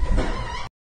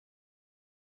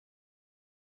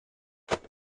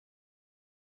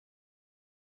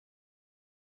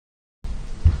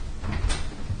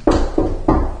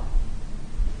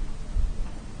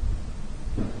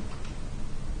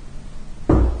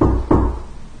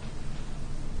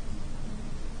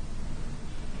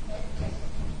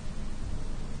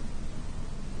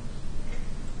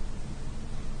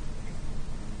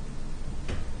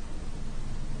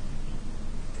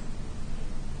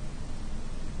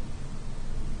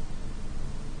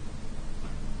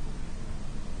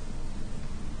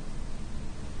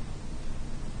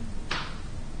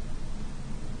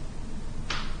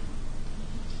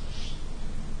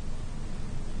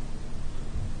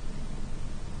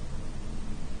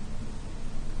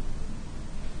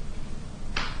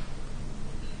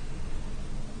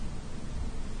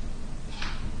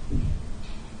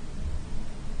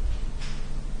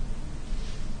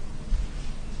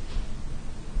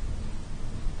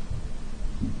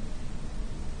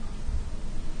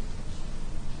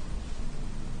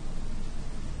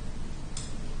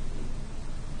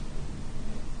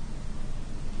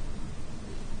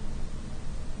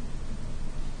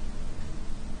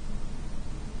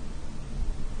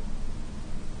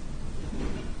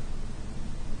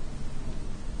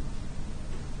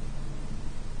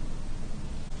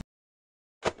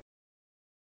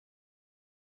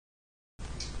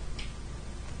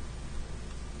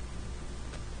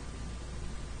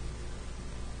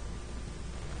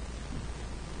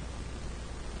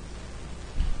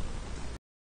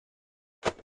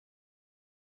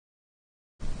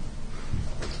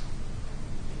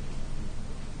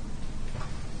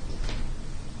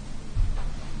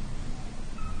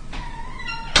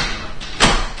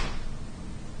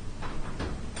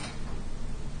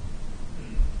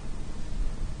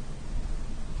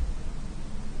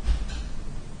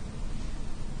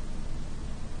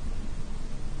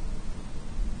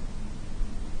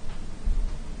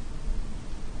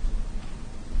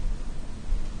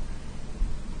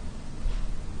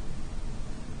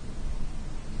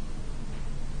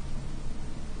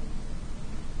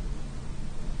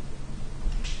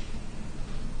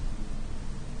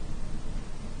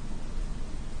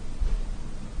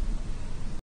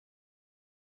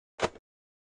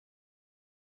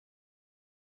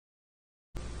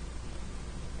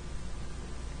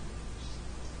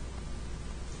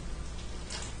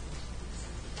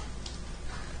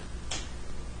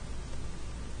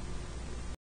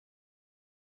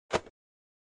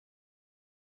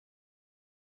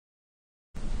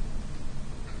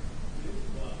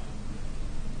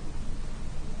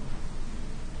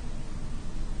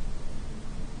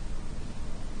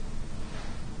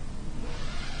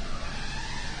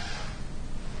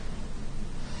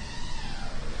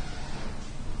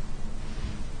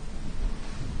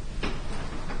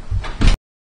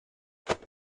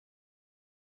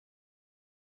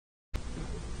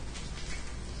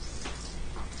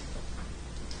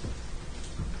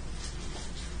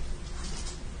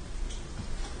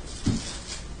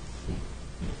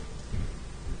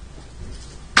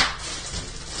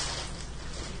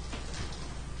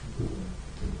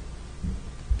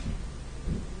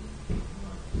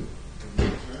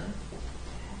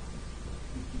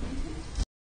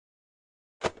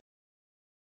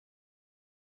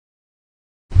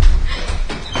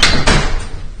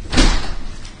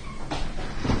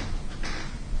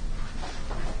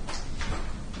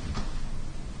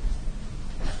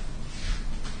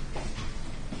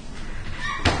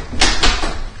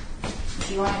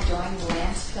 Do you want to join the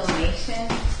Lance Pill Nation?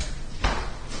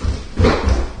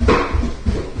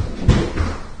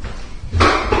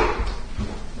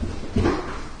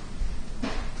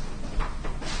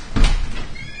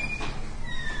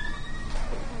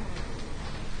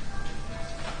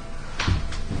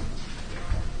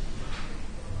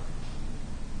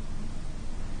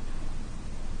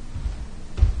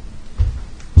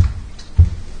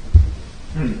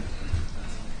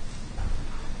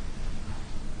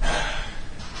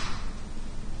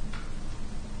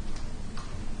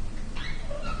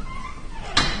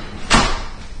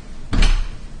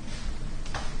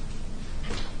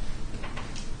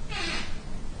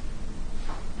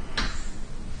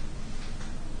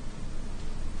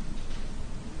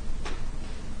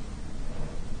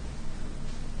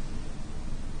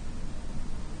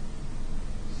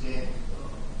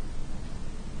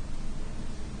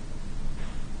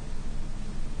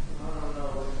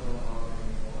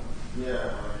 Yeah,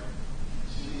 like,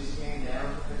 she just came down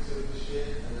to fix up the shit,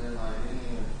 and then, like, didn't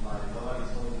even, like, nobody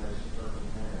told me that she fucking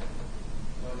had.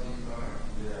 Was he fine?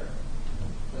 Yeah.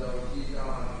 So he's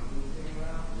on boosting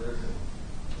now? Listen.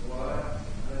 What?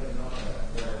 I didn't know that.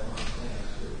 Yeah, that's what I'm saying. That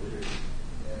shit weird.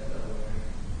 Yeah, that way.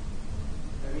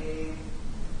 I mean,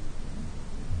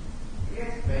 I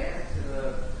guess Vance to the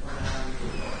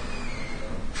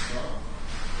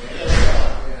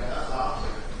Yeah, that's awesome.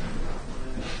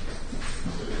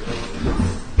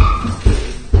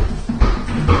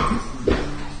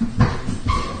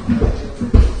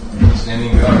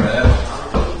 Standing guard,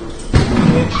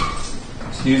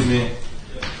 excuse me.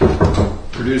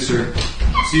 Producer,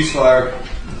 ceasefire.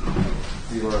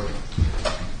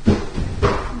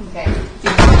 Okay.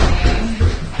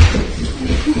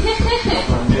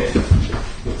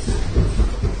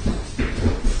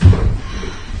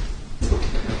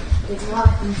 They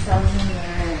lock themselves in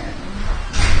their room.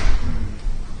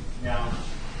 Yeah.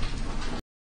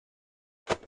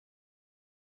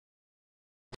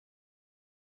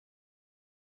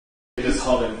 They just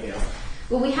hauled in here.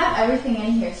 Well, we have everything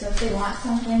in here, so if they want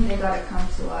something, they gotta come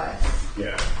to us.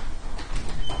 Yeah.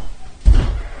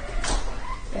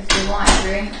 If they want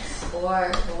drinks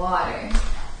or water.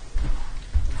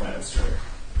 That's true.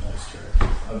 That's true.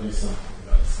 I'll do something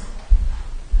about it.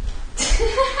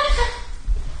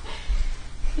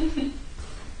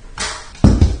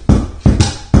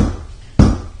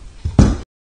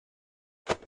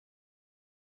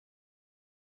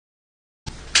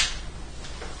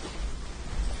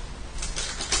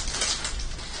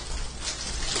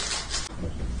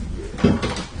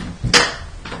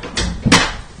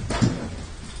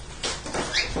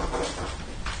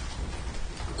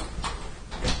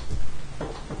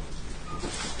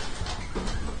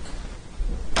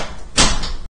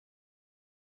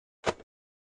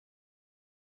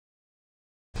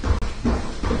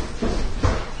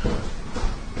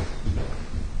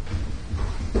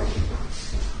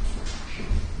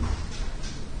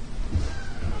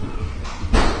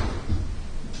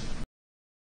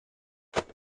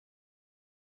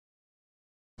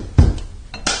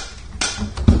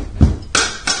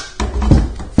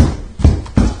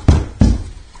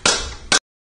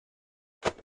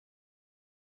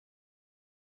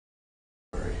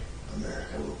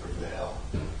 America will prevail.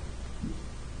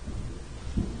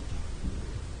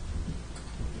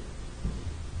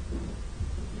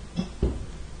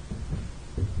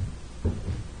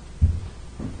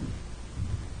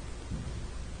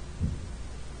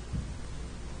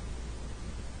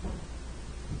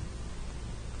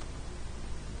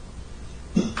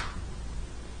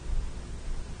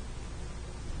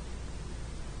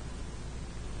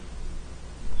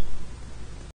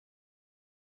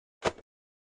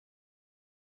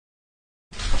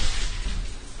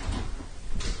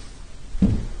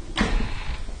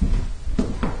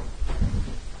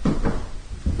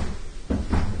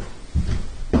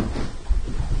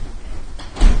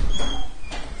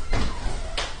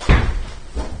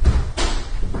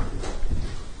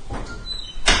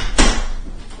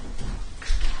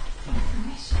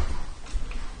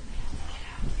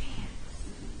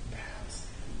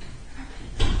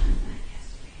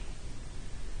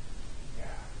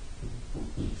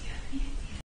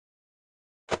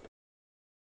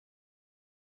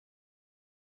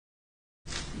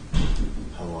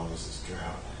 How long is this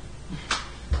drought?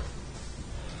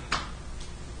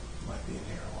 Might be in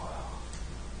here a while.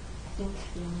 I think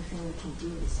the only thing we can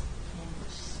do is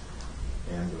ambush.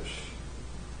 Ambush.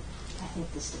 I think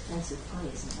this defensive play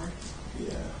isn't working.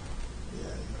 Yeah. Yeah,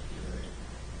 you might be right.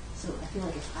 So I feel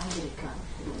like if I get a gun,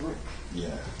 it'll work.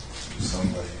 Yeah.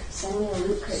 Somebody. Send me a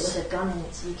loot crate with a gun in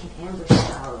it so we can ambush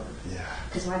style them. Yeah.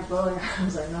 Because my bow and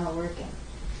arrows are not working.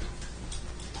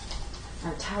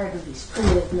 I'm tired of these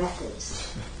primitive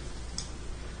methods.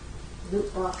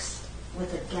 Loot box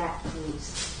with a gap,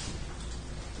 please.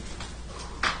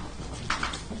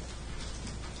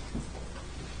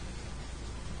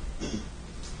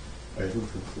 I look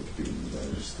for 15 that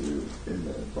I just threw in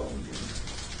the bottom drawer.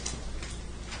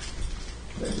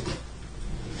 Thank you.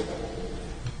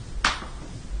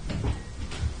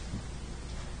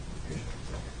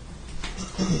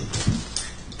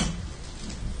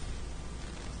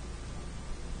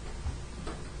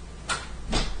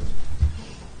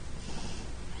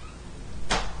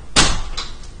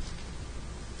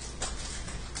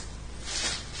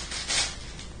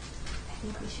 I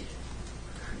think we should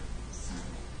recruit some,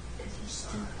 because he's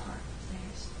still part of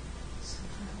theirs.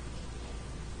 Somehow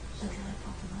until I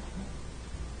pop him out of it.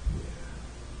 Yeah,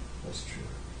 that's true.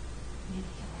 Maybe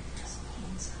he'll like wrestle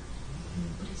hands up.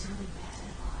 But he's really bad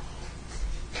at lying.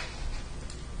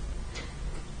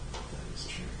 That is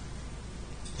true.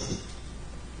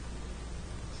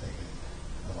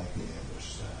 I like the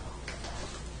ambush style.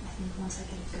 I think once I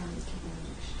get a gun, we can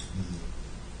ambush.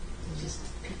 Just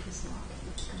pick his lock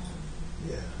with the gun.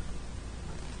 Yeah.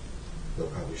 They'll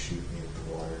probably shoot me with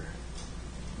the water.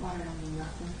 Water don't mean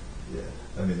nothing. Yeah.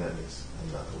 I mean, that means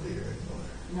I'm not the leader anymore.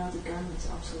 No, the gun is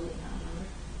obsolete now, remember?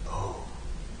 Oh.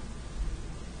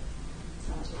 So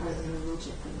that was part of the new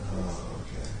legit thing. Oh,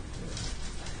 okay.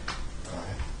 Yeah.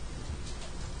 Alright.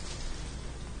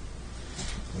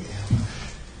 We ambush.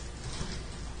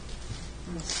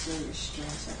 I'm gonna slow your string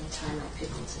so I can tie my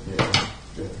pickles in. Yeah.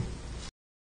 Good.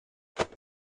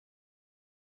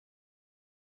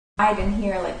 Hide in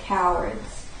here like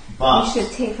cowards. But We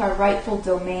should take our rightful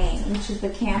domain, which is the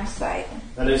campsite.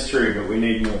 that is true, but we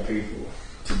need more people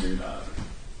to do that.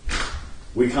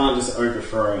 We can't just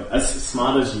overthrow it. As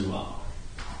smart as you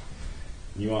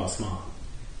are smart.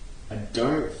 I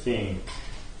don't think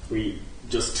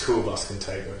just two of us can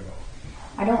take over.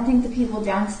 I don't think the people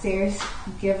downstairs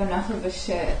give enough of a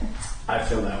shit. I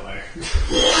feel that way.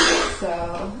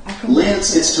 So I think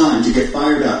Lance, it's time to get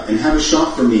fired up and have a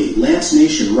shot for me. Lance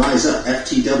Nation, rise up,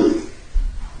 FTW.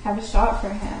 have a shot for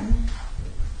him.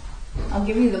 I'll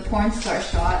give you the porn star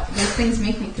shot. These things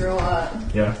make me throw up.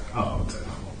 Yeah. Oh,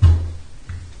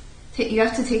 okay. You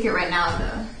have to take it right now,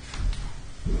 though.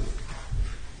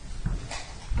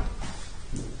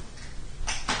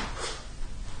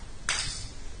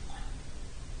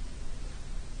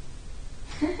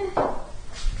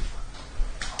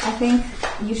 I think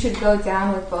you should go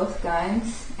down with both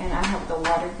guns, and I have the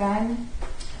water gun.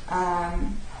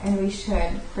 And we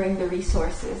should bring the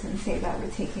resources and say that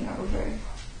we're taking over.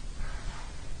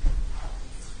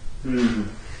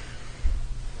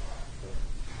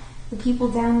 The people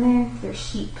down there, they're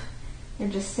sheep. They're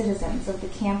just citizens of the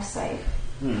campsite.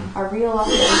 Our real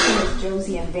operation is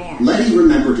Josie and Vance. Letty,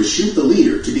 remember to shoot the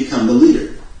leader to become the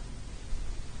leader.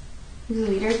 Who's the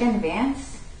leader again,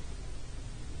 Vance?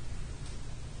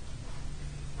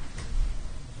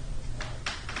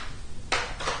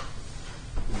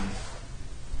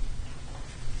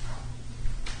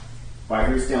 Why,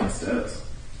 who's downstairs?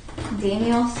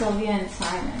 Damiel, Sylvia, and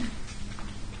Simon.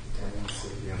 Damiel,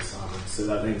 Sylvia, and Simon. So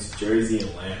that means Josie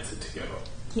and Lance are together.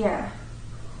 Yeah.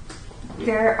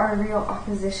 They're our real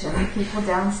opposition. The people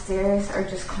downstairs are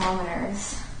just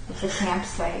commoners of the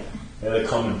campsite. They're the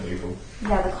common people.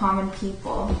 Yeah, the common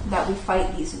people that we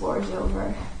fight these wars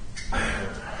over.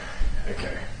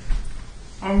 Okay.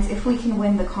 And if we can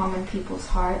win the common people's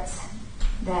hearts,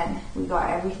 then we got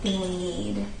everything we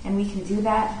need. And we can do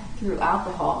that through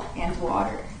alcohol and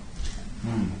water.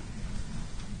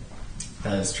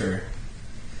 That is true.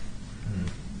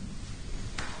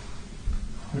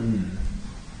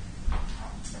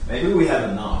 Maybe we have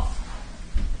enough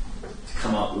to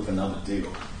come up with another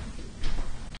deal.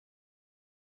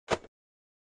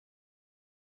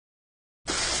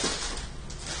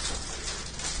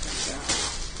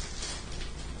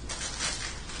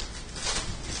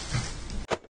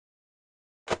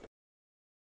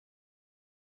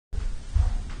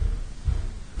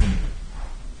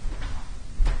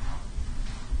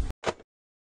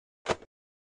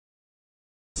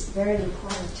 It's very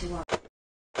important to us.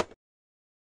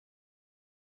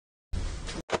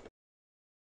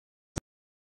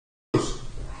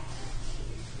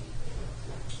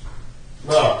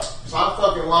 Bro, stop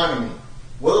fucking lying to me.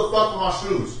 Where the fuck are my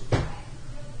shoes?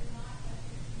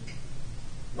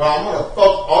 Bro, I'm gonna fuck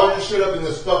all your shit up in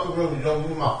this fucking room. You don't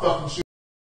need my fucking shoes.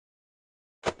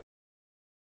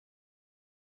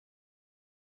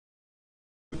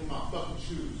 My fucking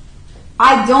shoes.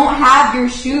 I don't have your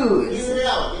shoes. Get it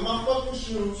out. Get my fucking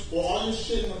shoes or all your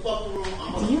shit in the fucking room.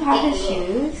 I'm Do you have his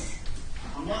shoes?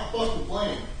 I'm not fucking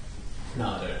playing. No,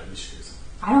 I don't have any shoes.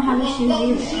 I don't have Get the my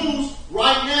shoes fucking either. shoes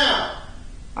right now.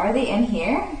 Are they in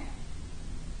here?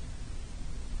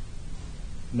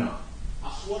 No.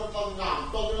 I swear to fucking God,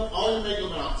 I'm fucking up all your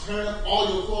makeup and I'm tearing up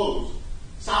all your clothes.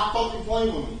 Stop fucking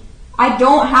playing with me. I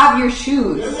don't have your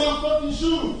shoes. Get my fucking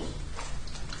shoes.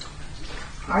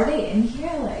 Are they in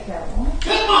here? Like, I won't.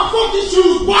 Get my fucking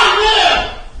shoes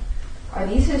right Are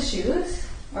these his shoes?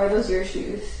 Or are those your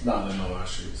shoes? No, they're not my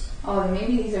shoes. Oh,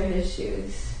 maybe these are his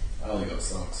shoes. I only got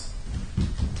socks.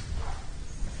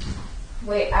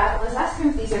 Wait, let's ask him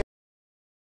if these are.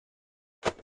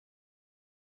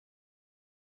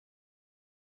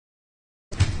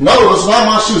 now. No, it's not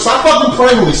my shoes. Stop fucking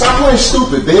playing with me. Stop playing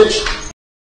stupid, bitch.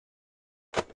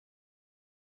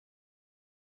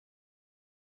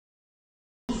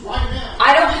 Right now.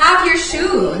 I don't have your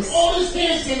shoes. All this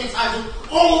hand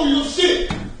sanitizer all over your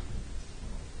shit.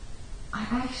 I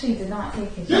actually did not take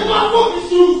his Get shoes. my fucking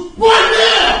shoes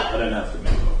right I didn't have to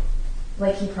make them.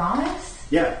 Like he promised?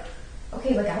 Yeah.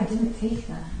 Okay, like I didn't take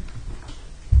them.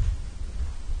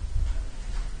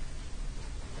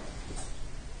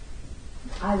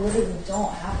 I literally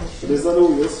don't have his shoes. Is that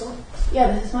all your stuff?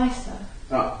 Yeah, this is my stuff.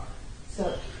 Oh.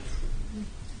 So.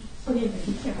 Okay, but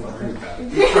you can't look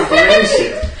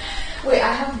Preparation. Wait,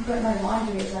 I haven't put my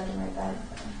laundry is under my bed.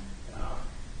 Oh.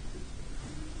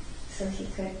 So he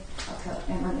could,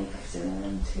 and my makeup's in the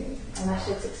room too. And that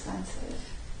shit's expensive.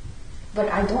 But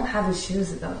I don't have his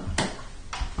shoes though.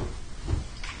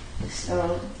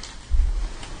 So,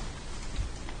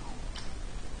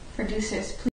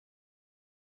 producers, please.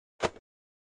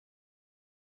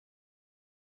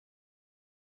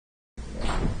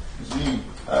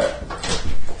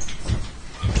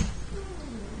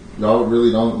 Y'all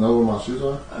really don't know where my shoes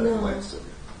are? No.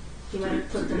 You might have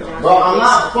put them down. Bro, I'm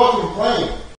not fucking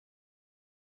playing.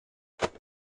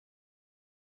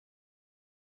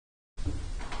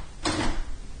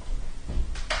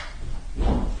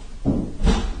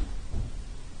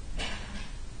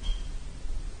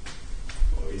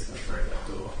 Oh, he's gonna break that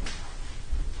door.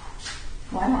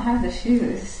 Well, I don't have the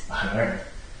shoes. I know.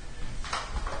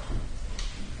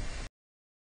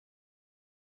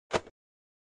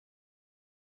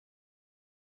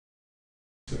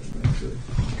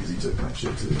 Because he took my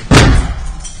shit too.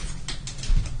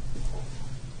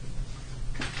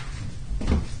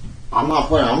 I'm not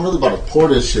playing. I'm really about to pour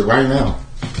this shit right now.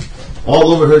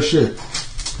 All over her shit.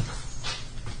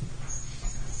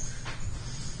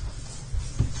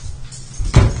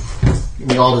 Give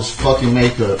me all this fucking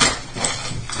makeup.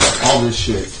 All this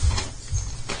shit.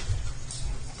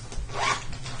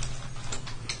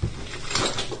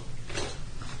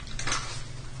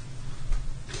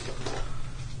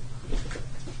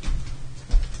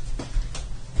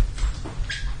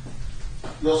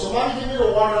 Yo, somebody give me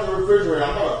the water in the refrigerator.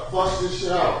 I'm gonna flush this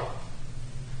shit out.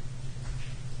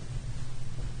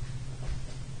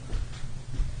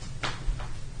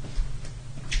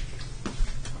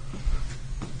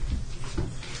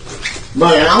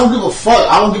 Man, I don't give a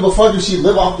fuck. I don't give a fuck if she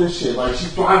live off this shit. Like, she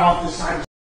thrive off this side.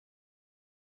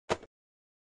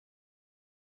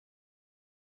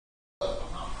 I'm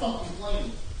not fucking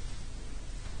playing.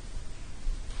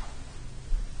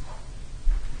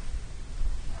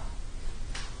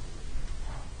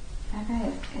 That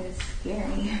guy is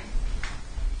scary.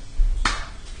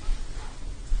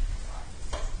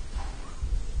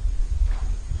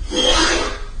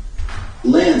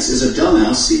 Lance is a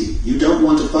dumbass. You don't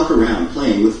want to fuck around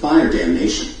playing with fire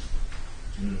damnation.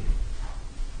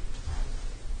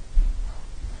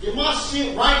 Get my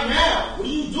shit right now. What are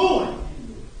you doing?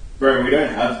 Bro, we don't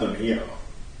have them here.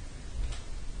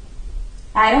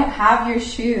 I don't have your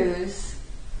shoes.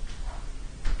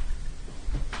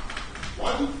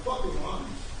 Why are you fucking lying?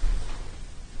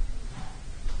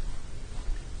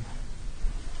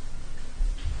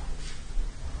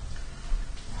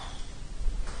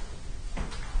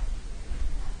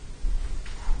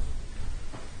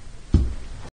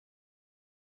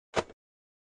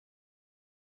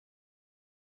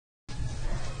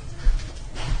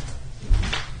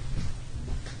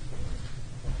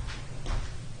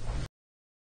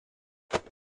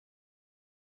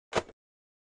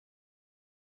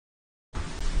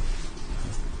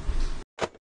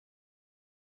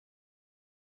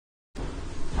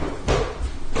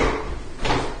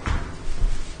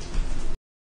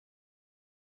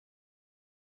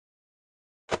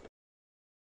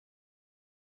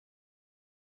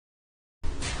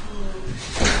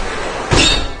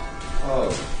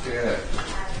 Oh, shit.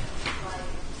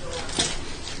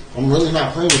 I'm really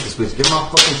not playing with this bitch. Get my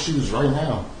fucking shoes right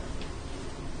now.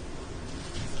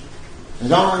 And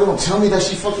y'all not gonna tell me that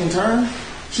she fucking turned?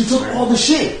 She took all the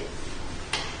shit.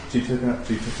 She came and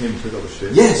took all the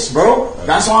shit? Yes, bro.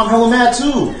 That's why I'm hella mad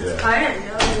too. Yeah. I didn't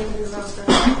know anything about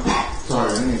that. Sorry,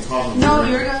 I didn't talk. No,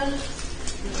 you're good.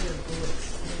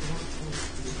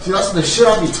 See, that's the shit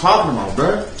I be talking about,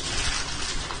 bro.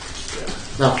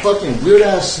 That fucking weird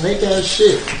ass snake ass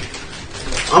shit.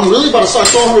 I'm really about to start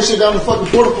throwing her shit down the fucking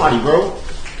porta potty, bro.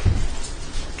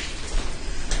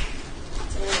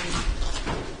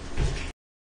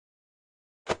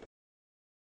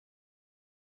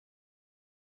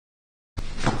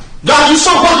 God, you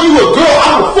so lucky you a girl,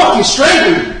 I will fucking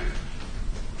strangle you.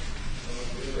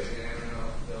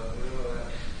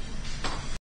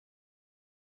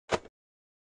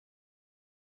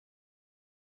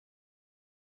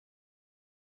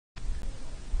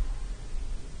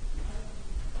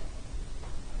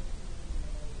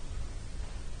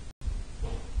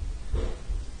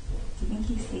 Do you think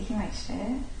he's taking my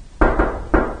shit?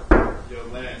 Yo,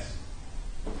 Lance.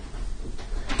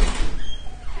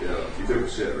 Yo, you took a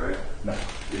shit, right? No.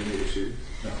 You didn't need a shoe?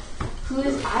 No. Who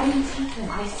is? I didn't take them.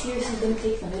 I seriously didn't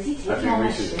take them. Is he taking all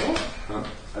my shit? Huh?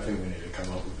 I think we need to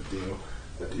come up with a deal.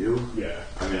 A deal? Yeah.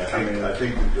 I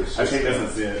think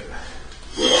that's it.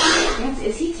 Vance,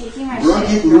 is he taking my Bruh,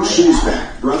 shit? get Luke's shoes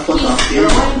back. Bruh, fuck off.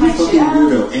 throwing my You fucking shit out?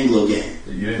 weirdo Anglo gang.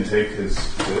 You didn't take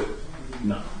his shit?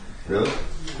 No. Really?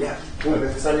 Yeah. What,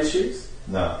 if it's on his shoes?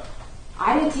 No.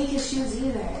 I didn't take his shoes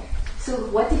either. So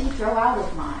what did he throw out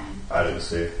of mine? I didn't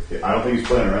see. I don't think he's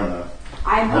playing around though.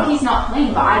 I know he's not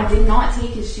playing, but I did not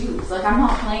take his shoes. Like, I'm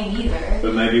not playing either.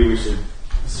 But maybe we should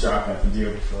strike out the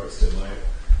deal before it's too late.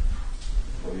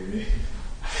 What do you mean?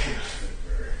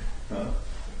 Huh?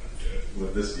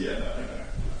 With this? Yeah, no.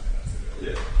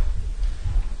 Yeah.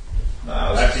 No,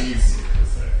 I think he's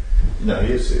serious. No,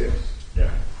 he is serious.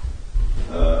 Yeah.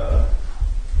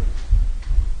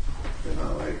 You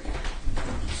know, like.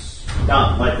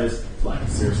 Not like this. Like,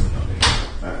 seriously, not big.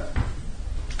 Alright.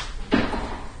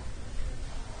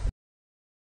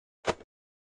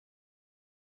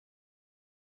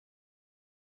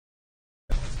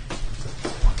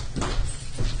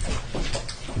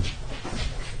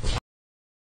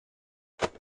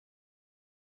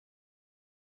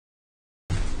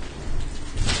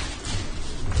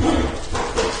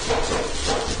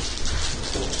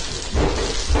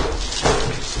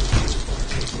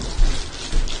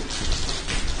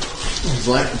 Is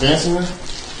Black dancing there?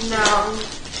 No.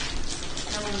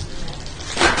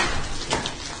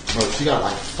 Bro, she got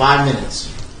like 5 minutes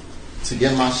to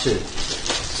get my shit.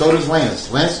 So does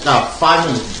Lance. Lance got 5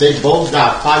 minutes. They both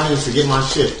got 5 minutes to get my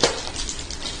shit.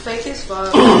 Fake as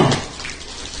fuck.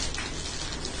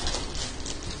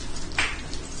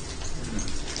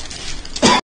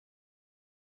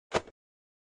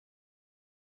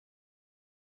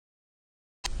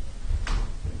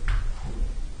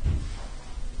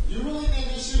 You really think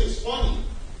this shit is funny?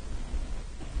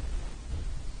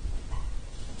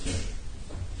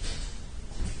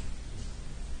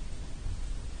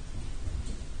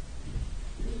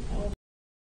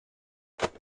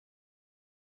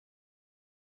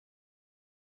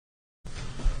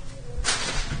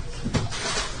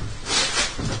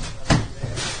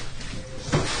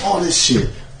 All this shit.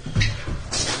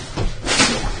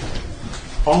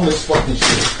 All this fucking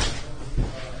shit.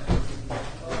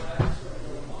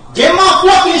 Get my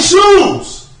fucking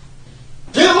shoes!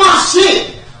 Get my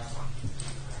shit!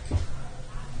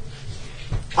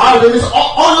 Alright, then it's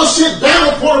all your shit down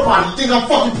the porta potty. You think I'm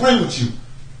fucking playing with you?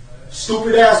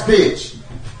 Stupid ass bitch.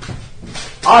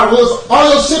 Alright, well,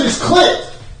 all your shit is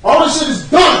clipped. All this shit is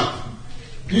done.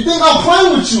 You think I'm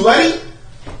playing with you, Letty?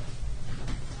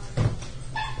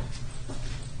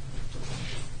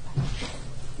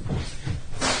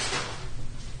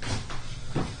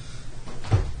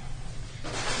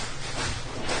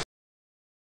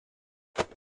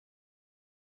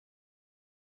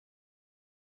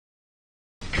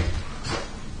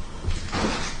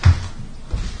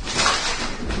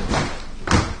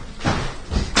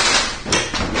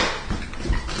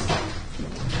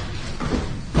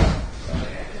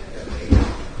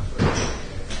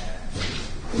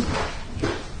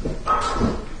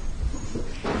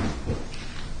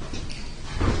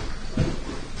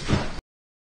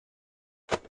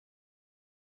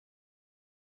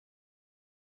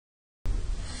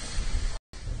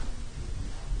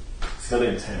 It's got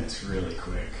intense really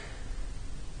quick.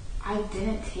 I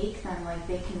didn't take them. Like,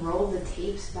 they can roll the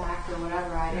tapes back or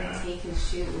whatever. I didn't take his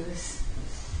shoes.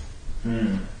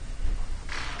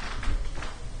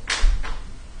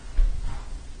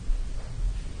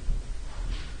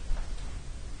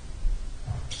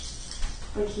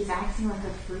 Like, he's acting like a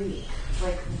freak.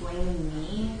 Like, blaming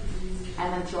me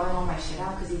and then throwing all my shit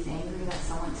out because he's angry that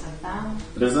someone took them.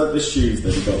 But is that the shoes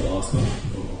that he got lost on?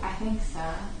 I think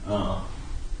so. Oh.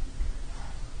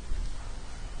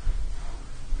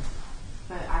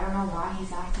 But I don't know why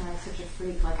he's acting like such a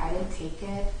freak. Like, I didn't take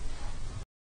it.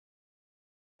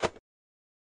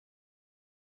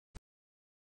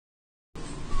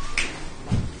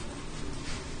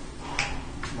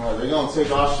 Alright, they gonna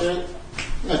take our shit?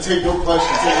 I'm gonna take your place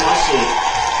and take my shit.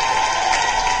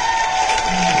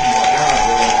 Oh my god,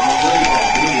 bro. I'm really gonna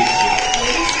do this shit.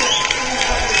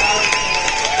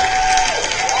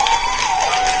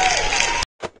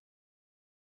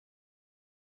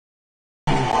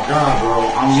 Oh my god, bro.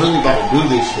 I'm really about to do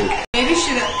this shit. Maybe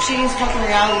she needs fucking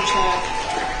reality check.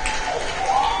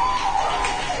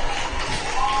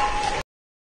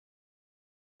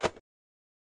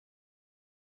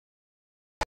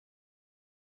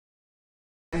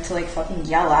 To like fucking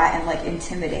yell at and like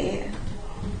intimidate.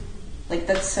 Like,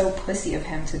 that's so pussy of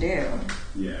him to do.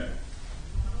 Yeah.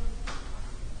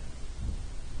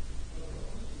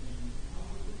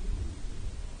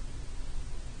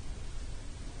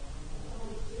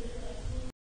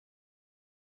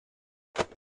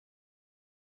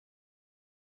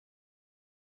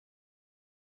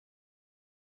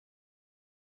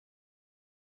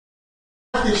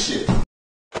 This shit.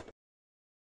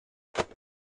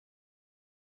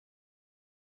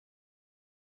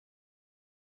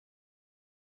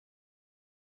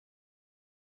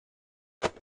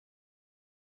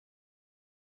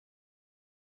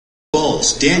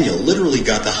 Balls, Daniel literally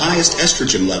got the highest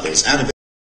estrogen levels out of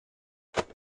it.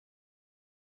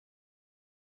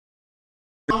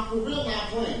 I'm for real not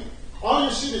playing. All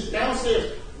your shit is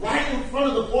downstairs, right in front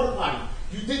of the porta potty.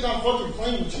 You think I'm fucking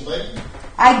playing with you, lady?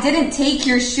 I didn't take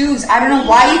your shoes. I don't know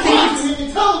why you think I didn't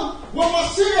even tell them where my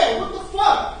shit at. What the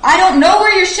fuck? I don't know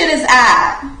where your shit is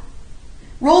at.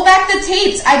 Roll back the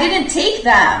tapes. I didn't take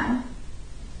them.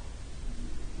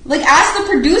 Like, ask the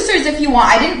producers if you want.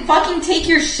 I didn't fucking take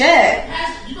your shit.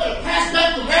 You better pass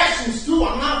back the rations too.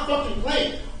 I'm not fucking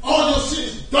playing. All your shit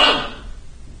is done.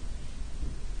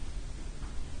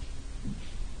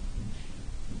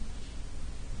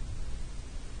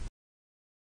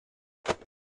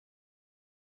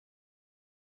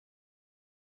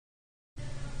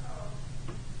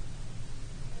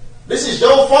 This is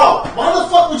your fault. Why the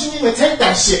fuck would you even take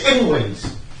that shit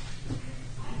anyways?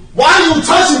 Why are you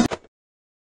touching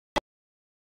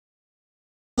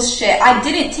Shit. I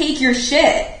didn't take your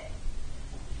shit.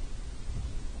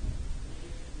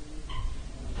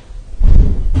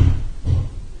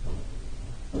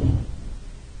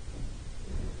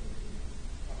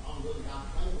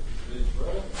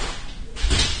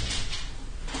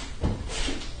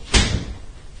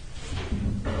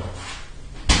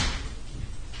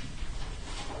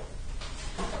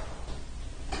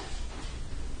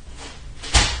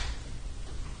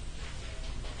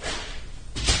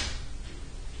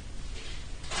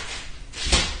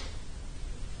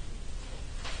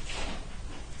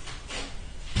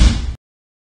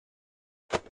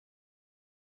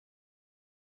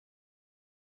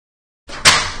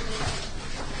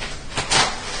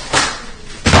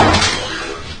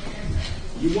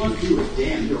 You want to do it,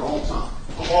 damn, you're all talk.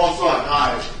 I'm all talk,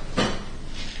 alright.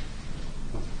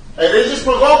 Hey, they just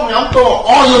provoked me. I'm throwing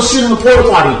all your shit in the porta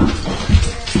potty.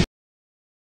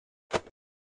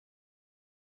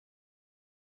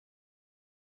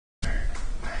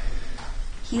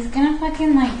 He's gonna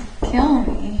fucking, like, kill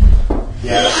me.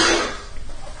 Yeah.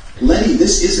 Letty,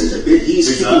 this isn't a bit. He's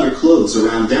kicking not. your clothes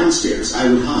around downstairs. I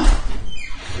would hide.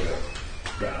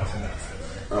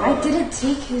 I didn't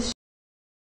take his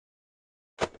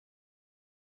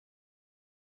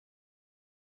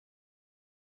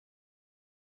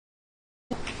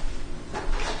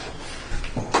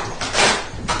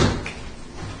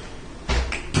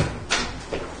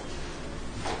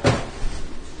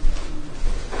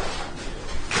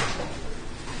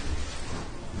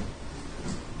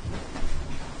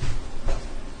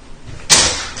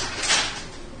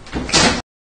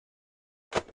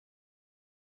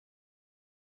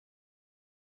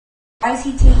Why is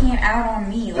he taking it out on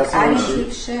me? Like, That's I not didn't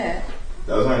his take shit.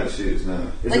 That was not his shoes,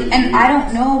 no. Like, and I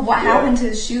don't know what happened to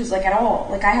his shoes, like, at all.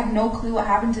 Like, I have no clue what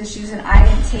happened to his shoes, and I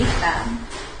didn't take them.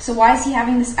 So why is he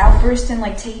having this outburst and,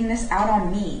 like, taking this out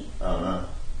on me? I don't know.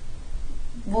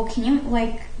 Well, can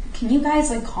you guys,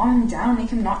 like, calm him down,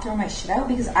 make him not throw my shit out?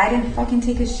 Because I didn't fucking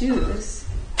take his shoes.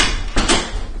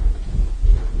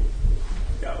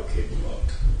 Yeah, we'll keep him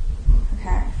locked.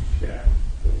 Okay. Yeah.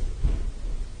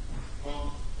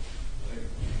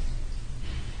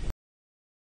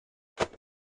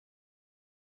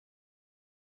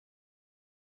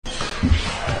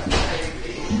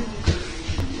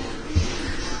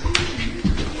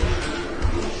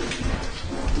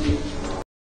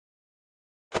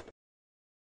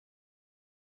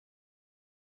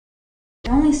 I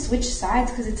only switch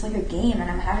sides because it's like a game and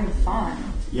I'm having fun.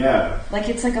 Yeah. Like,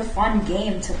 it's like a fun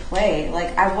game to play.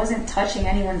 Like, I wasn't touching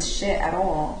anyone's shit at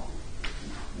all.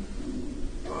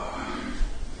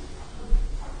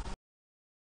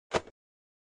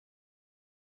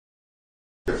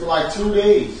 For like 2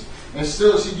 days. And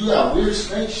still she do that weird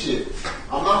snake shit.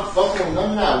 I'm not fucking with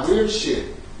none of that weird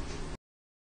shit.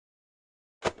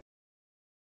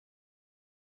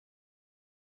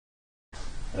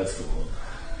 That's cool.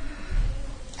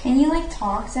 Can you, like,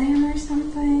 talk to him or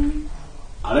something?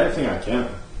 I don't think I can.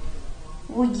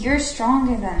 Well, you're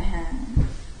stronger than him.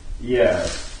 Yeah.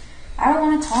 I don't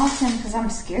want to talk to him because I'm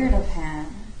scared of him.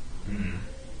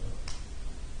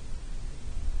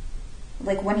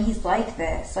 Like, when he's like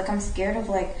this. Like, I'm scared of,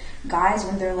 like, guys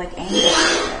when they're, like, angry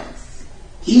like this.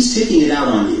 He's taking it out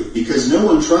on you because no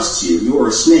one trusts you. You're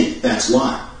a snake, that's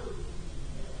why.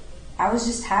 I was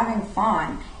just having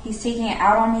fun. He's taking it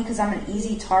out on me because I'm an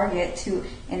easy target to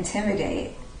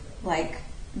intimidate. Like,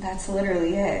 that's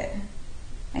literally it.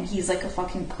 And he's like a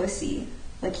fucking pussy.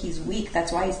 Like, he's weak.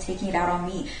 That's why he's taking it out on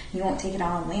me. He won't take it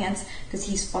out on Lance because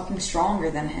he's fucking stronger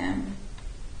than him.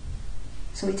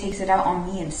 So he takes it out on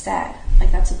me instead.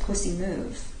 Like, that's a pussy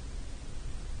move.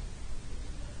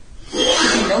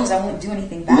 Because he knows I won't do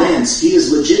anything bad. Lance, he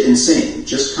is legit insane.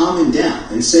 Just calm him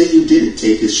down and say you didn't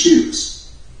take his shoes.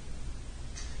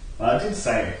 Well, I did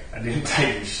say I didn't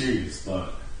take his shoes,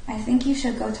 but I think you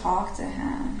should go talk to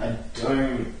him. I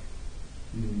don't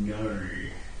know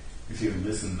if he'll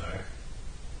listen though.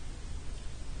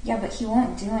 Yeah, but he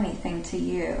won't do anything to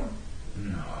you.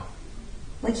 No.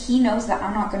 Like, he knows that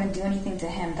I'm not going to do anything to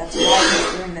him. That's why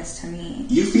he's doing this to me.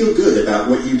 You feel good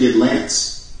about what you did,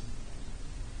 Lance.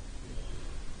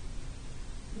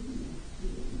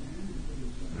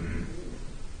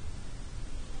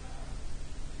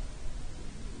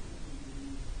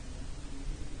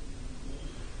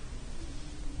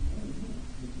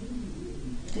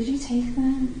 Did you take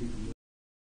them?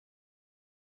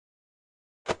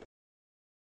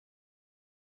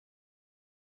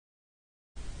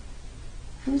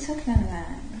 Who took them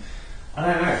then? I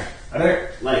don't know. I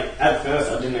don't, like, at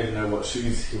first I didn't even know what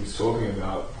shoes he was talking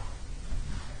about.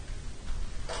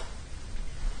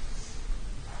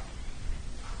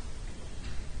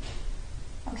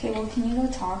 Okay, well, can you go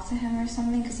talk to him or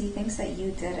something? Because he thinks that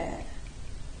you did it.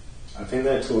 I think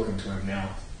they're talking to him now.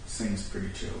 Seems pretty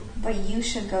chilled. But you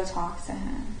should go talk to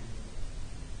him.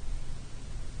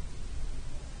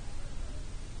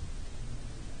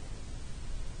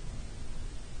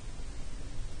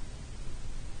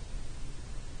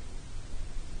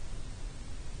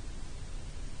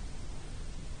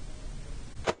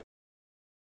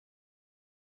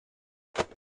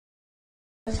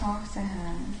 Go talk to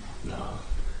him. No.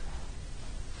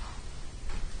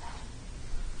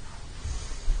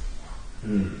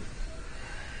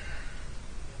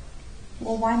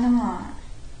 Well, why not?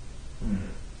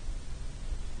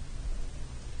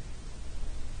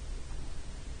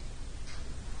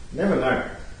 Never know.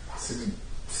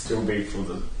 Still be for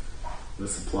the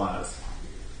supplies.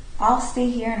 I'll stay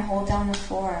here and hold down the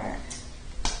fort.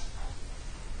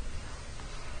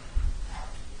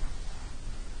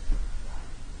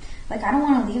 Like, I don't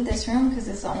want to leave this room because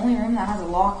it's the only room that has a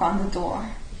lock on the door.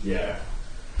 Yeah.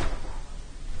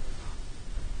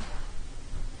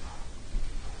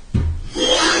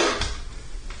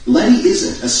 Letty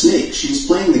isn't a snake. She's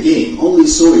playing the game. Only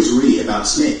Soy's read about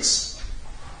snakes.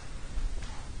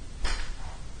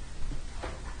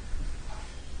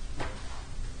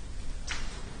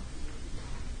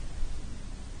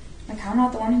 Like, I'm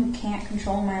not the one who can't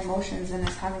control my emotions and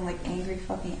is having, like, angry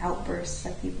fucking outbursts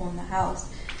at people in the house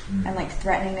and, like,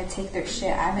 threatening to take their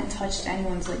shit. I haven't touched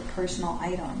anyone's, like, personal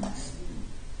items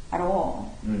at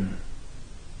all.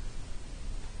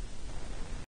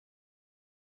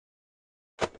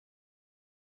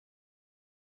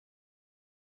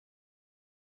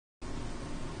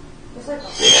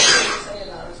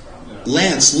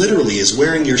 Lance literally is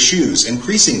wearing your shoes and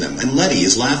creasing them, and Letty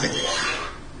is laughing.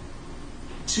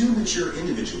 Two mature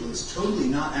individuals totally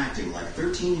not acting like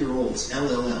 13-year-olds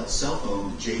LLL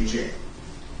self-owned JJ.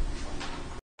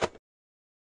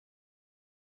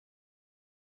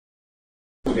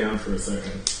 Go down for a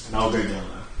second, and I'll go down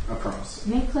there. I promise.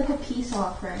 Make, like, a peace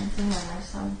offering to him or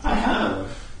something. I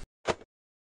have.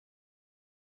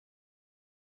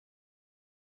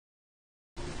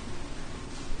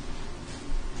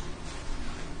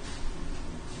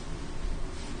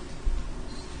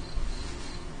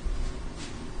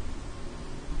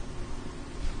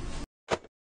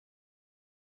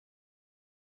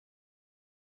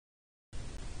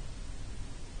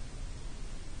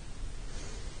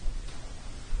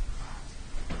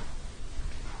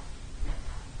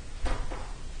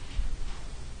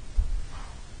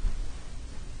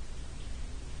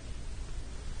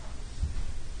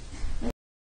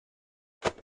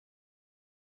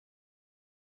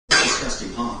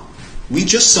 testing Han. We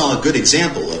just saw a good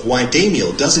example of why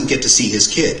Damiel doesn't get to see his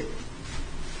kid.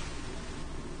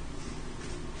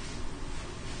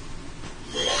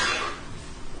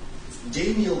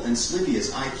 Damiel and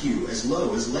Slivia's IQ as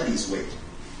low as Letty's weight.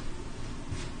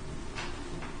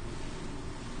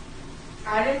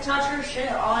 I didn't touch her shit.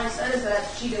 All I said is that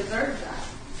she deserves that.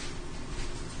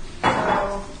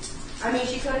 So, I mean,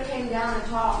 she could have came down and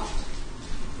talked.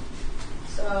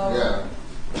 So. Yeah.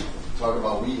 Talk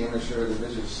about we immature, the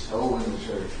bitch is so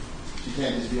immature. She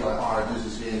can't just be like, alright, this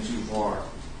is getting too far.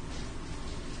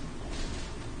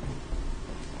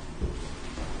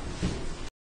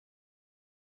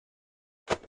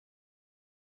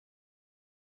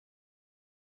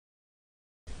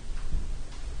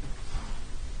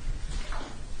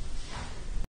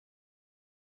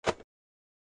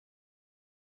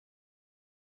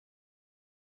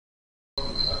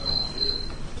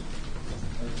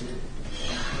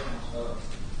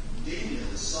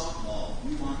 Damiel is softball,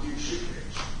 we want your shit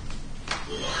rich.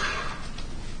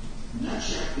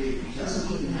 Nutsack baby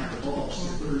doesn't even have the balls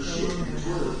to put her shit in the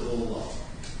toilet bowl off.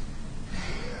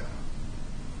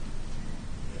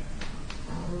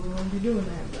 I don't want to be doing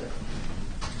that, but.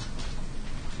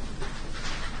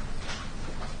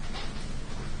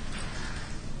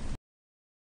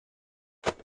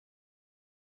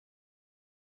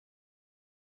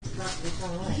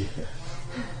 Yeah.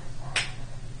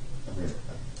 I mean,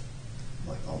 I'm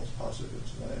like almost positive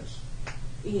it's Lance.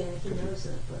 Yeah, he knows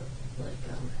it, but like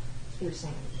he was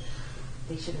saying,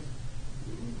 they should have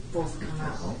both come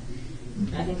out.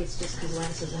 I think it's just because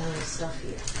Lance doesn't have his stuff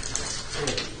here.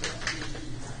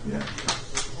 Yeah.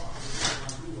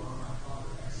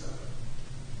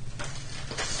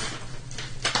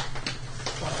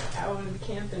 I wouldn't be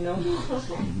camping no more.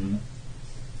 Mm-hmm.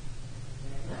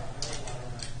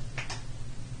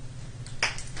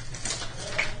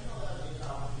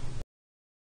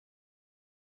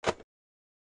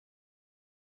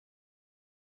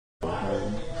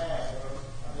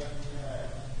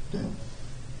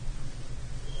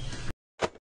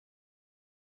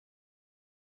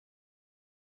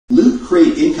 Loot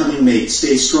crate incoming mate,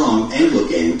 stay strong, Anglo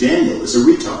gang, Damiel is a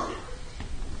retard.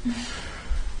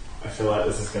 I feel like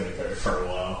this is going to go for a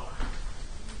while.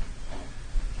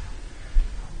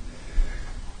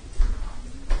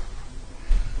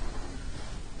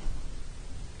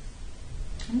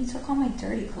 And he took all my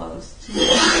dirty clothes.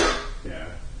 Yeah.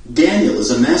 Damiel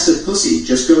is a massive pussy,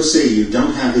 just go say you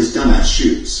don't have his dumbass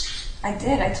shoes. I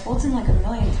did. I told him like a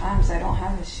million times I don't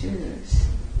have his shoes.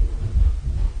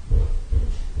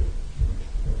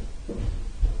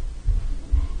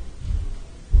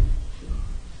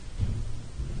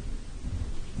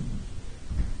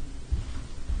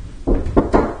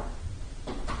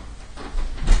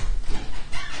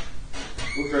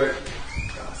 Okay.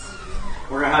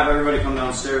 We're gonna have everybody come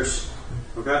downstairs.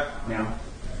 Okay? Now.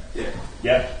 Yeah.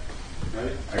 Yep.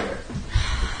 Ready? Okay.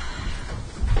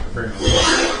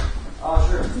 Oh,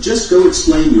 sure. Just go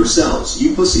explain yourselves,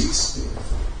 you pussies.